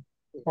town,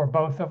 or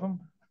both of them.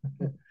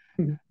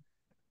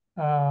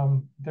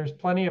 There's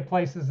plenty of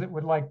places that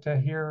would like to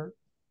hear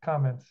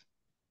comments.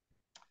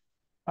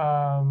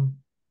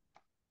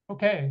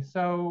 Okay,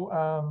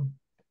 so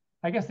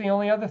I guess the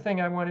only other thing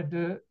I wanted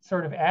to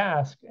sort of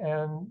ask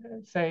and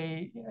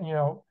say,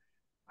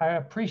 I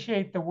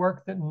appreciate the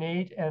work that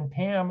Nate and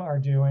Pam are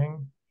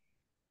doing,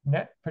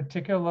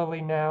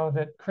 particularly now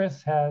that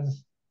Chris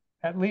has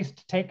at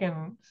least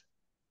taken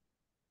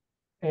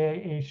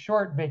a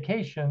short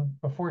vacation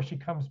before she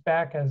comes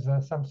back as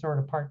some sort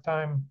of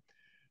part-time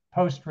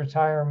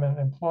post-retirement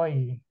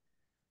employee.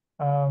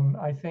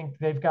 I think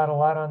they've got a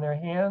lot on their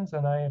hands,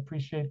 and I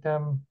appreciate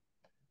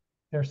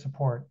their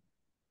support.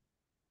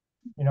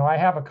 I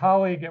have a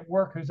colleague at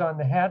work who's on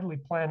the Hadley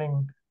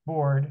Planning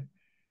Board,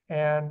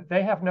 and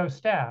they have no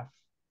staff.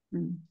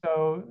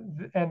 So,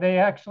 and they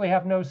actually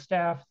have no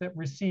staff that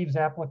receives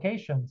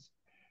applications.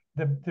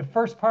 The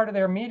first part of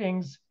their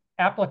meetings,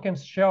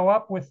 applicants show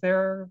up with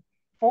their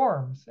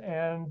forms,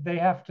 and they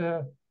have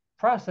to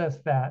process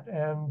that.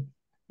 And,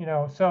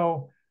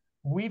 so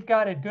we've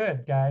got it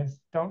good, guys.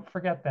 Don't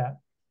forget that.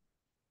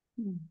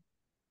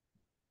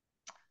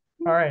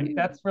 All right,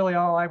 that's really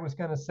all I was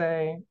going to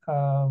say.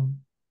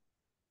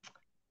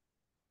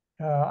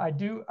 I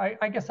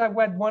guess I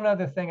had one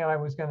other thing I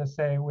was going to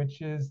say,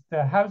 which is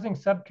the housing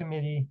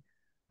subcommittee.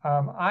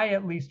 I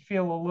at least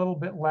feel a little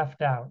bit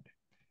left out,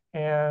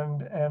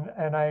 and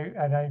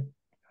I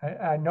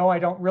I know I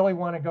don't really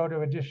want to go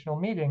to additional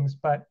meetings,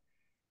 but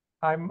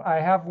I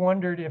have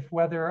wondered if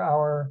whether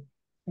our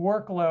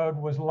workload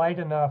was light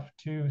enough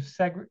to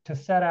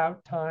set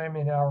out time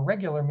in our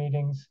regular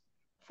meetings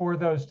for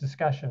those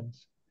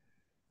discussions.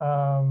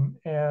 And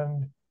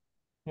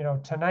you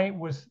know,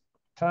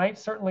 tonight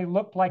certainly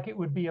looked like it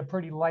would be a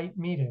pretty light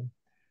meeting.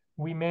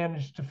 We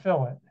managed to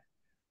fill it,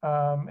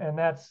 and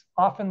that's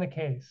often the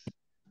case.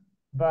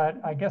 But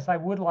I guess I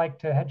would like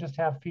to just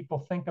have people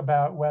think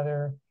about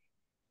whether,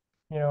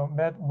 you know,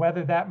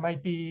 whether that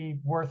might be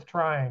worth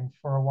trying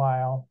for a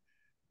while.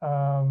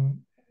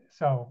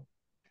 So,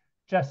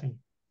 Jesse.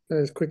 Can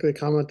I just quickly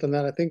comment on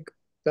that? I think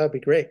that'd be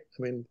great.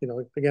 I mean, you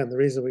know, again, the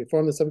reason we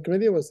formed the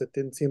subcommittee was it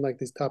didn't seem like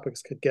these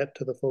topics could get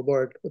to the full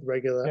board with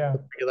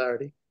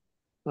regularity.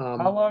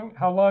 How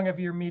long have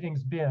your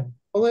meetings been?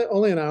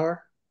 Only an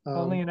hour.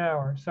 Only an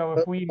hour. So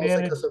if we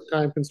manage, because of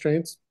time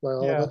constraints by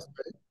all of us,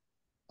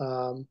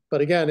 right?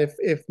 But again,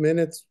 if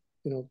minutes,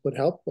 you know, would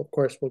help, of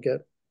course, we'll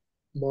get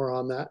more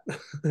on that.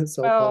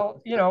 So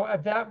well, you know,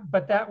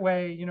 that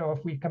way, you know,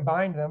 if we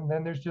combine them,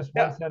 then there's just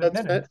one set of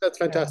minutes. That's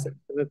fantastic.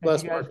 And you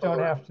guys don't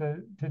have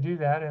to do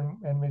that,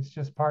 and it's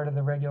just part of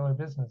the regular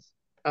business.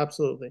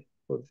 Absolutely.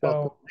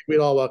 We'd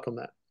all welcome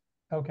that.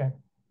 Okay.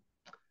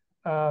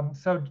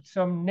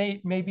 So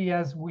Nate, maybe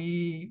as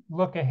we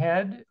look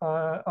ahead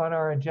on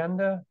our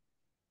agenda,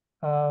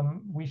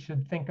 we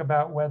should think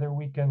about whether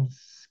we can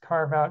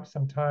carve out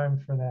some time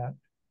for that.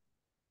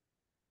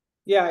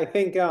 Yeah, I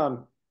think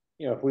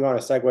you know, if we want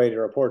to segue to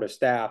report to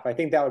staff, I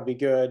think that would be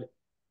good.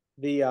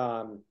 I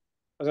was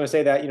going to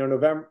say that, you know,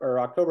 November or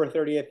October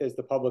 30th is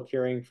the public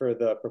hearing for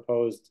the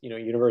proposed, you know,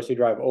 University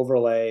Drive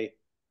overlay.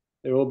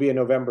 There will be a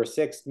November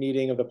 6th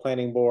meeting of the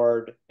planning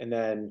board, and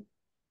then,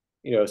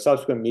 you know,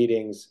 subsequent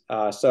meetings.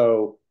 You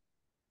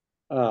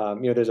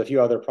know, there's a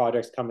few other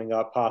projects coming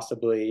up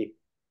possibly.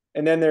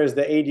 And then there's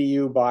the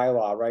ADU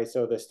bylaw, right?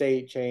 So the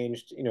state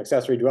changed, you know,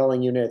 accessory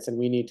dwelling units, and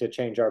we need to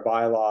change our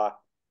bylaw.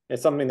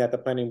 It's something that the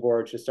planning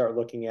board should start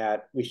looking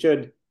at. We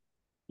should,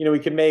 you know, we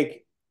could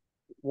make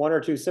one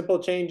or two simple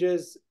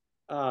changes,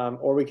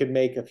 or we could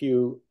make a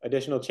few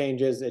additional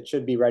changes. It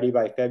should be ready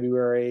by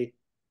February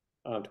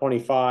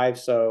 25.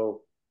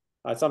 So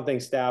something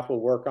staff will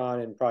work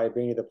on and probably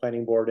bring to the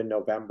planning board in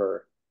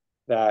November,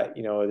 that,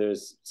 you know,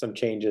 there's some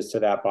changes to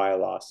that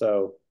bylaw.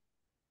 So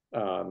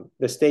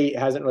the state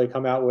hasn't really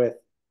come out with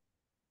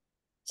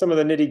some of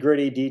the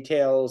nitty-gritty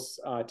details,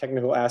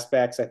 technical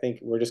aspects. I think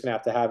we're just gonna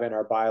have to have in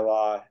our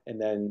bylaw,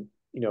 and then,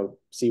 you know,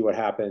 see what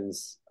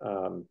happens.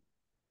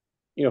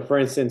 You know, for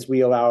instance,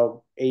 we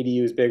allow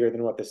ADUs bigger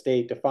than what the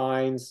state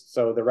defines.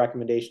 So the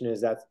recommendation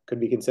is that could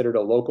be considered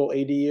a local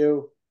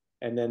ADU.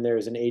 And then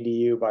there's an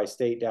ADU by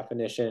state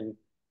definition.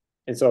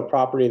 And so a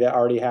property that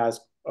already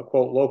has a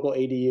quote local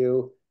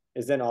ADU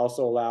is then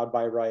also allowed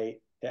by right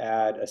to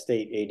add a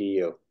state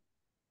ADU.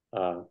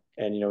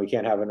 And, you know, we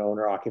can't have an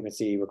owner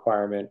occupancy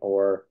requirement,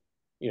 or,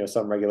 you know,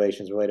 some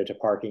regulations related to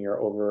parking, or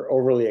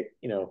overly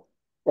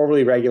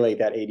regulate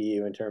that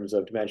ADU in terms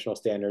of dimensional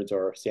standards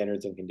or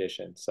standards and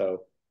conditions.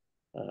 So,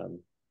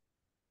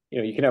 you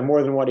know, you can have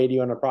more than one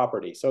ADU on a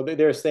property. So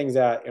there's things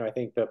that, you know, I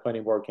think the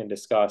planning board can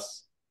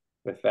discuss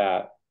with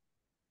that.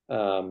 You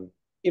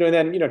know, and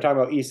then, you know, talking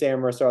about East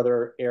Amherst or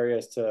other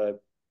areas to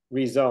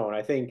rezone.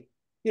 I think,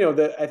 you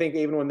know, I think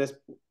even when this,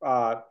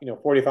 you know,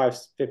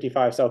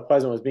 4555 South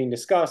Pleasant was being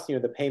discussed, you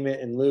know, the payment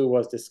in lieu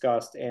was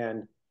discussed,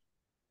 and,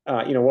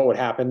 you know, what would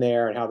happen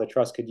there and how the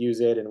trust could use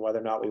it, and whether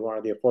or not we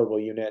wanted the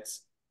affordable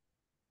units.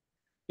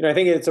 You know, I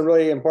think it's a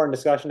really important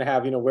discussion to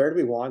have. You know, where do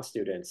we want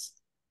students?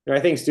 You know,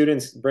 I think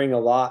students bring a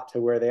lot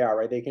to where they are,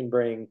 right? They can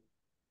bring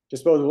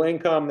disposable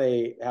income,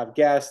 they have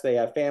guests, they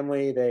have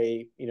family,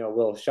 they, you know,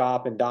 will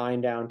shop and dine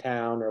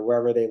downtown or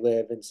wherever they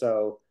live. And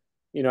so,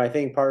 you know, I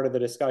think part of the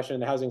discussion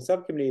the housing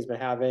subcommittee has been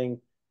having,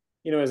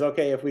 you know, is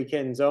okay, if we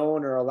can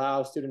zone or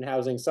allow student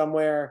housing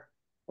somewhere,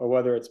 or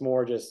whether it's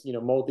more just, you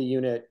know,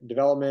 multi-unit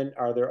development,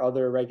 are there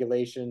other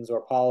regulations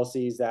or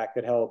policies that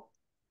could help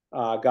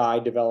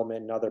guide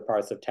development in other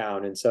parts of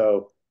town? And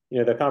so, you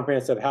know, the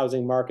comprehensive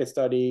housing market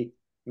study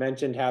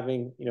mentioned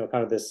having, you know,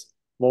 kind of this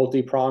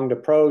multi-pronged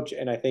approach,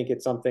 and I think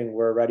it's something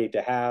we're ready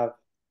to have,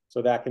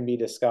 so that can be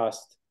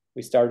discussed.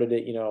 We started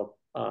it, you know,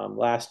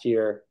 last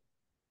year.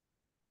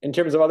 In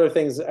terms of other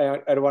things,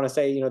 I'd want to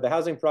say, you know, the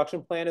housing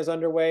production plan is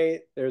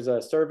underway. There's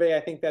a survey, I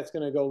think, that's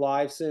going to go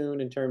live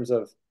soon in terms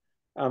of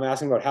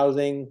asking about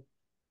housing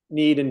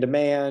need and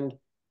demand.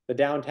 The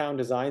downtown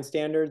design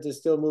standards is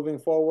still moving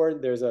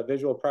forward. There's a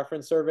visual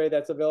preference survey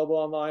that's available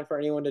online for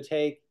anyone to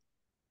take.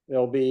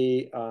 There'll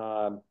be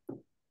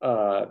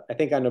I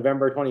think on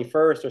November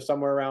 21st or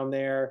somewhere around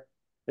there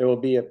will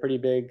be a pretty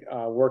big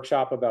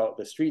workshop about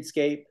the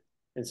streetscape.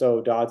 And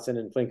so Dodson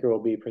and Flinker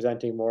will be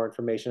presenting more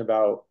information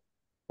about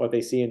what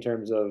they see in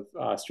terms of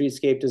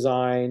streetscape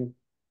design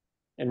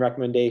and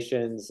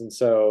recommendations. And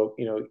so,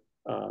 you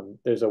know,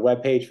 there's a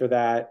web page for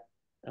that.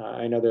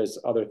 I know there's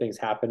other things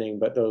happening,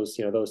 but those,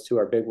 you know, those two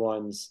are big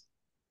ones.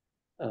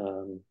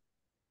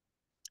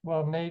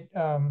 Well, Nate,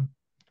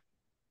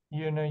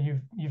 you know,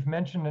 you've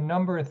mentioned a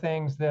number of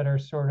things that are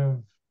sort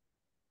of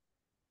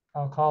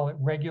I'll call it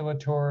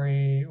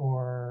regulatory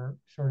or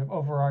sort of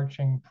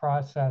overarching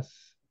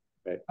process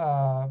Right.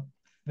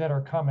 that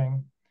are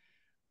coming.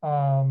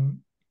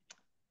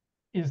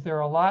 Is there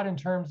a lot in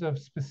terms of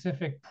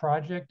specific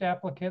project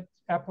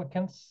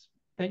applicants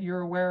that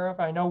you're aware of?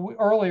 I know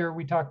earlier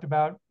we talked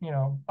about, you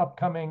know,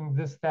 upcoming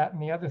this, that,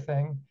 and the other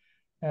thing,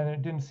 and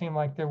it didn't seem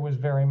like there was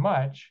very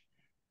much.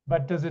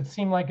 But does it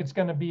seem like it's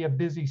going to be a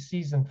busy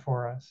season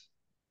for us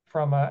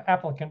from an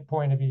applicant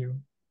point of view?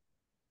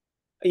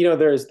 You know,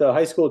 there's the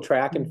high school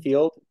track and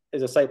field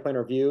is a site plan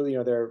review. You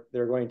know,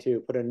 they're going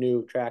to put a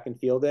new track and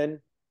field in.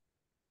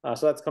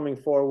 So that's coming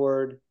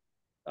forward.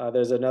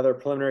 There's another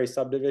preliminary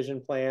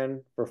subdivision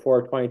plan for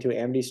 422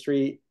 Amity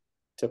Street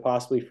to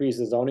possibly freeze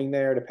the zoning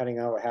there, depending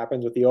on what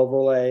happens with the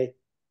overlay.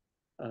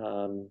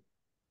 I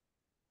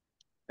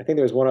think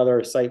there's one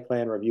other site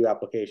plan review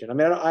application. I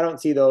mean, I don't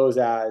see those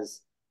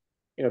as,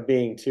 you know,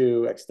 being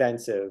too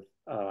extensive.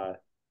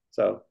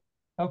 So.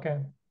 Okay.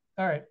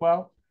 All right.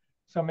 Well,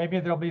 so maybe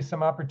there'll be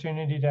some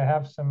opportunity to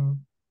have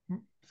some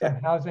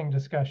housing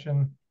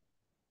discussion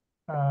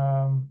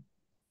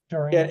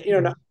during. Yeah, you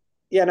know,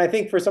 yeah, and I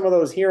think for some of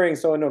those hearings,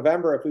 so in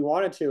November, if we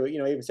wanted to, you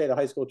know, even say the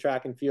high school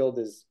track and field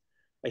is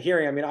a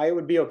hearing, I mean, I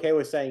would be okay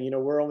with saying, you know,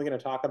 we're only going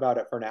to talk about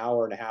it for an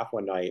hour and a half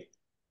one night,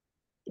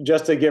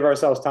 just to give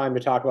ourselves time to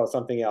talk about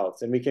something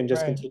else, and we can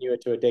just continue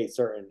it to a date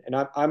certain. And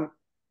I'm,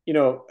 you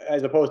know,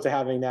 as opposed to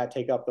having that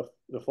take up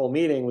the full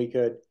meeting, we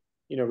could,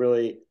 you know,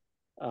 really,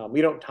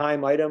 we don't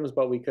time items,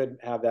 but we could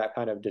have that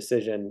kind of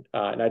decision,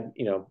 and I,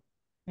 you know.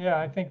 Yeah,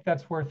 I think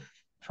that's worth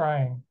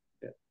trying.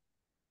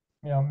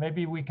 You know,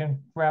 maybe we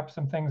can wrap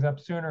some things up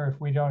sooner if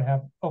we don't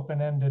have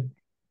open-ended,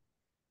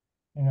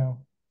 you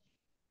know.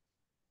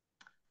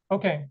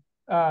 Okay,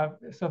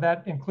 so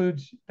that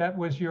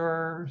was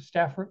your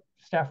staff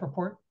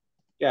report?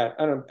 Yeah,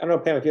 I don't know,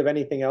 Pam, if you have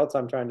anything else.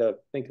 I'm trying to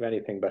think of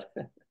anything, but.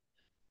 I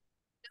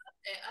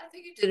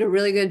think you did a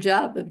really good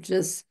job of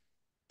just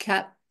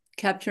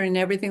capturing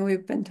everything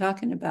we've been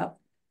talking about.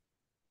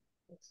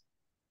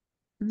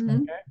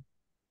 Mm-hmm. Okay.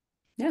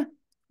 Yeah,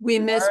 we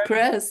miss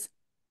Chris.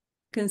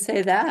 Can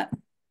say that.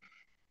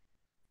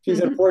 She's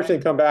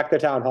unfortunately come back to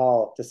town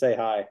hall to say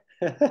hi.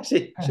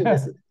 she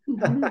misses.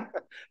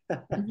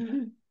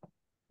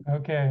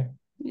 Okay.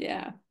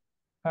 Yeah.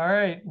 All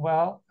right.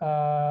 Well,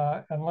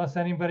 unless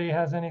anybody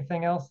has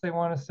anything else they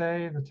want to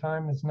say, the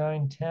time is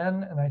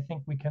 9:10, and I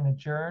think we can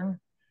adjourn.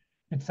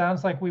 It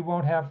sounds like we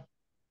won't have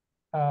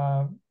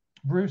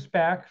Bruce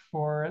back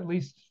for at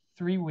least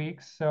 3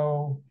 weeks,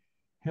 so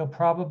he'll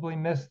probably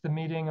miss the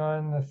meeting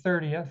on the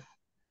 30th.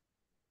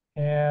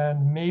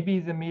 And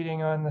maybe the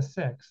meeting on the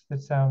 6th,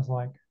 it sounds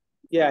like.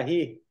 Yeah,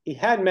 he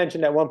had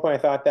mentioned at one point, I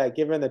thought that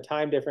given the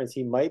time difference,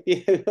 he might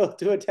be able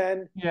to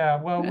attend.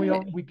 Yeah, well,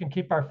 we can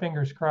keep our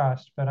fingers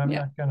crossed, but I'm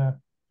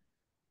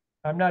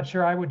not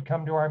sure I would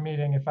come to our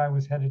meeting if I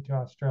was headed to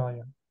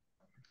Australia.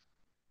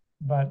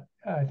 But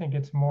I think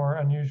it's more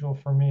unusual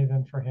for me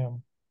than for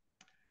him.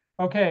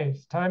 Okay,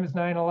 time is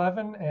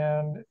 9:11,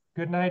 and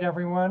good night,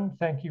 everyone.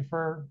 Thank you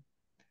for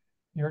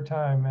your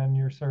time and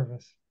your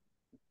service.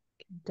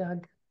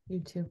 Doug, you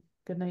too.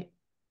 Good night.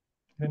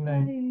 Good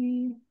night.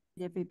 Bye.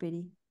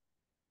 Everybody.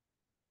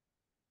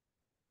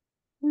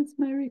 That's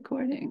my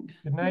recording.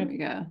 Good night. There we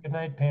go. Good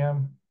night,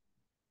 Pam.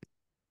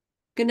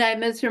 Good night,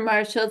 Mr.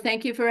 Marshall.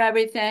 Thank you for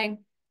everything.